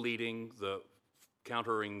co-leading the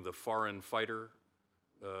countering the foreign fighter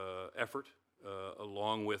effort,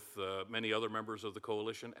 along with many other members of the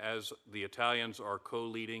coalition, as the Italians are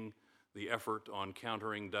co-leading the effort on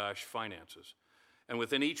countering Daesh finances. And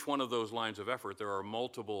within each one of those lines of effort, there are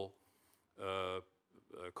multiple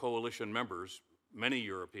coalition members, many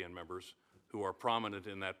European members, who are prominent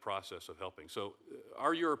in that process of helping. So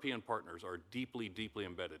our European partners are deeply, deeply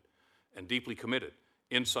embedded and deeply committed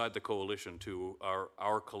inside the coalition to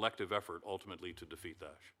our collective effort ultimately to defeat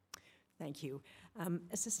Daesh. Thank you.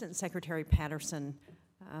 Assistant Secretary Patterson,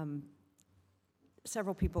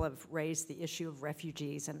 several people have raised the issue of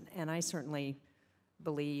refugees, and I certainly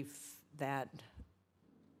believe that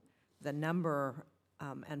the number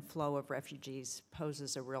and flow of refugees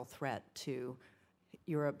poses a real threat to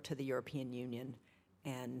Europe, to the European Union,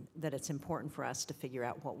 and that it's important for us to figure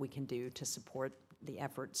out what we can do to support the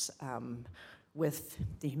efforts with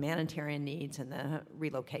the humanitarian needs and the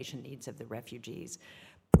relocation needs of the refugees.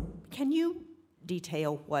 Can you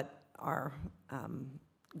detail what our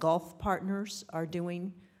Gulf partners are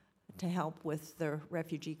doing to help with the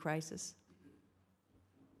refugee crisis?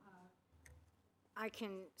 I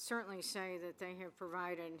can certainly say that they have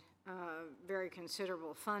provided very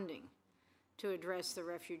considerable funding to address the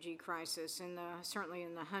refugee crisis, and certainly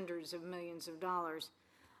in the hundreds of millions of dollars.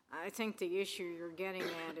 I think the issue you're getting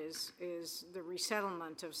at is the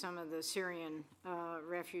resettlement of some of the Syrian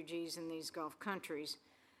refugees in these Gulf countries.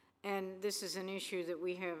 And this is an issue that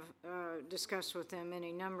we have discussed with them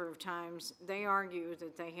any number of times. They argue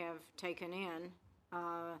that they have taken in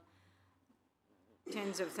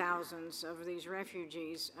tens of thousands of these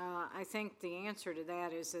refugees. I think the answer to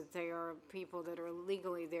that is that they are people that are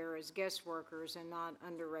legally there as guest workers and not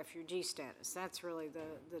under refugee status. That's really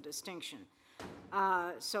the distinction.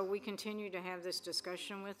 So we continue to have this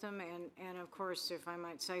discussion with them, and of course, if I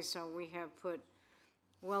might say so, we have put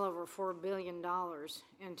well over $4 billion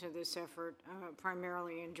into this effort,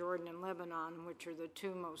 primarily in Jordan and Lebanon, which are the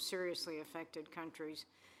two most seriously affected countries.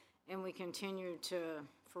 And we continue to,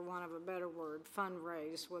 for want of a better word,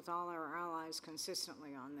 fundraise with all our allies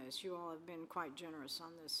consistently on this. You all have been quite generous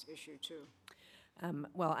on this issue, too.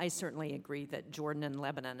 Well, I certainly agree that Jordan and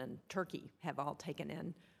Lebanon and Turkey have all taken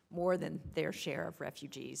in more than their share of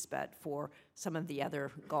refugees, but for some of the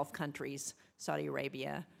other Gulf countries, Saudi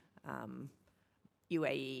Arabia,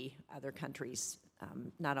 UAE, other countries,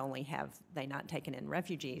 not only have they not taken in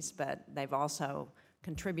refugees, but they've also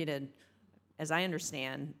contributed, as I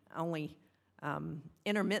understand, only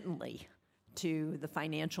intermittently to the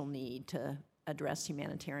financial need to address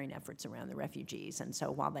humanitarian efforts around the refugees. And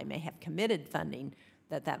so while they may have committed funding,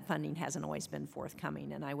 that funding hasn't always been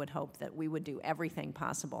forthcoming. And I would hope that we would do everything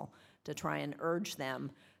possible to try and urge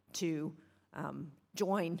them to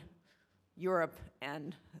join Europe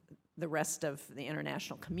and the rest of the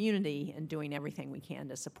international community in doing everything we can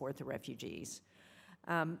to support the refugees.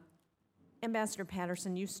 Ambassador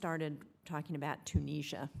Patterson, you started talking about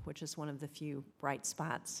Tunisia, which is one of the few bright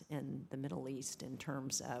spots in the Middle East in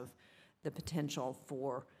terms of the potential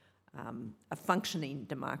for a functioning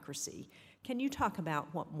democracy. Can you talk about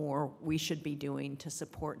what more we should be doing to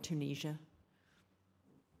support Tunisia?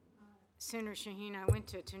 Senator Shaheen, I went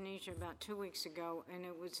to Tunisia about 2 weeks ago, and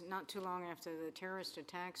it was not too long after the terrorist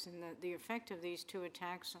attacks, and the effect of these two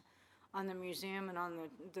attacks on the museum and on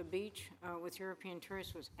the beach with European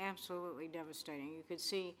tourists was absolutely devastating. You could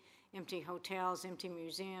see empty hotels, empty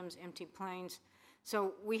museums, empty planes.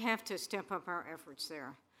 So we have to step up our efforts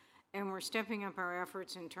there. And we're stepping up our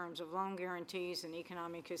efforts in terms of loan guarantees and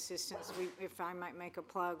economic assistance. If I might make a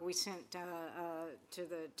plug, we sent to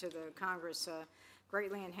the Congress a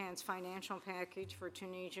greatly enhanced financial package for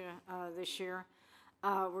Tunisia this year.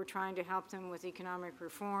 We're trying to help them with economic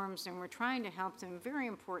reforms, and we're trying to help them, very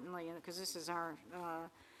importantly, because this is our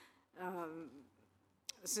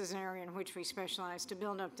this is an area in which we specialize, to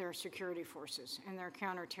build up their security forces and their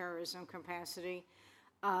counterterrorism capacity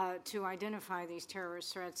to identify these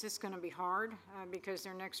terrorist threats. It's going to be hard because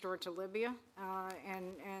they're next door to Libya,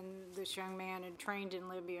 and this young man had trained in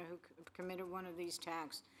Libya who committed one of these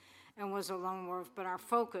attacks and was a lone wolf. But our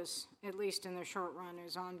focus, at least in the short run,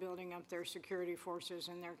 is on building up their security forces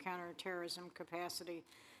and their counterterrorism capacity.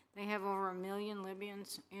 They have over 1 million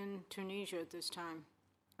Libyans in Tunisia at this time.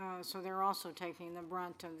 So they're also taking the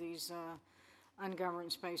brunt of these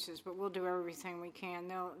ungoverned spaces, but we'll do everything we can.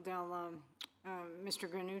 Mr.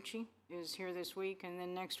 Granucci is here this week, and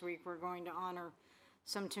then next week we're going to honor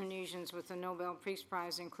some Tunisians with the Nobel Peace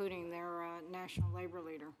Prize, including their national labor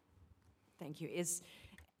leader. Thank you.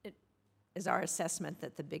 Is our assessment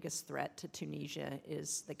that the biggest threat to Tunisia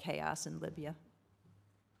is the chaos in Libya?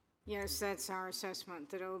 Yes, that's our assessment,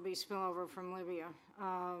 that it will be spillover from Libya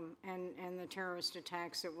and the terrorist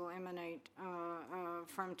attacks that will emanate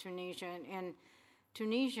from Tunisia. And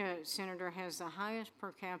Tunisia, Senator, has the highest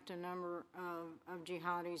per capita number of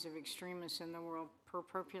jihadis, of extremists in the world per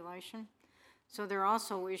population. So there are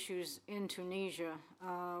also issues in Tunisia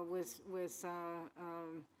with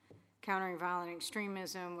countering violent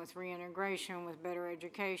extremism, with reintegration, with better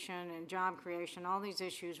education and job creation. All these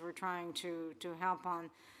issues we're trying to help on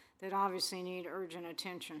that obviously need urgent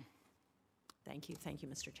attention. Thank you. Thank you,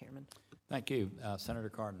 Mr. Chairman. Thank you. Senator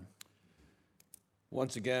Cardin.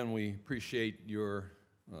 Once again, we appreciate your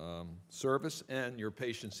service and your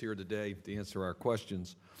patience here today to answer our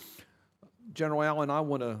questions. General Allen, I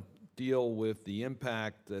want to deal with the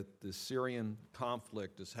impact that the Syrian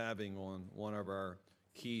conflict is having on one of our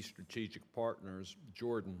key strategic partners,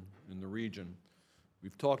 Jordan, in the region.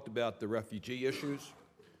 We've talked about the refugee issues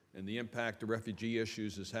and the impact the refugee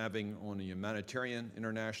issues is having on the humanitarian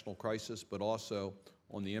international crisis, but also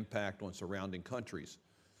on the impact on surrounding countries.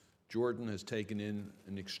 Jordan has taken in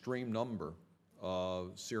an extreme number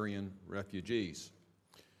of Syrian refugees.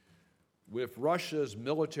 With Russia's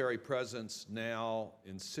military presence now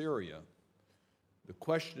in Syria, the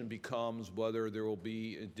question becomes whether there will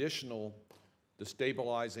be additional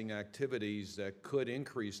destabilizing activities that could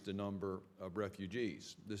increase the number of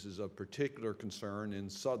refugees. This is of particular concern in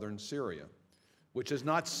southern Syria, which has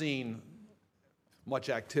not seen much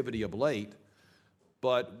activity of late,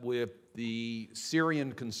 but with the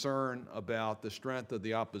Syrian concern about the strength of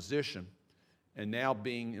the opposition and now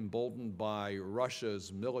being emboldened by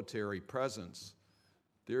Russia's military presence,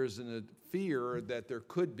 there's a fear that there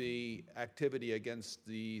could be activity against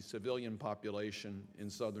the civilian population in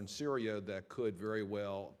southern Syria that could very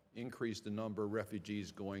well increase the number of refugees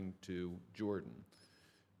going to Jordan.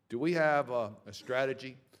 Do we have a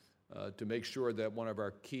strategy to make sure that one of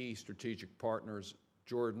our key strategic partners,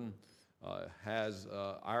 Jordan, has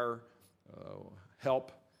our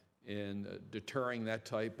help in deterring that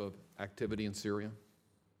type of activity in Syria?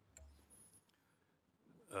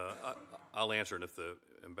 I'll answer, and if the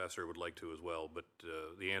Ambassador would like to as well, but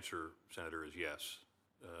the answer, Senator, is yes.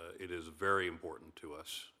 It is very important to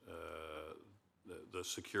us. The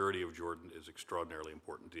security of Jordan is extraordinarily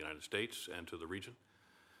important to the United States and to the region.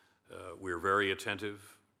 We're very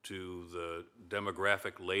attentive to the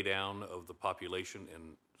demographic laydown of the population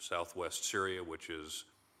in southwest Syria, which is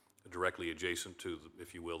directly adjacent to,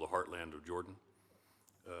 if you will, the heartland of Jordan.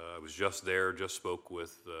 I was just there, just spoke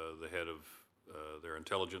with the head of their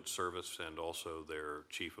intelligence service and also their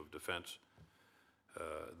chief of defense.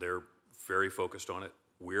 They're very focused on it.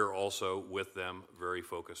 We're also, with them, very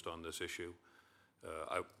focused on this issue.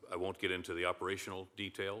 I won't get into the operational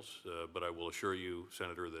details, but I will assure you,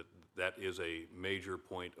 Senator, that that is a major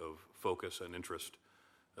point of focus and interest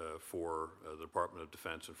for the Department of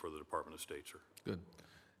Defense and for the Department of State, sir. Good.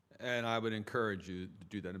 And I would encourage you to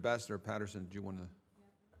do that. Ambassador Patterson, do you want to?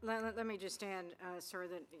 Let me just add, sir,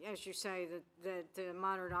 that as you say, that the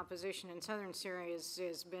moderate opposition in southern Syria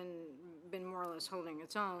has been more or less holding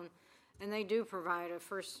its own, and they do provide a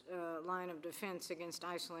first line of defense against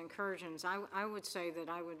ISIL incursions. I would say that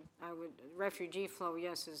refugee flow,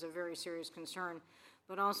 yes, is a very serious concern,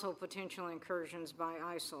 but also potential incursions by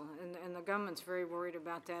ISIL. And the government's very worried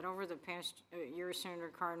about that. Over the past year,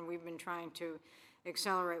 Senator Cardin, we've been trying to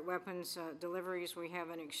accelerate weapons deliveries. We have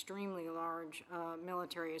an extremely large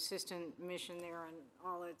military assistance mission there in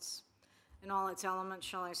all its elements,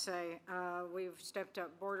 shall I say. We've stepped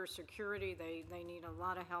up border security. They need a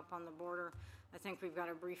lot of help on the border. I think we've got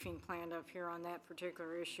a briefing planned up here on that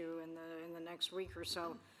particular issue in the next week or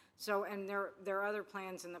so. And there are other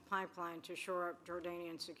plans in the pipeline to shore up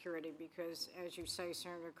Jordanian security because, as you say,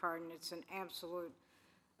 Senator Cardin, it's an absolute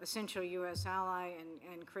essential U.S. ally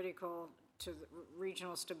and critical to the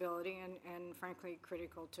regional stability and frankly,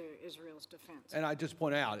 critical to Israel's defense. And I just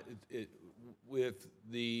point out, with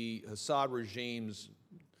the Assad regime's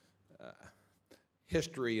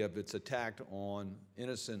history of its attack on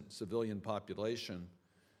innocent civilian population,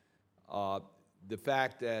 the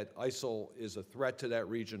fact that ISIL is a threat to that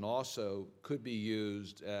region also could be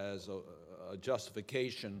used as a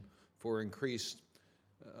justification for increased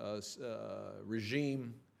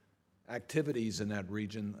regime activities in that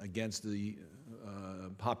region against the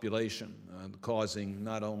population, causing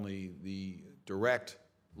not only the direct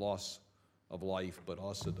loss of life, but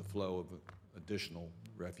also the flow of additional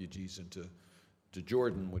refugees into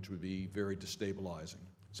Jordan, which would be very destabilizing.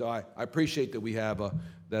 So I appreciate that we have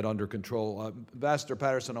that under control. Ambassador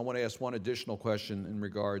Patterson, I want to ask one additional question in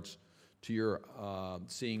regards to your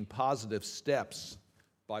seeing positive steps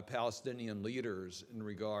by Palestinian leaders in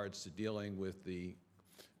regards to dealing with the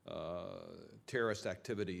terrorist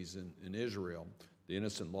activities in Israel, the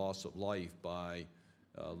innocent loss of life by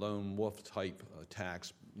lone wolf type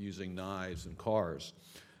attacks using knives and cars.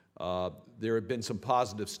 There have been some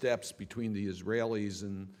positive steps between the Israelis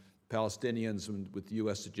and Palestinians with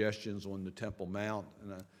U.S. suggestions on the Temple Mount.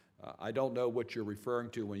 And I don't know what you're referring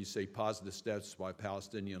to when you say positive steps by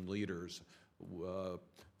Palestinian leaders.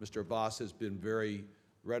 Mr. Abbas has been very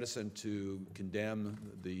reticent to condemn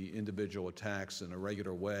the individual attacks in a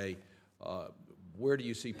regular way. Where do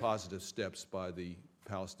you see positive steps by the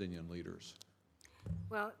Palestinian leaders?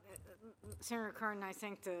 Well, Senator Cardin, I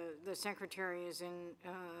think the Secretary is in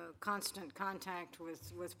constant contact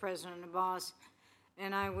with President Abbas,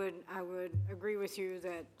 and I would agree with you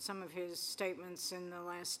that some of his statements in the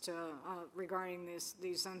last regarding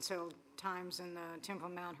these unsettled times in the Temple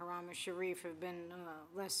Mount Haram al-Sharif have been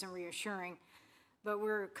less than reassuring. But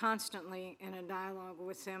we're constantly in a dialogue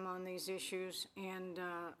with them on these issues and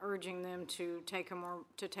urging them to take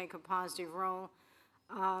a positive role.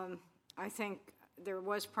 I think there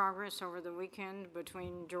was progress over the weekend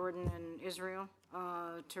between Jordan and Israel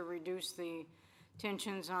to reduce the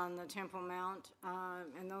tensions on the Temple Mount,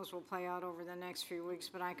 and those will play out over the next few weeks.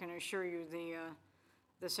 But I can assure you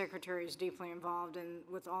the Secretary is deeply involved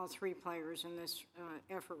with all three players in this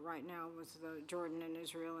effort right now with Jordan and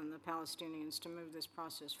Israel and the Palestinians to move this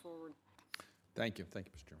process forward. Thank you. Thank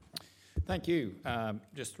you, Mr. Chairman. Thank you.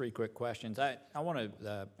 Just three quick questions. I wanted,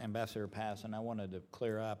 Ambassador Patterson, I wanted to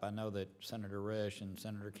clear up. I know that Senator Risch and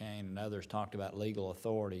Senator Kaine and others talked about legal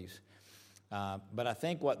authorities. But I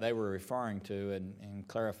think what they were referring to, and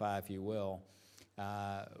clarify if you will,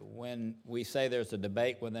 when we say there's a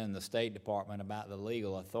debate within the State Department about the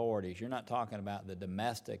legal authorities, you're not talking about the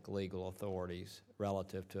domestic legal authorities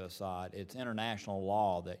relative to Assad. It's international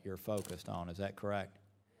law that you're focused on. Is that correct?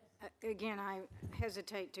 Again, I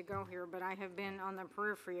hesitate to go here, but I have been on the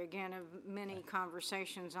periphery, again, of many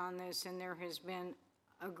conversations on this, and there has been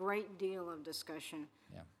a great deal of discussion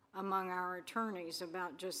among our attorneys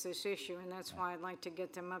about just this issue, and that's why I'd like to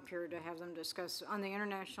get them up here to have them discuss on the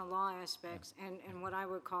international law aspects and what I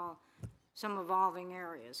would call some evolving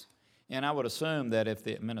areas. And I would assume that if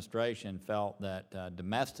the administration felt that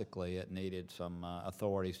domestically it needed some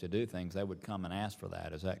authorities to do things, they would come and ask for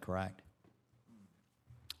that. Is that correct?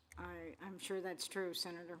 I'm sure that's true,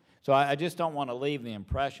 Senator. So I just don't want to leave the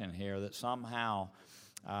impression here that somehow,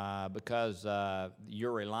 because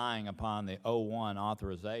you're relying upon the 01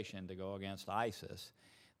 authorization to go against ISIS,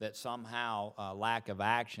 that somehow lack of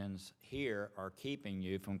actions here are keeping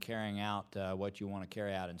you from carrying out what you want to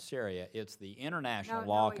carry out in Syria. It's the international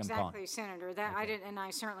law component. No, exactly, Senator. That I didn't, and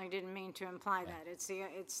I certainly didn't mean to imply that. It's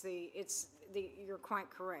the. You're quite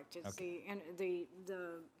correct. It's the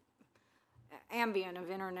ambient of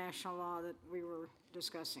international law that we were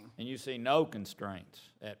discussing. And you see no constraints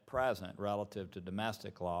at present relative to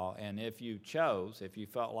domestic law, and if you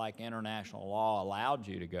felt like international law allowed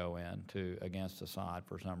you to go against Assad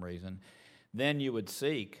for some reason, then you would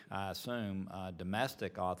seek, I assume,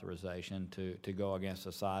 domestic authorization to go against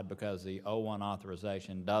Assad because the 01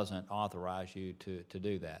 authorization doesn't authorize you to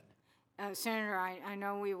do that. Senator, I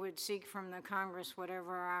know we would seek from the Congress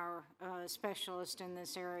whatever our specialist in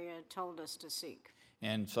this area told us to seek.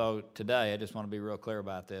 And so today, I just want to be real clear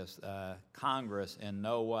about this. Congress in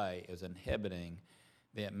no way is inhibiting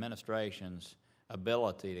the administration's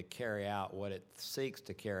ability to carry out what it seeks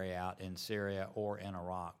to carry out in Syria or in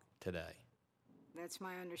Iraq today. That's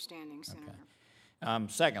my understanding, Senator.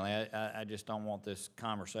 Secondly, I just don't want this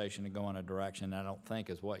conversation to go in a direction I don't think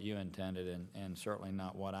is what you intended and certainly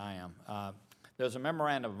not what I am. There's a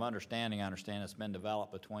memorandum of understanding, I understand, that's been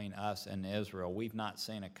developed between us and Israel. We've not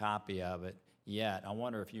seen a copy of it yet. I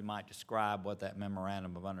wonder if you might describe what that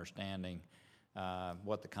memorandum of understanding,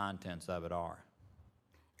 what the contents of it are.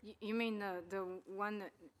 You mean the one that,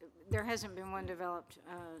 there hasn't been one developed,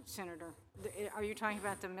 Senator. Are you talking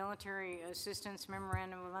about the Military Assistance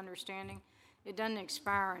Memorandum of Understanding? It doesn't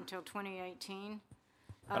expire until 2018.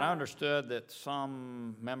 But I understood that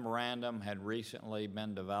some memorandum had recently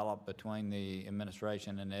been developed between the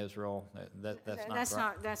administration and Israel. That's not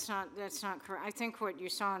correct? That's not correct. I think what you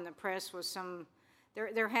saw in the press was some,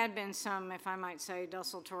 there had been some, if I might say,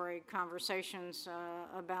 desultory conversations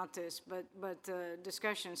about this, but the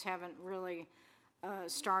discussions haven't really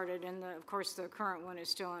started, and of course the current one is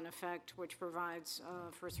still in effect, which provides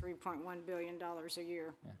for $3.1 billion a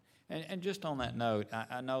year. Yeah. And just on that note,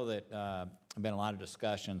 I know that there have been a lot of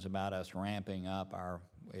discussions about us ramping up our,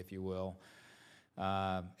 if you will,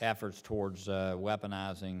 efforts towards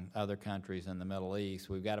weaponizing other countries in the Middle East.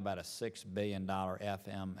 We've got about a $6 billion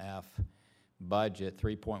FMF budget.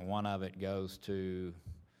 3.1 of it goes to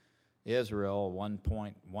Israel.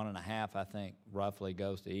 1.5, I think, roughly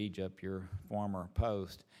goes to Egypt, your former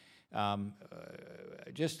post.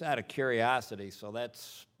 Just out of curiosity, so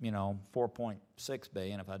that's, you know, 4.6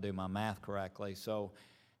 billion if I do my math correctly. So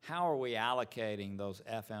how are we allocating those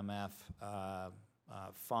FMF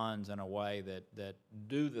funds in a way that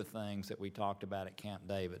do the things that we talked about at Camp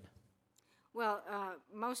David? Well,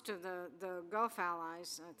 most of the Gulf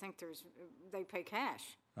allies, I think they pay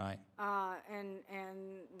cash. Right. And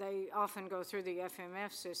they often go through the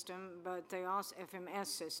FMF system, but they also, FMS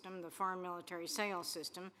system, the Foreign Military Sales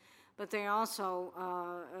System, but they also,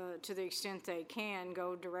 to the extent they can,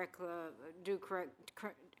 go direct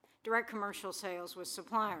commercial sales with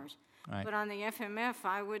suppliers. Right. But on the FMF,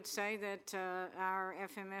 I would say that our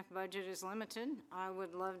FMF budget is limited. I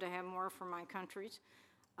would love to have more for my countries.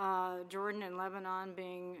 Jordan and Lebanon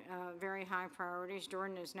being very high priorities.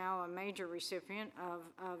 Jordan is now a major recipient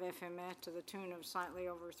of FMF to the tune of slightly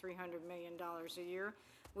over $300 million a year.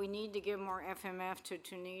 We need to give more FMF to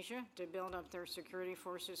Tunisia to build up their security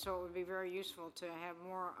forces, so it would be very useful to have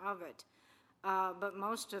more of it. But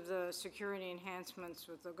most of the security enhancements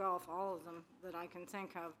with the Gulf, all of them that I can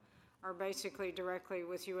think of, are basically directly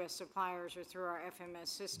with U.S. suppliers or through our FMS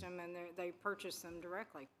system, and they purchase them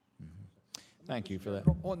directly. Thank you for that.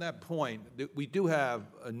 On that point, we do have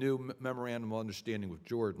a new memorandum of understanding with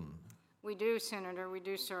Jordan. We do, Senator. We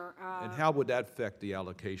do, sir. And how would that affect the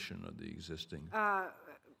allocation of the existing?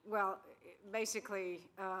 Well, basically,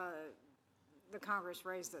 the Congress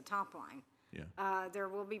raised the top line. Yeah. There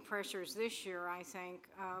will be pressures this year, I think,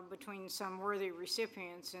 between some worthy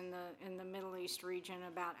recipients in the Middle East region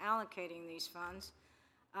about allocating these funds,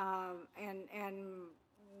 and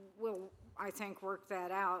we'll, I think, work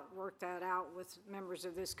that out with members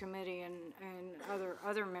of this committee and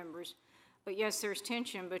other members. But yes, there's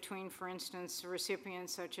tension between, for instance,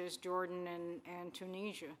 recipients such as Jordan and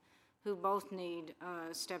Tunisia, who both need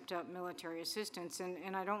stepped up military assistance.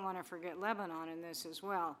 And I don't want to forget Lebanon in this as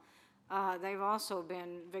well. They've also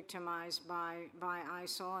been victimized by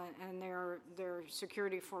ISIL, and their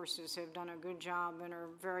security forces have done a good job and are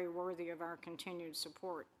very worthy of our continued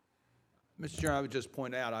support. Mr. Chairman, I would just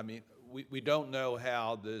point out, I mean, we don't know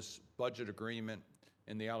how this budget agreement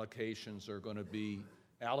and the allocations are going to be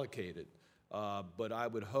allocated, but I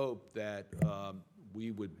would hope that we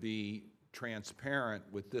would be transparent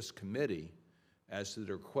with this committee as to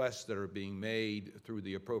the requests that are being made through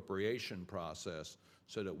the appropriation process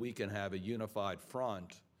so that we can have a unified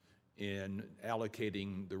front in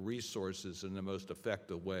allocating the resources in the most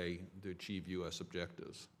effective way to achieve U.S.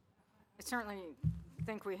 objectives. I certainly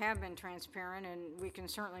think we have been transparent, and we can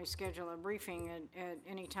certainly schedule a briefing at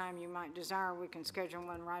any time you might desire. We can schedule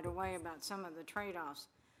one right away about some of the trade-offs.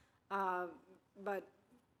 But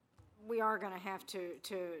we are going to have to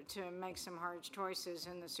make some hard choices,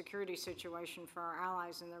 and the security situation for our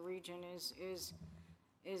allies in the region is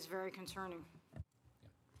very concerning.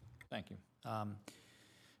 Thank you.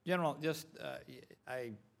 General, just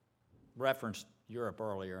I referenced Europe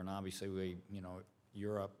earlier, and obviously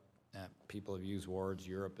Europe, people have used words.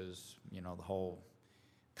 Europe is, the whole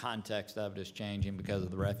context of it is changing because of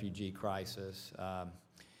the refugee crisis.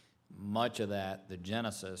 Much of that, the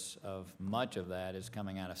genesis of much of that is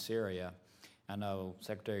coming out of Syria. I know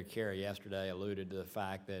Secretary Kerry yesterday alluded to the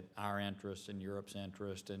fact that our interest and Europe's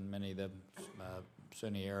interest and many of the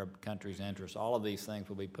Sunni Arab countries' interests, all of these things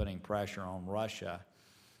will be putting pressure on Russia,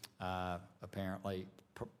 apparently,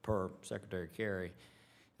 per Secretary Kerry,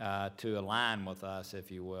 to align with us, if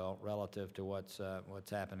you will, relative to what's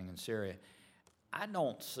happening in Syria. I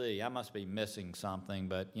don't see, I must be missing something,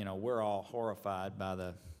 but, you know, we're all horrified by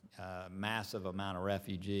the massive amount of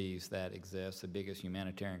refugees that exist, the biggest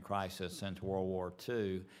humanitarian crisis since World War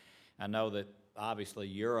II. I know that obviously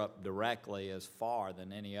Europe directly as far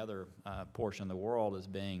than any other portion of the world is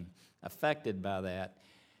being affected by that.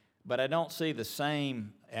 But I don't see the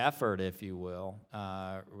same effort, if you will,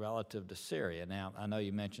 relative to Syria. Now, I know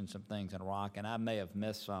you mentioned some things in Iraq, and I may have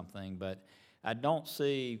missed something, but I don't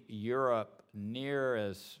see Europe near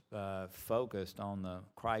as focused on the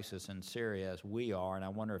crisis in Syria as we are, and I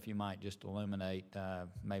wonder if you might just illuminate,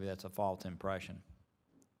 maybe that's a false impression.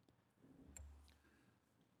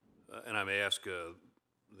 And I may ask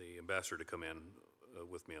the ambassador to come in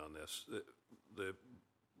with me on this.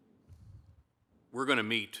 We're going to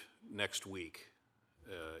meet next week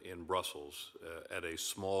in Brussels at a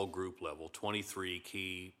small group level, 23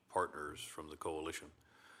 key partners from the coalition,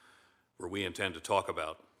 where we intend to talk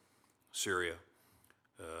about Syria,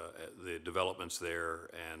 the developments there,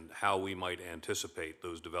 and how we might anticipate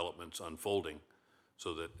those developments unfolding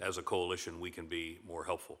so that as a coalition we can be more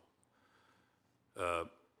helpful.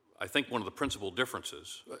 I think one of the principal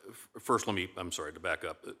differences, first I'm sorry to back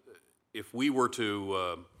up. If we were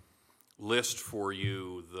to list for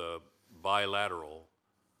you the bilateral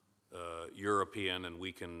European, and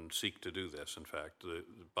we can seek to do this, in fact, the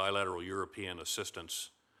bilateral European assistance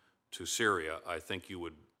to Syria, I think you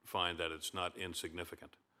would find that it's not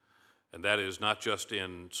insignificant. And that is not just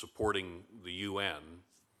in supporting the UN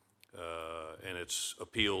and its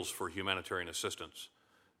appeals for humanitarian assistance,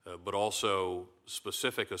 but also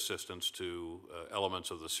specific assistance to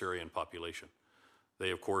elements of the Syrian population.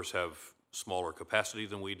 They, of course, have smaller capacity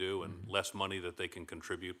than we do and less money that they can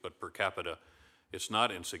contribute, but per capita, it's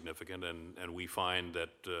not insignificant, and we find that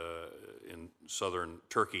in southern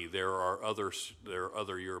Turkey there are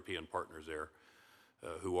other European partners there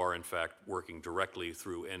who are in fact working directly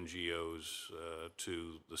through NGOs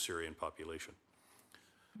to the Syrian population.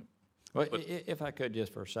 Well, if I could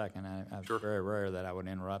just for a second, it's Sure. very rare that I would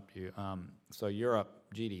interrupt you. So Europe,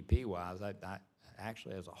 GDP-wise, I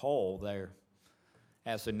actually as a whole, they're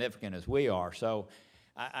as significant as we are. So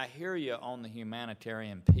I hear you on the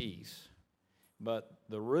humanitarian piece, but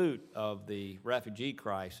the root of the refugee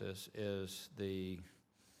crisis is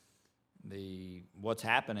what's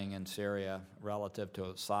happening in Syria relative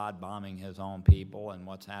to Assad bombing his own people and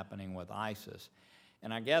what's happening with ISIS.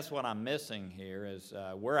 And I guess what I'm missing here is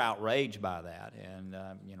we're outraged by that, and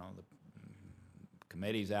you know, the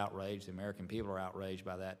committee's outraged, the American people are outraged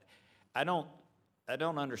by that. I don't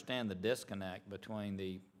understand the disconnect between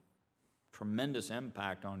the tremendous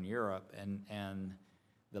impact on Europe and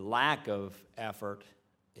the lack of effort,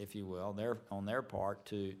 if you will, on their part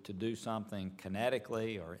to do something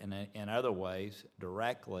kinetically or in other ways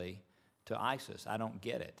directly to ISIS. I don't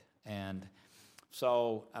get it. And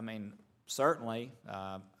so, I mean, certainly,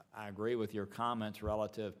 I agree with your comments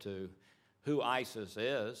relative to who ISIS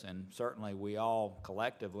is, and certainly we all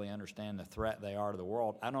collectively understand the threat they are to the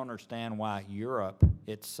world. I don't understand why Europe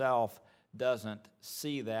itself doesn't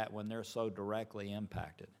see that when they're so directly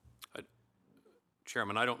impacted.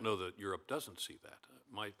 Chairman, I don't know that Europe doesn't see that.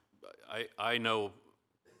 I know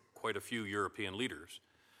quite a few European leaders,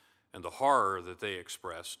 and the horror that they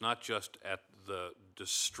express, not just at the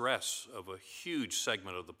distress of a huge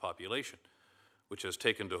segment of the population, which has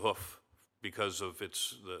taken to hoof because of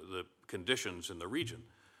the conditions in the region,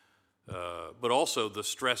 but also the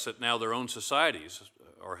stress that now their own societies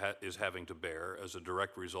is having to bear as a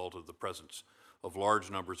direct result of the presence of large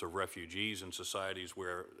numbers of refugees in societies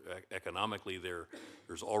where economically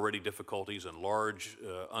there's already difficulties and large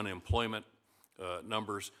unemployment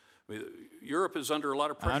numbers. I mean, Europe is under a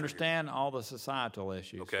lot of pressure. I understand all the societal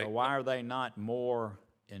issues. Okay. So why are they not more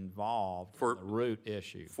involved in the root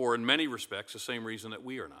issue? For, in many respects, the same reason that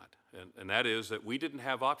we are not. And that is that we didn't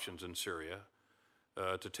have options in Syria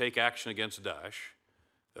to take action against Daesh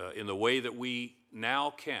in the way that we now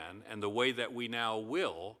can and the way that we now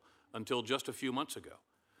will until just a few months ago.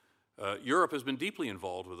 Europe has been deeply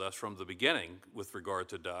involved with us from the beginning with regard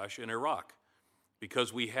to Daesh in Iraq,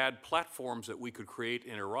 because we had platforms that we could create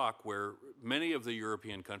in Iraq where many of the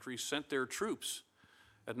European countries sent their troops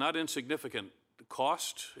at not insignificant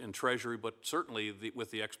cost in Treasury, but certainly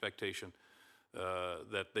with the expectation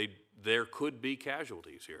that there could be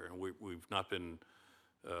casualties here. And we've not been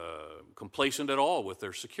complacent at all with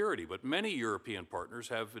their security, but many European partners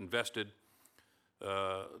have invested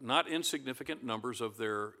not insignificant numbers of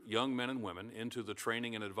their young men and women into the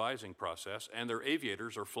training and advising process, and their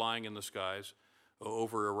aviators are flying in the skies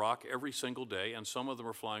over Iraq every single day, and some of them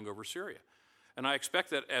are flying over Syria. And I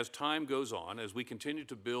expect that as time goes on, as we continue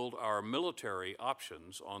to build our military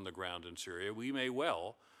options on the ground in Syria, we may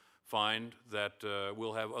well find that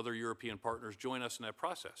we'll have other European partners join us in that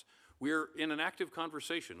process. We're in an active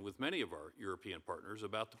conversation with many of our European partners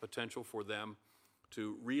about the potential for them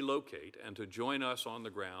to relocate and to join us on the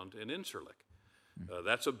ground in Incirlik.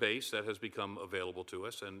 That's a base that has become available to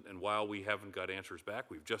us, and while we haven't got answers back,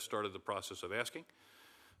 we've just started the process of asking.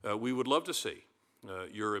 We would love to see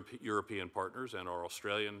European partners and our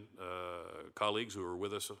Australian colleagues who are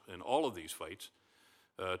with us in all of these fights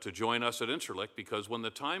to join us at Incirlik, because when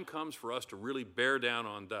the time comes for us to really bear down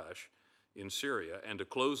on Daesh in Syria and to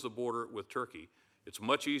close the border with Turkey, it's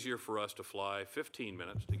much easier for us to fly 15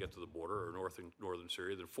 minutes to get to the border or northern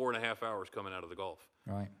Syria than 4.5 hours coming out of the Gulf.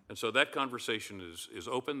 Right. And so that conversation is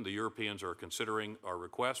open. The Europeans are considering our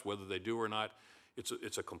request. Whether they do or not,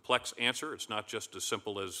 it's a complex answer. It's not just as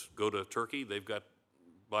simple as go to Turkey. They've got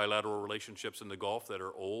bilateral relationships in the Gulf that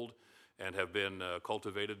are old and have been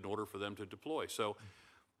cultivated in order for them to deploy. So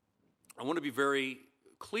I want to be very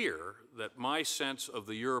clear that my sense of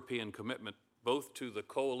the European commitment, both to the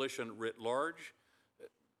coalition writ large,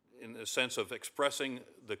 in the sense of expressing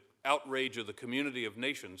the outrage of the community of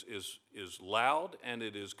nations, is loud and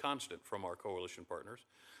it is constant from our coalition partners,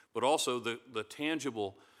 but also the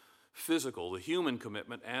tangible, physical, the human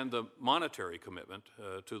commitment and the monetary commitment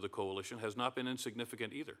to the coalition has not been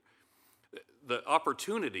insignificant either. The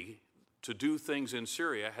opportunity to do things in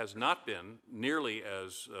Syria has not been nearly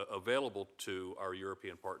as available to our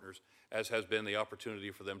European partners as has been the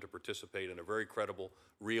opportunity for them to participate in a very credible,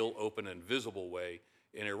 real, open, and visible way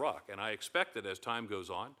in Iraq. And I expect that as time goes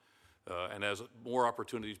on and as more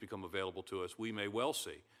opportunities become available to us, we may well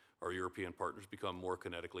see our European partners become more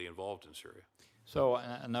kinetically involved in Syria. So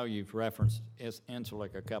I know you've referenced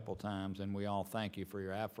Incirlik a couple times, and we all thank you for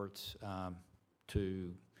your efforts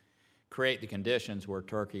to create the conditions where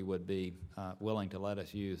Turkey would be willing to let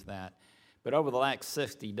us use that. But over the last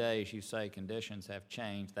 60 days, you say conditions have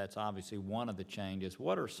changed. That's obviously one of the changes.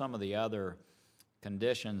 What are some of the other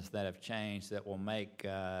conditions that have changed that will make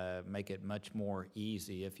it much more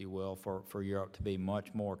easy, if you will, for Europe to be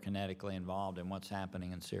much more kinetically involved in what's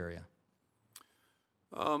happening in Syria?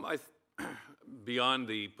 Beyond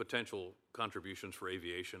the potential contributions for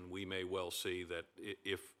aviation, we may well see that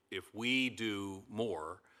if we do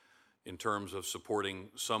more in terms of supporting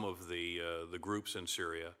some of the groups in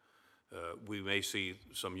Syria, we may see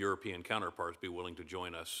some European counterparts be willing to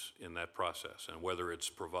join us in that process, and whether it's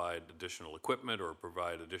provide additional equipment or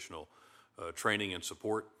provide additional training and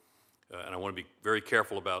support. And I want to be very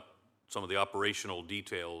careful about some of the operational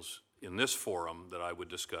details in this forum that I would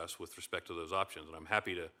discuss with respect to those options, and I'm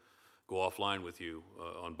happy to go offline with you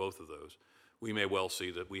on both of those. We may well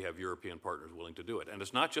see that we have European partners willing to do it. And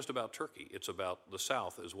it's not just about Turkey, it's about the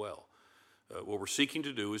South as well. What we're seeking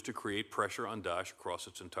to do is to create pressure on Daesh across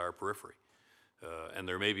its entire periphery. And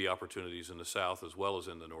there may be opportunities in the South as well as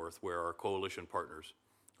in the North where our coalition partners,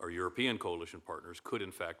 our European coalition partners, could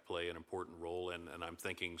in fact play an important role, and I'm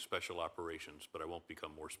thinking special operations, but I won't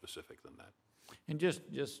become more specific than that. And just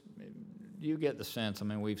you get the sense, I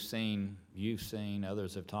mean, you've seen,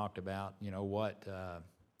 others have talked about, you know, what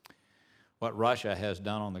Russia has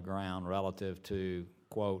done on the ground relative to,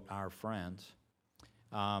 quote, our friends.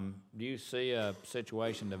 Do you see a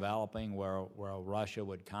situation developing where Russia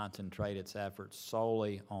would concentrate its efforts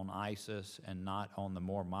solely on ISIS and not on the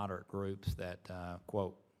more moderate groups that,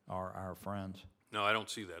 quote, are our friends? No, I don't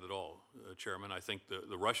see that at all, Chairman. I think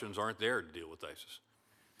the Russians aren't there to deal with ISIS.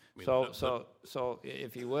 I mean, so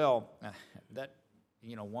if you will, that,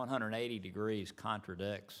 180 degrees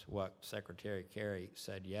contradicts what Secretary Kerry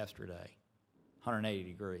said yesterday, 180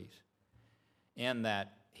 degrees, in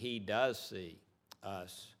that he does see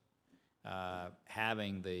us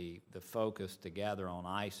having the focus together on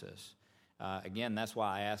ISIS. Again, that's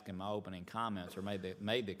why I asked in my opening comments, or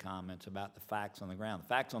made the comments about the facts on the ground. The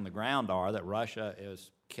facts on the ground are that Russia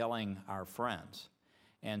is killing our friends.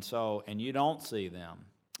 And you don't see them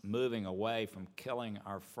moving away from killing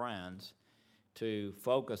our friends to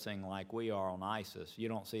focusing like we are on ISIS. You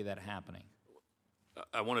don't see that happening.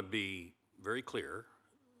 I want to be very clear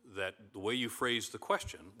that the way you phrased the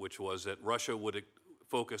question, which was that Russia would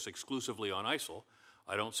focus exclusively on ISIL,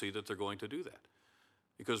 I don't see that they're going to do that.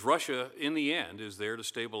 Because Russia, in the end, is there to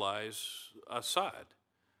stabilize Assad.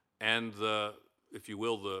 And if you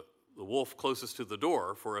will, the wolf closest to the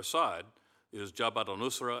door for Assad is Jabhat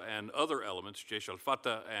al-Nusra and other elements, Jaish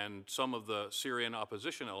al-Fatah, and some of the Syrian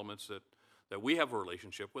opposition elements that we have a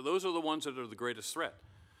relationship with. Those are the ones that are the greatest threat.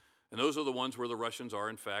 And those are the ones where the Russians are,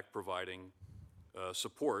 in fact, providing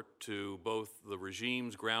support to both the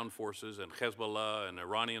regime's ground forces and Hezbollah and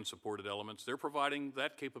Iranian-supported elements. They're providing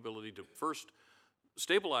that capability to first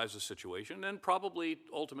stabilize the situation and probably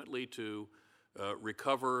ultimately to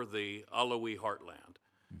recover the Alawi heartland.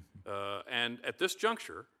 And at this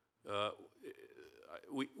juncture,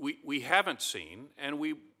 we haven't seen, and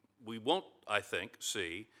we won't, I think,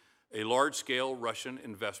 see a large-scale Russian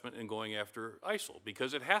investment in going after ISIL,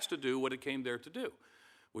 because it has to do what it came there to do,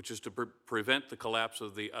 which is to prevent the collapse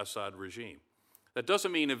of the Assad regime. That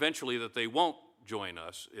doesn't mean eventually that they won't join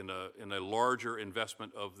us in a larger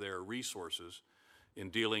investment of their resources in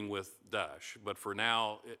dealing with Daesh. But for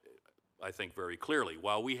now, I think very clearly,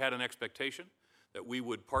 while we had an expectation that we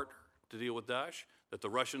would partner to deal with Daesh, that the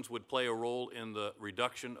Russians would play a role in the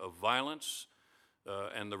reduction of violence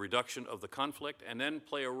and the reduction of the conflict, and then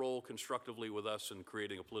play a role constructively with us in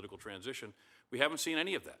creating a political transition, we haven't seen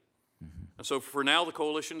any of that. And so for now, the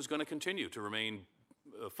coalition is going to continue to remain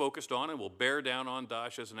focused on and will bear down on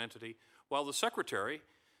Daesh as an entity, while the Secretary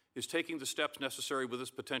is taking the steps necessary with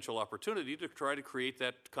this potential opportunity to try to create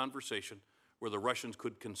that conversation where the Russians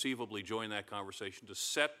could conceivably join that conversation to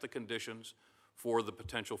set the conditions for the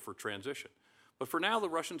potential for transition. But for now, the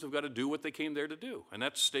Russians have got to do what they came there to do, and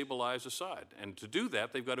that's stabilize Assad. And to do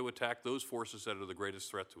that, they've got to attack those forces that are the greatest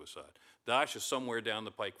threat to Assad. Daesh is somewhere down the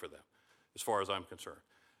pike for them, as far as I'm concerned.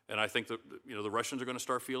 And I think that the Russians are going to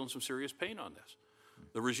start feeling some serious pain on this.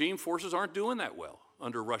 The regime forces aren't doing that well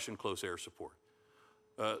under Russian close air support.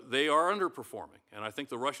 They are underperforming, and I think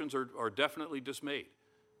the Russians are definitely dismayed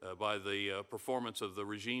by the performance of the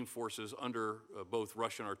regime forces under both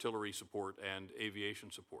Russian artillery support and aviation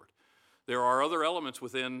support. There are other elements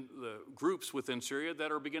within the groups within Syria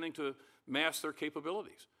that are beginning to mass their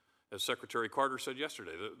capabilities. As Secretary Carter said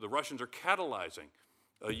yesterday, the Russians are catalyzing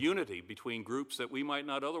a unity between groups that we might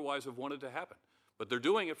not otherwise have wanted to happen. But they're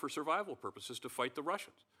doing it for survival purposes to fight the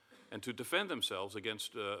Russians and to defend themselves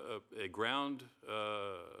against a ground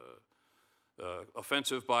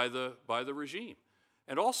offensive by the regime.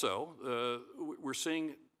 And also, we're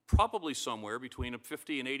seeing probably somewhere between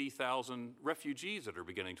 50 and 80,000 refugees that are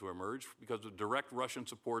beginning to emerge because of direct Russian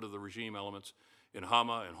support of the regime elements in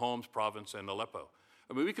Hama and Homs province and Aleppo.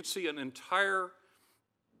 I mean, we could see an entire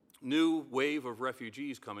new wave of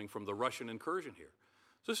refugees coming from the Russian incursion here.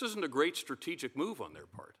 So this isn't a great strategic move on their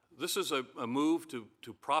part. This is a move to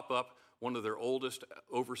prop up one of their oldest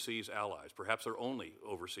overseas allies, perhaps their only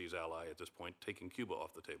overseas ally at this point, taking Cuba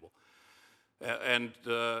off the table. And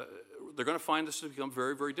they're going to find this to become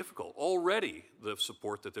very, very difficult. Already, the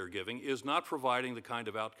support that they're giving is not providing the kind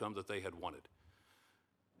of outcome that they had wanted.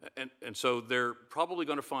 And so they're probably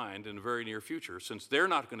going to find in the very near future, since they're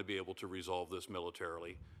not going to be able to resolve this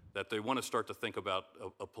militarily, that they want to start to think about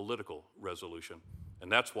a political resolution.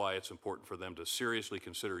 And that's why it's important for them to seriously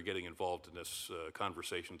consider getting involved in this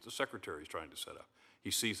conversation that the Secretary is trying to set up.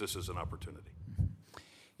 He sees this as an opportunity.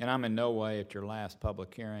 And I'm in no way at your last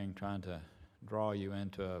public hearing trying to draw you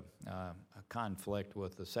into a conflict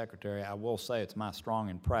with the Secretary. I will say it's my strong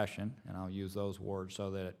impression, and I'll use those words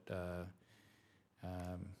so that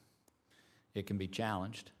it can be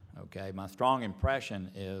challenged, okay? My strong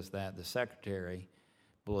impression is that the Secretary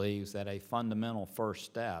believes that a fundamental first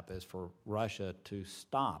step is for Russia to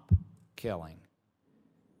stop killing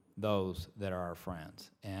those that are our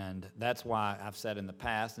friends. And that's why I've said in the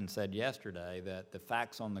past and said yesterday that the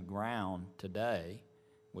facts on the ground today,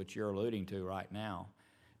 which you're alluding to right now,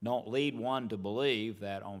 don't lead one to believe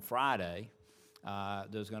that on Friday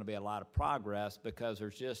there's going to be a lot of progress, because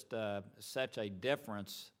there's just such a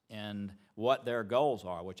difference in what their goals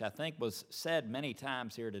are, which I think was said many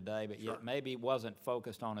times here today, but yet maybe wasn't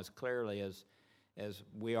focused on as clearly as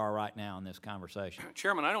we are right now in this conversation.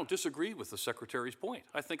 Chairman, I don't disagree with the Secretary's point.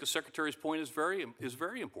 I think the Secretary's point is very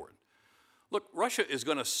important. Look, Russia is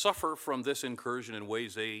going to suffer from this incursion in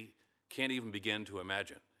ways they can't even begin to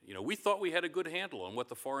imagine. You know, we thought we had a good handle on what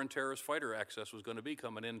the foreign terrorist fighter access was going to be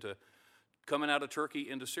coming out of Turkey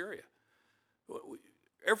into Syria.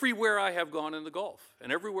 Everywhere I have gone in the Gulf,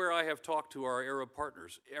 and everywhere I have talked to our Arab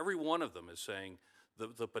partners, every one of them is saying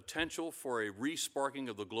the potential for a re-sparking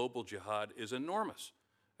of the global jihad is enormous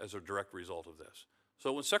as a direct result of this.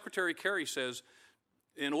 So when Secretary Kerry says,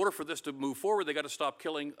 in order for this to move forward, they've got to stop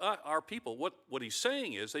killing our people, what he's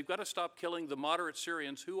saying is they've got to stop killing the moderate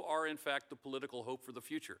Syrians who are, in fact, the political hope for the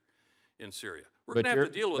future in Syria. We're going to have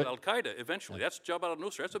to deal with al-Qaeda eventually. That's Jabhat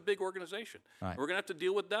al-Nusra. That's a big organization. Right. We're going to have to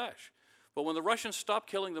deal with Daesh. But when the Russians stop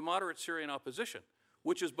killing the moderate Syrian opposition,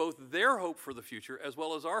 which is both their hope for the future as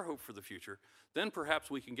well as our hope for the future, then perhaps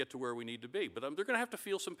we can get to where we need to be. But they're going to have to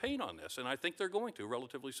feel some pain on this, and I think they're going to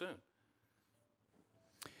relatively soon.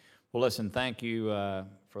 Well, listen, thank you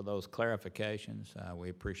for those clarifications. We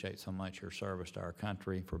appreciate so much your service to our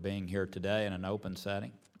country, for being here today in an open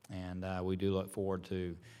setting, and we do look forward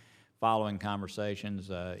to following conversations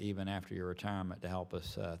even after your retirement to help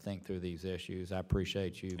us think through these issues. I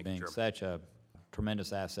appreciate you being such a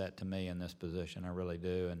tremendous asset to me in this position. I really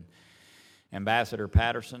do. And Ambassador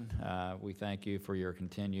Patterson, we thank you for your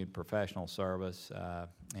continued professional service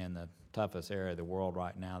in the toughest area of the world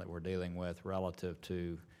right now that we're dealing with relative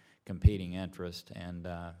to competing interest. And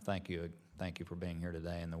thank you for being here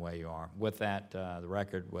today in the way you are. With that, the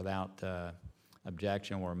record without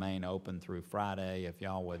objection will remain open through Friday. If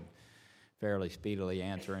y'all would fairly speedily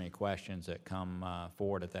answer any questions that come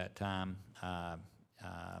forward at that time.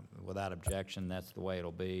 Without objection, that's the way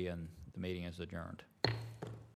it'll be, and the meeting is adjourned.